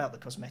care about the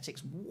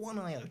cosmetics one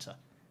iota.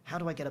 How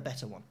do I get a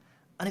better one?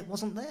 And it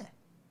wasn't there.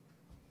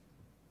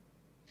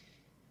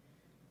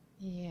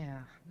 Yeah,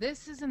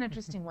 this is an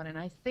interesting one, and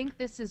I think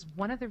this is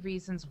one of the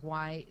reasons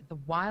why the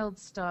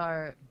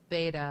WildStar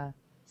beta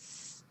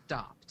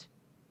stopped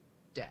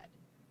dead.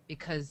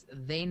 Because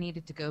they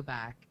needed to go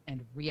back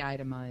and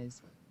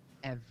re-itemize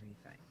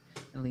everything.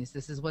 At least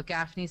this is what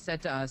Gaffney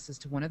said to us as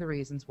to one of the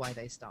reasons why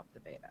they stopped the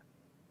beta.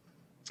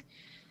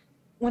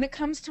 When it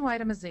comes to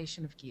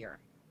itemization of gear,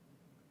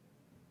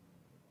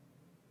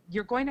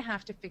 you're going to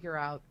have to figure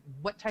out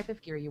what type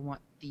of gear you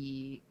want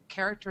the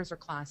characters or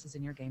classes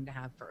in your game to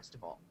have, first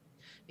of all.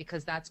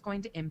 Because that's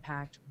going to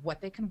impact what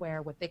they can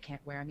wear, what they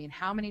can't wear. I mean,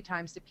 how many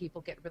times do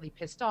people get really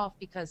pissed off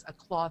because a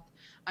cloth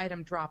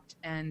item dropped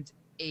and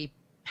a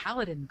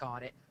paladin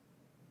got it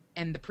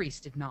and the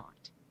priest did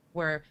not,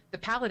 where the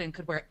paladin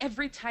could wear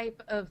every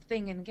type of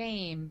thing in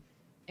game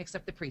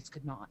except the priest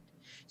could not.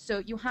 So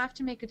you have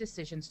to make a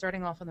decision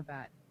starting off on the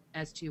bat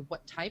as to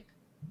what type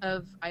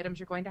of items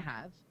you're going to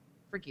have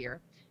for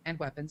gear and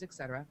weapons,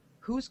 etc.,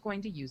 who's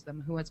going to use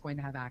them, who is going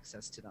to have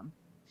access to them,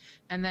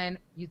 and then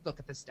you look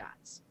at the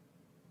stats.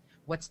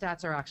 What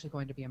stats are actually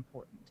going to be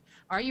important?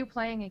 Are you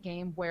playing a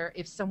game where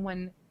if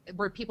someone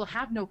where people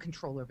have no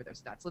control over their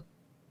stats.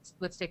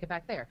 Let's take it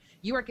back there.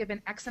 You are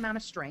given X amount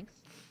of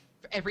strength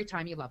for every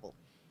time you level.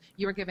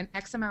 You are given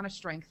X amount of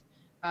strength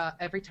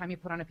every time you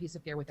put on a piece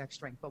of gear with X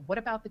strength. But what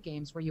about the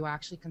games where you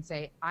actually can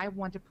say, I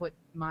want to put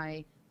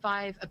my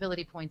 5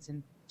 ability points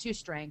in 2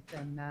 strength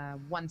and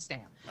 1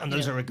 stam? And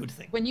those are a good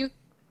thing. When you,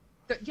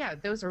 yeah,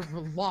 those are a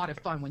lot of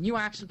fun. When you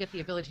actually get the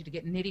ability to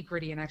get nitty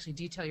gritty and actually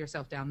detail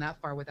yourself down that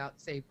far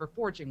without, say,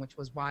 reforging, which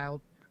was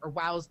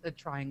WoW's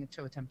trying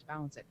to attempt to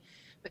balance it.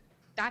 But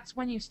that's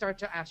when you start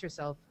to ask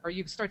yourself, or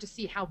you start to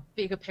see how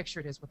big a picture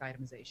it is with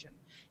itemization.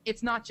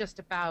 It's not just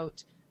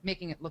about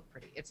making it look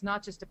pretty. It's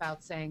not just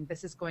about saying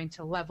this is going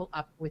to level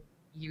up with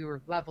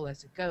your level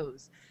as it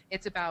goes.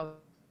 It's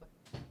about,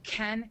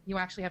 can you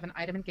actually have an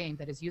item in game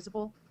that is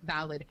usable,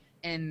 valid,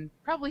 and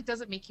probably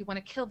doesn't make you want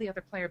to kill the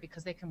other player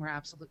because they can wear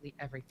absolutely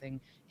everything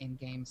in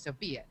game, so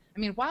be it. I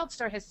mean,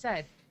 WildStar has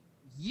said,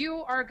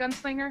 you are a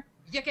gunslinger,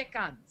 you get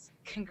guns.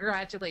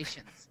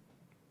 Congratulations.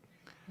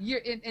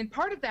 And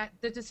part of that,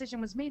 the decision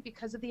was made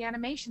because of the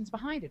animations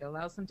behind it. It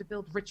allows them to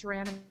build richer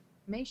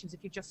animations if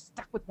you're just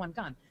stuck with one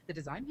gun. The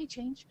design may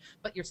change,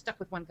 but you're stuck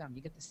with one gun.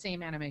 You get the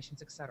same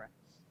animations, etc.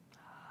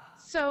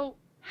 So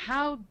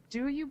how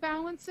do you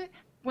balance it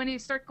when you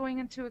start going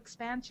into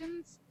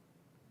expansions?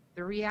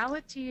 The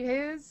reality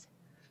is,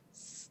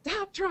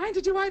 stop trying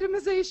to do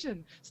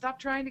itemization. Stop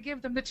trying to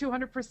give them the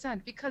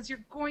 200% because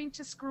you're going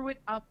to screw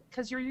it up,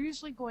 because you're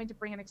usually going to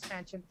bring an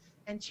expansion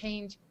and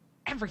change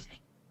everything.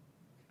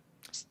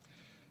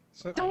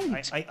 So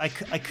Don't. I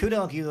could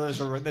argue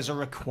there's a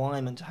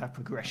requirement to have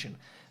progression,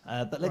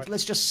 but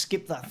let's just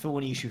skip that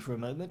thorny issue for a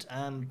moment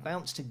and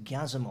bounce to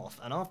Gazimoff.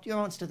 And after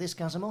your answer to this,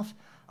 Gazimoff,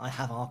 I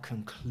have our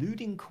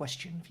concluding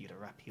question for you to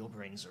wrap your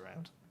brains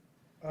around.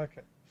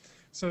 Okay,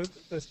 so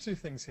there's 2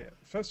 things here.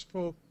 First of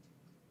all,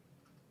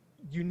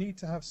 you need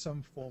to have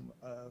some form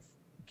of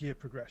gear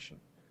progression.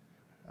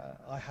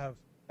 I have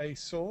a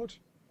sword.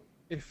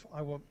 If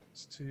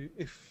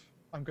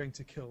I'm going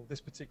to kill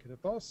this particular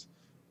boss,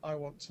 I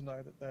want to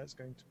know that there's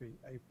going to be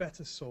a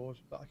better sword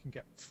that I can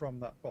get from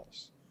that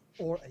boss,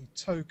 or a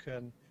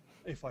token.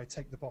 If I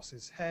take the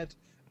boss's head,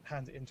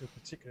 hand it into a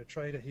particular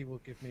trader, he will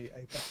give me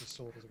a better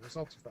sword as a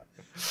result of that.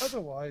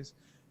 Otherwise,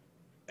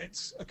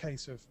 it's a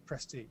case of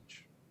prestige.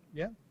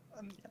 Yeah,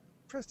 and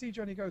prestige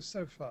only goes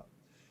so far.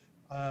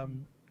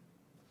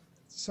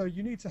 So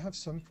you need to have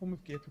some form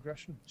of gear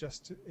progression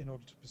in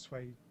order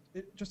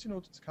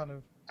to kind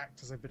of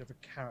act as a bit of a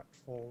carrot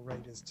for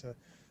raiders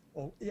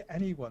or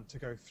anyone to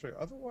go through.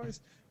 Otherwise,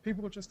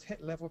 people will just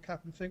hit level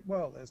cap and think,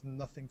 well, there's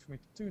nothing for me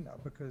to do now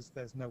because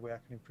there's no way I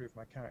can improve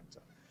my character.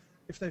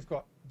 If they've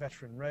got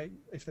veteran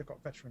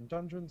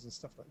dungeons and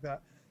stuff like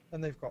that, then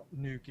they've got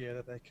new gear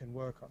that they can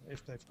work on.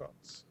 If they're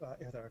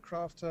a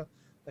crafter,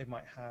 they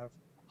might have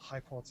high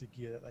quality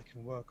gear that they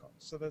can work on.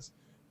 So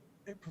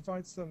it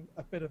provides them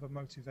a bit of a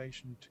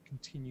motivation to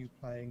continue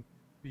playing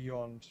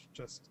beyond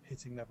just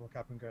hitting level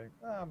cap and going,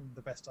 I'm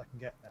the best I can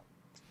get now.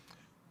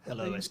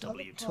 Hello,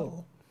 SW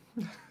Tor.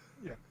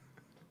 Yeah,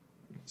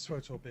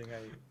 SWTOR being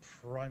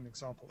a prime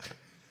example.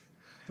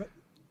 But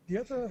the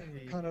other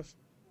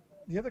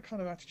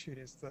kind of attitude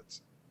is that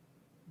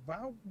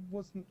WoW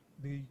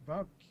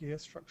gear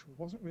structure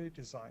wasn't really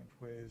designed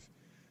with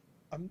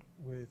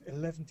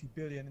 11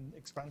 billion in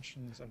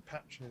expansions and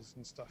patches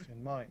and stuff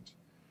in mind.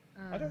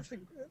 I don't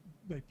think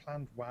they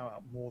planned WoW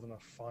out more than a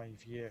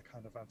 5-year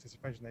kind of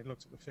anticipation. They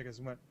looked at the figures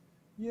and went,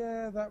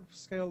 yeah, that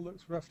scale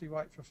looks roughly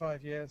right for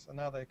 5 years, and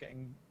now they're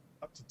getting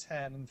up to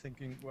 10 and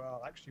thinking,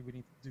 well, actually we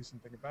need to do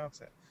something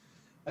about it.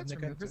 And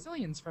Let's remove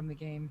resilience from the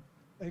game.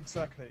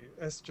 Exactly.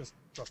 Let's just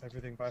drop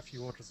everything by a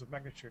few orders of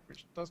magnitude,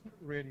 which doesn't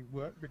really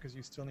work because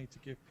you still need to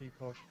give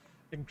people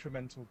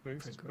incremental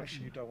boosts, but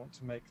you don't want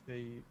to make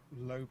the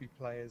lowbie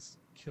players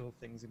kill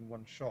things in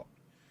one shot.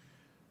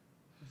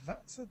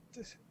 That's a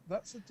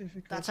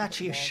difficult. That's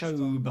actually a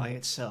show by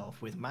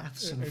itself with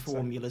maths and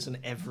formulas and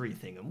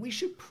everything, and we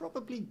should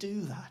probably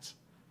do that.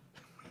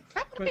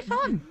 That would be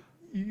fun.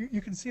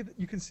 You can see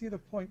the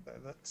point though,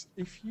 that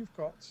if you've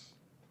got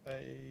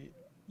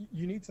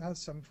you need to have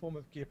some form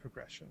of gear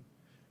progression,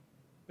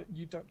 but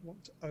you don't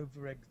want to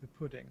over-egg the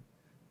pudding.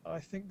 I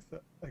think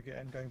that,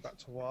 again, going back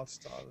to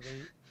WildStar,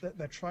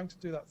 they're trying to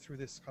do that through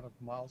this kind of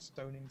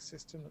milestoning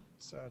system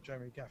that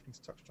Jeremy Gaffney's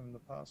touched on in the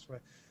past,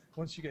 where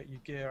once you get your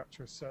gear up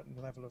to a certain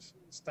level of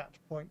stat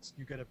points,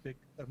 you get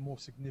a more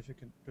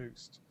significant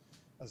boost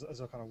as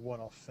a kind of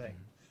one-off thing.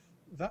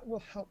 That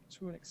will help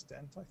to an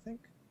extent, I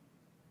think,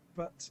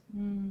 but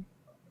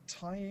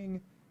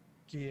tying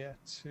gear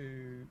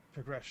to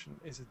progression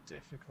is a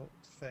difficult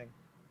thing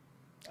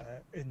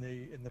in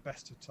the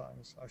best of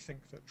times. I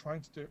think that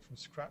trying to do it from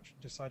scratch,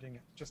 deciding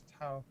just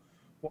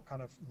what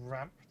kind of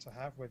ramp to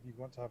have, whether you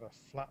want to have a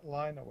flat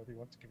line or whether you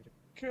want to give it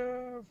a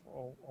curve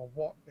or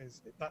what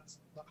is it, that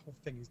whole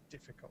thing is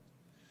difficult.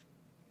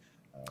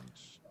 And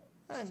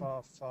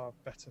far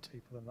better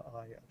people than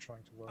I are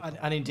trying to work on.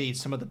 And indeed,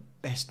 some of the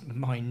best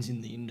minds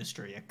in the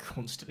industry are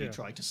constantly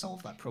trying to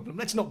solve that problem.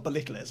 Let's not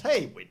belittle it.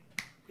 Hey, we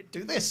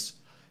do this.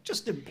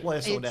 Just employ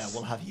us all now.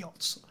 We'll have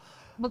yachts.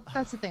 Well,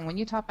 that's the thing. When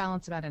you talk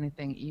balance about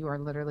anything, you are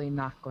literally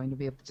not going to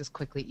be able to just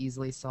quickly,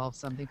 easily solve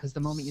something, because the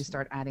moment you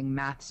start adding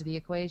math to the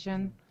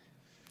equation,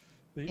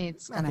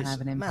 it's going to have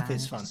an impact. Math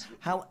is fun.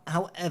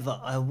 However,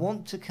 I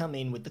want to come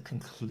in with the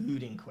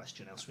concluding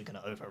question, else we're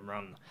going to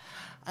overrun.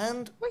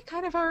 And we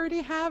kind of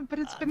already have, but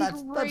it's been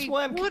that's great.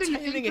 why I'm what an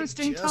containing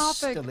interesting it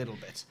just topic. a little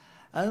bit.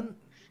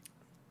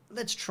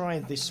 Let's try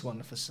this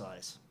one for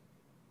size.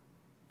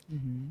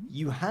 Mm-hmm.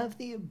 You have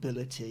the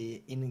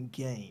ability in a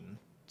game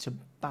to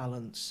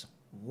balance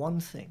one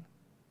thing,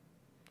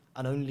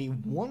 and only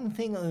one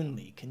thing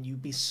only can you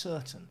be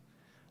certain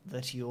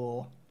that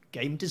your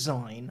game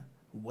design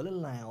will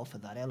allow for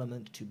that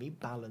element to be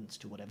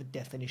balanced to whatever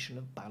definition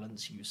of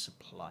balance you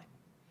supply.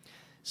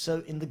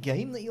 So in the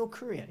game that you're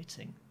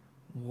creating,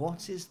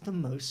 what is the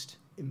most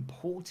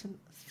important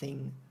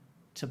thing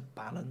to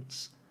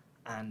balance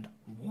and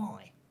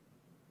why?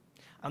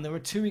 And there are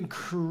two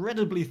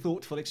incredibly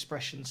thoughtful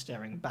expressions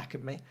staring back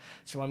at me,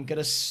 so I'm going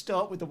to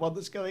start with the one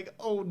that's going,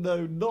 oh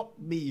no, not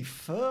me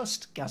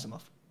first,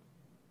 Gazimoff.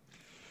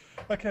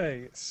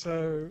 Okay,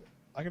 so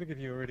I'm going to give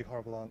you a really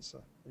horrible answer.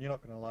 You're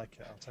not going to like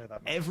it, I'll tell you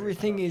that much.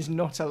 Everything is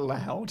not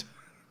allowed.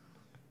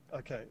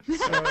 Okay,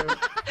 so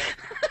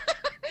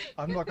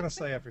I'm not going to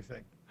say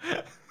everything.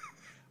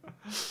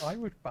 I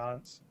would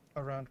balance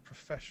around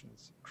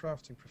professions,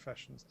 crafting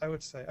professions. I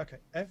would say, okay,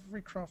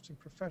 every crafting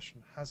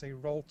profession has a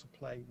role to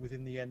play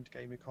within the end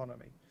game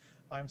economy.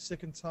 I'm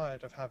sick and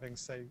tired of having,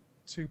 say,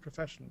 two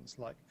professions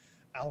like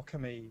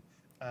alchemy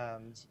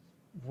and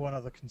one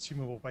other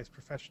consumable-based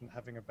profession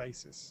having a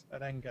basis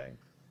at endgame,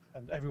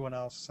 and everyone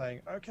else saying,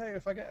 okay,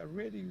 if I get a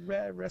really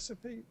rare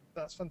recipe,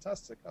 that's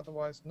fantastic,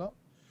 otherwise not.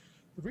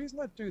 The reason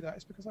I do that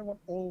is because I want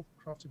all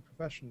crafting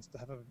professions to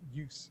have a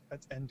use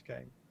at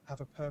endgame,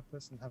 have a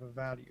purpose and have a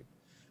value.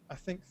 I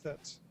think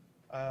that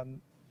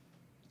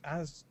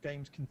as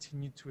games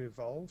continue to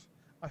evolve,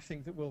 I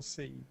think that we'll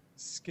see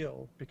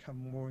skill become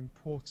more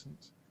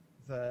important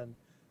than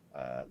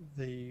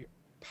the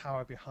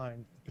power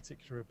behind the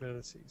particular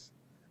abilities.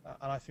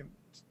 And I think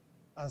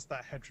as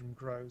that headroom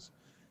grows,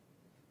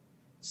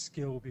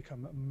 skill will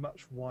become a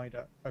much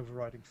wider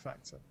overriding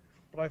factor.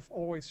 But I've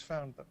always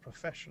found that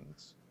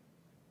professions,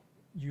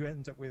 you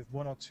end up with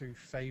one or two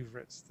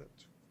favorites that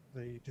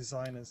the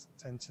designers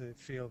tend to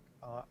feel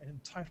are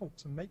entitled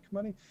to make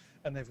money,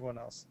 and everyone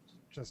else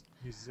just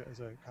uses it as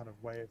a kind of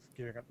way of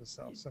gearing up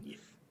themselves. So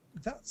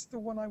that's the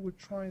one I would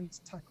try and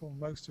tackle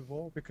most of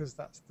all, because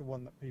that's the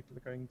one that people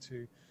are going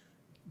to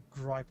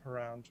gripe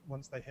around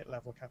once they hit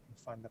level cap and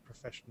find their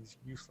profession is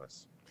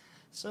useless.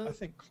 So I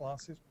think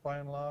classes, by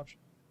and large,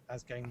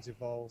 as games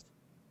evolve,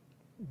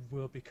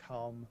 will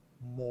become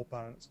more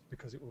balanced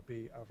because it will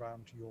be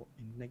around your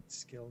innate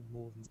skill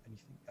more than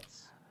anything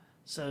else.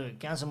 So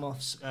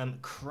Gazimoff's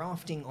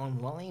crafting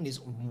online is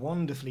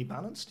wonderfully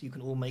balanced. You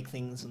can all make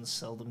things and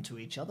sell them to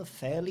each other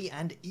fairly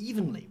and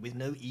evenly with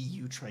no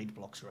EU trade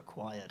blocks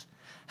required.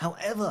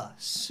 However,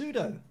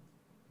 Pseudo.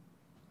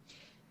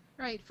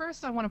 Right,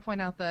 first I want to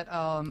point out that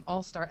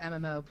WildStar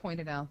MMO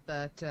pointed out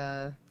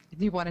that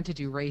he wanted to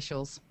do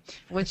racials,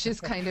 which is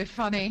kind of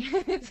funny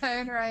in its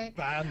own right.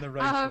 Ban the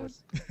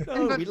racials.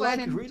 No, but we like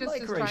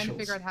racials. Trying to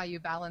figure out how you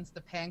balance the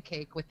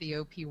pancake with the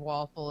OP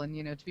waffle, and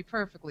to be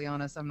perfectly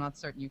honest, I'm not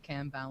certain you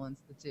can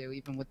balance the two,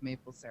 even with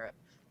maple syrup.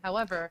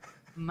 However,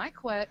 my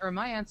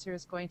answer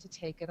is going to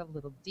take it a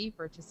little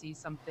deeper to see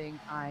something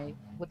I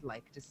would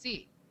like to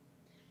see.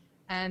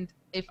 And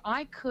if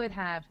I could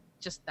have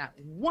just that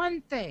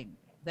one thing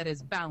that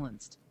is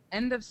balanced,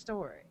 end of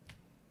story,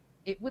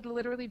 it would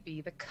literally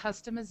be the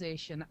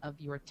customization of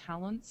your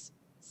talents,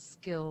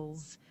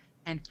 skills,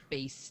 and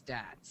base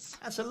stats.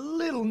 That's a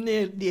little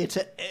near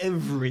to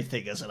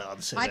everything as an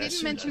answer. I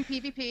didn't mention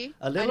PvP.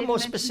 A little more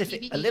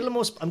specific. PvE. A little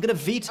more. I'm going to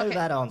veto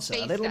that answer.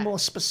 A little more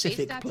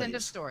specific, base stats, please. End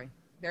of story.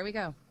 There we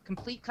go.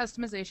 Complete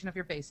customization of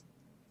your base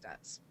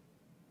stats.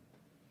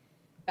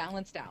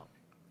 Balanced out.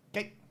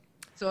 Okay.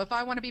 So if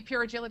I want to be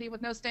pure agility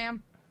with no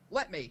stam,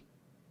 let me.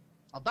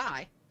 I'll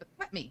die, but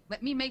let me.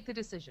 Let me make the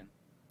decision.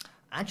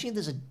 Actually,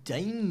 there's a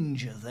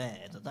danger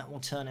there that will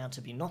turn out to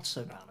be not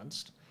so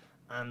balanced,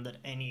 and that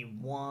any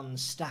one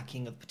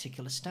stacking of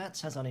particular stats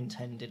has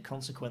unintended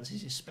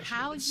consequences,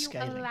 especially with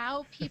scaling. How you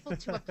allow people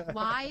to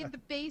apply the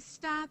base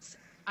stats,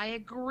 I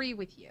agree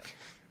with you.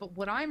 But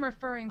what I'm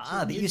referring to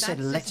is but you said,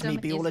 let me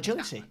be all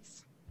agility.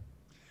 Balance.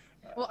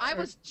 Well, I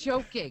was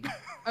joking,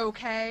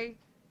 okay?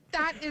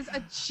 That is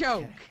a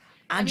joke.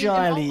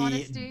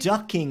 Agilely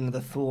ducking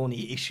the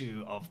thorny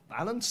issue of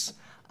balance.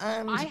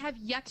 And I have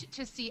yet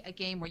to see a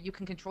game where you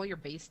can control your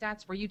base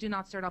stats where you do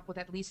not start up with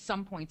at least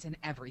some points in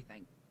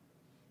everything.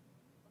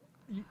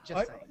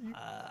 I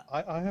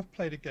have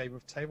played a game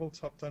of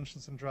tabletop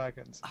Dungeons and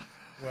Dragons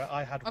where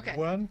I had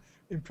one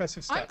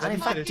impressive stat. And in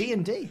fact,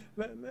 D&D.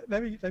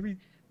 Let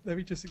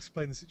me just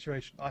explain the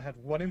situation. I had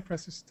one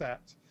impressive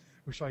stat,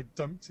 which I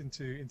dumped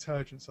into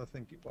intelligence, I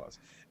think it was.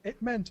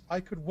 It meant I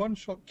could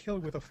one-shot kill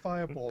with a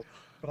fireball,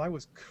 but I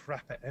was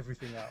crap at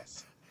everything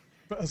else.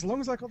 But as long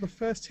as I got the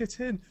first hit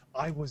in,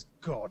 I was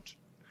God.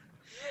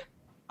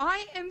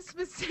 I am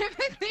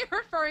specifically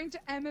referring to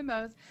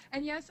MMOs.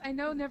 And yes, I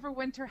know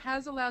Neverwinter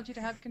has allowed you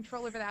to have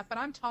control over that, but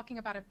I'm talking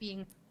about it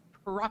being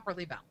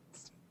properly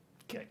balanced.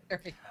 Okay. There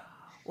we go.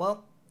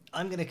 Well,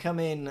 I'm going to come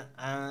in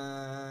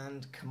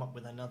and come up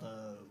with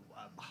another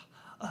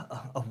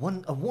a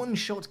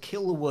one-shot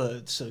kill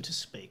word, so to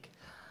speak.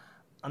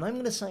 And I'm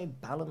going to say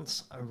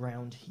balance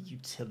around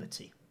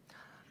utility.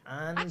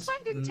 And That's why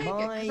I didn't take it,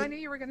 because I knew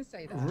you were going to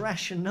say that.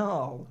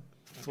 Rationale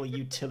for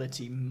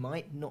utility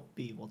might not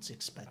be what's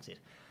expected.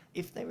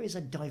 If there is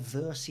a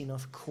diverse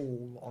enough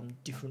call on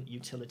different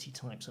utility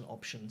types and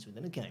options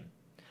within a game,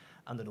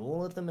 and that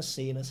all of them are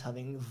seen as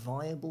having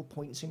viable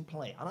points in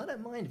play, and I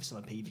don't mind if some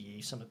are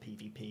PvE, some are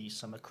PvP,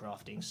 some are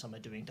crafting, some are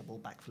doing double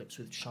backflips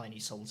with shiny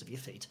soles of your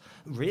feet,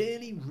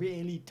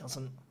 really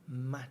doesn't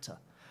matter.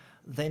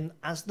 Then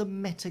as the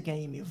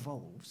metagame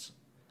evolves,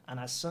 and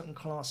as certain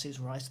classes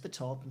rise to the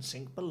top and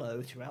sink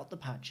below throughout the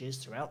patches,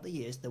 throughout the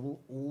years, there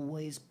will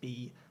always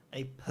be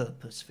a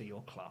purpose for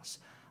your class.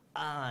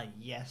 Ah,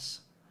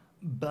 yes,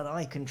 but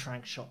I can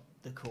track shot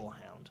the core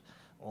hound,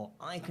 or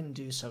I can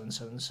do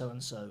so-and-so and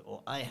so-and-so,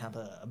 or I have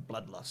a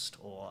bloodlust,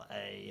 or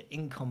a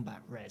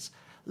in-combat res.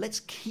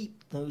 Let's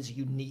keep those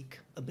unique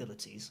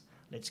abilities.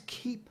 Let's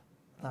keep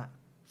that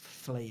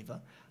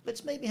flavour.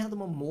 Let's maybe have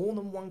them on more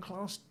than one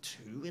class.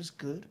 2 is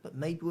good, but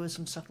maybe with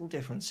some subtle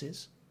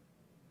differences.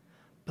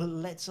 But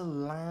let's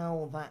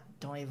allow that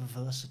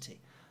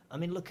diversity. I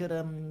mean, look at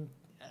EQ,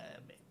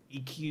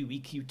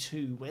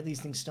 EQ2, where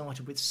these things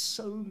started with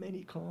so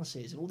many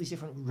classes and all these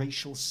different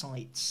racial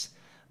sites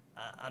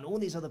and all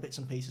these other bits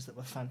and pieces that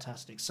were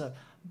fantastic. So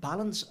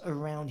balance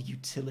around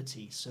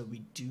utility so we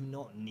do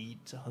not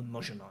need to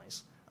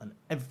homogenize and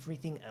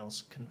everything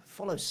else can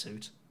follow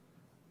suit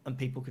and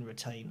people can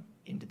retain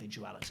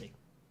individuality.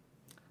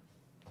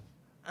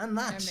 And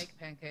make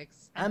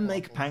pancakes. And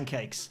make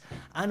pancakes.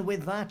 And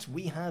with that,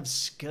 we have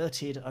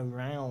skirted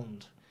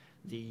around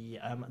the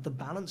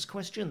balance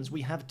questions.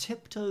 We have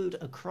tiptoed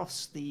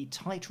across the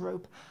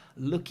tightrope,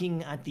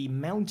 looking at the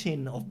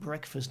mountain of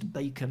breakfast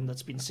bacon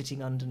that's been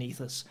sitting underneath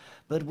us.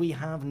 But we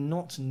have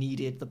not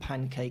needed the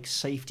pancake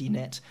safety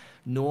net,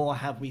 nor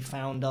have we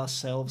found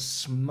ourselves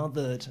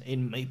smothered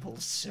in maple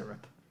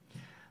syrup.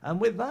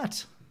 And with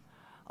that,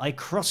 I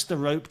crossed the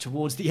rope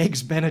towards the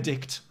Eggs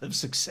Benedict of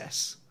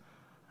success.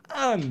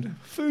 And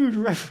food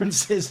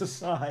references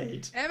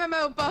aside,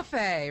 MMO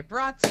Buffet,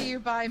 brought to you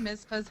by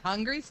Mizpa's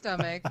Hungry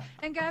Stomach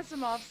and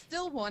Gazimoff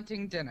still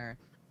wanting dinner.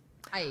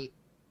 I ate.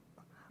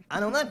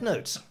 And on that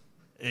note,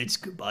 it's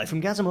goodbye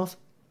from Gazimoff.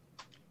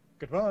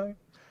 Goodbye.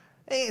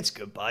 It's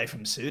goodbye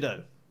from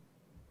Pseudo.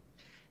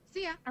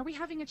 See ya. Are we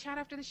having a chat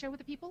after the show with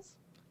the peoples?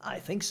 I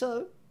think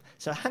so.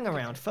 So hang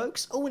around,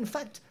 folks. Oh, in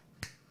fact,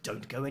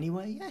 don't go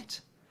anywhere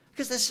yet,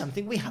 because there's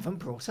something we haven't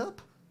brought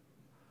up.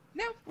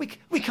 No,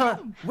 we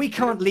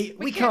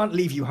can't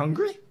leave you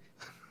hungry.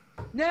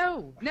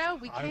 No,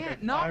 we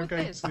can't. Not with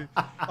this.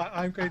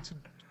 I'm going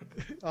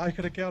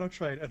to get on a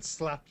train and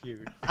slap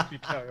you if you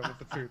carry on with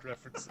the food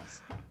references.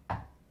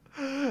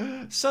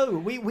 So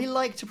we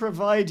like to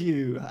provide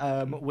you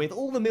with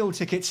all the meal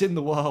tickets in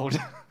the world,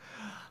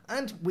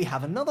 and we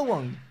have another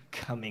one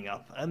coming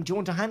up. Do you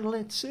want to handle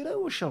it, Pseudo,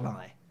 or shall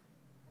I?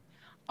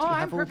 Do you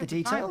have all the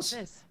details?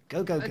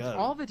 Go.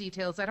 All the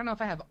details. I don't know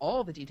if I have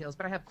all the details,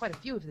 but I have quite a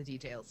few of the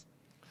details.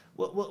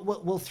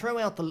 We'll throw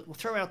out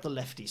the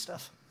lefty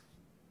stuff.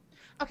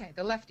 Okay,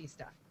 the lefty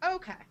stuff.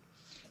 Okay.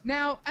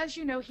 Now, as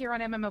you know, here on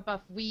MMOBuff,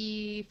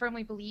 we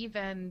firmly believe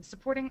in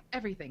supporting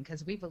everything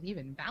because we believe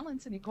in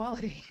balance and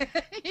equality,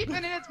 even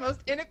in its most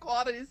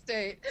inequality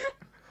state.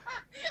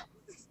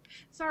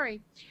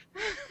 Sorry.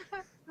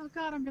 Oh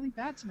God, I'm really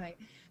bad tonight.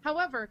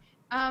 However,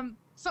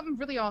 something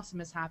really awesome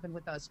has happened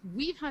with us.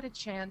 We've had a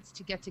chance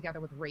to get together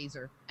with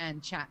Razer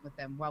and chat with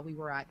them while we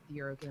were at the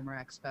Eurogamer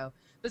Expo.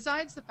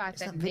 Besides the fact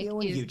that Nick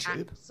is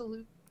YouTube?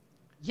 absolute.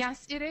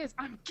 Yes, it is.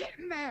 I'm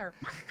getting there.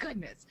 My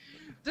goodness.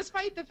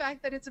 Despite the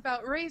fact that it's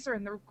about Razer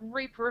and the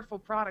great peripheral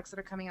products that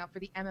are coming out for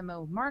the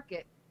MMO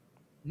market,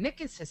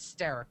 Nick is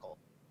hysterical.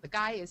 The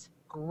guy is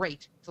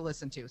great to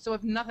listen to. So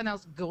if nothing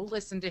else, go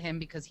listen to him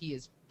because he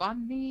is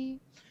funny.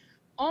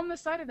 On the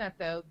side of that,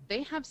 though,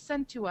 they have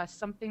sent to us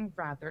something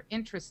rather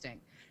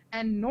interesting.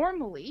 And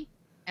normally,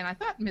 and I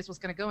thought Miz was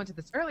going to go into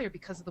this earlier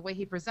because of the way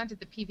he presented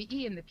the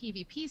PvE and the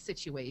PvP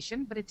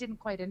situation, but it didn't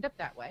quite end up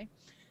that way.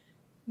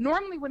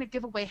 Normally, when a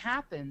giveaway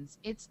happens,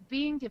 it's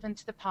being given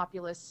to the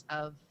populace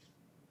of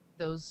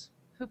those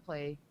who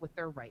play with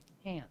their right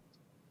hand.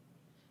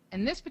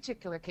 In this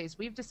particular case,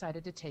 we've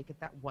decided to take it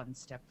that one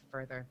step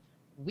further.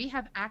 We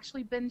have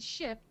actually been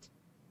shipped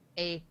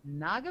a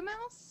Naga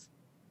mouse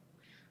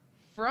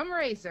from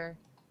Razer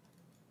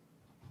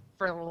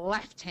for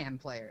left-hand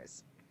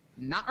players.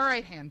 Not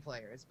right-hand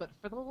players, but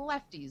for the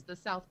lefties, the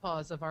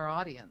southpaws of our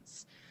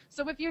audience.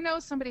 So if you know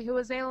somebody who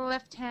is a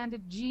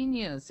left-handed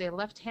genius, a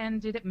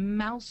left-handed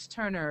mouse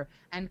turner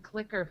and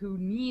clicker who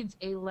needs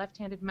a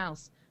left-handed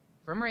mouse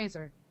from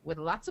Razer with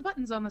lots of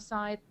buttons on the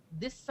side,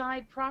 this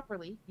side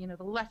properly, you know,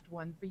 the left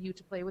one for you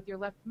to play with your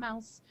left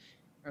mouse,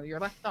 or your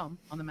left thumb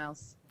on the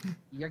mouse,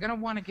 you're going to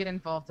want to get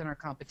involved in our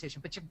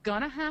competition. But you're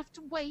going to have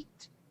to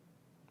wait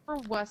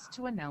for us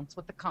to announce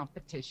what the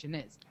competition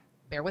is.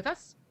 Bear with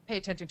us. Pay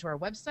attention to our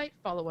website.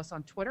 Follow us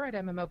on Twitter at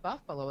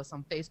MMOBuff. Follow us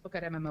on Facebook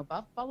at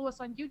MMOBuff. Follow us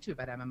on YouTube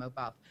at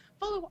MMOBuff.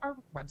 Follow our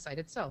website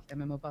itself,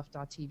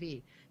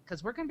 MMOBuff.TV,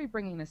 because we're going to be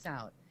bringing this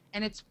out.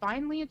 And it's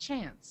finally a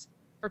chance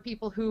for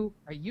people who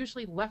are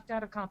usually left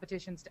out of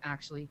competitions to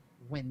actually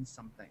win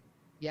something.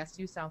 Yes,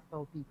 you South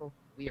Pole people,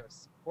 we are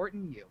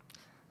supporting you.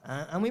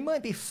 And we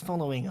might be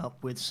following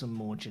up with some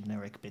more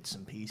generic bits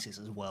and pieces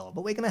as well,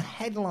 but we're going to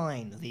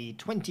headline the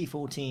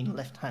 2014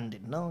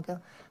 Left-Handed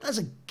Naga as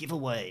a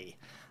giveaway.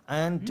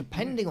 And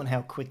depending on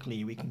how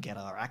quickly we can get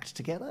our act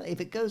together,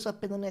 if it goes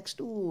up in the next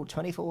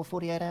 24,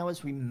 48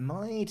 hours, we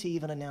might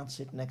even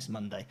announce it next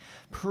Monday.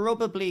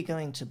 Probably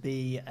going to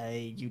be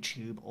a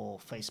YouTube or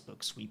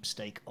Facebook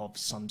sweepstake of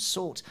some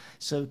sort.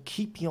 So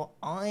keep your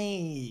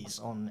eyes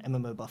on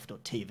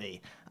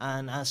MMOBuff.TV.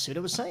 And as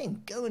Suda was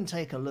saying, go and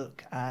take a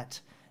look at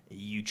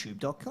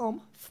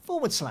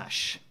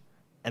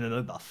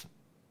youtube.com/MMOBuff.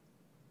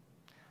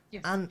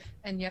 Yes.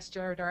 And yes,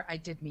 Jaredar, I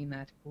did mean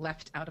that.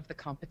 Left out of the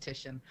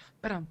competition.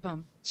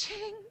 Ba-dum-bum.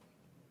 Ching!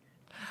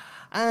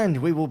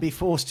 And we will be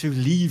forced to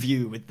leave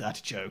you with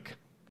that joke.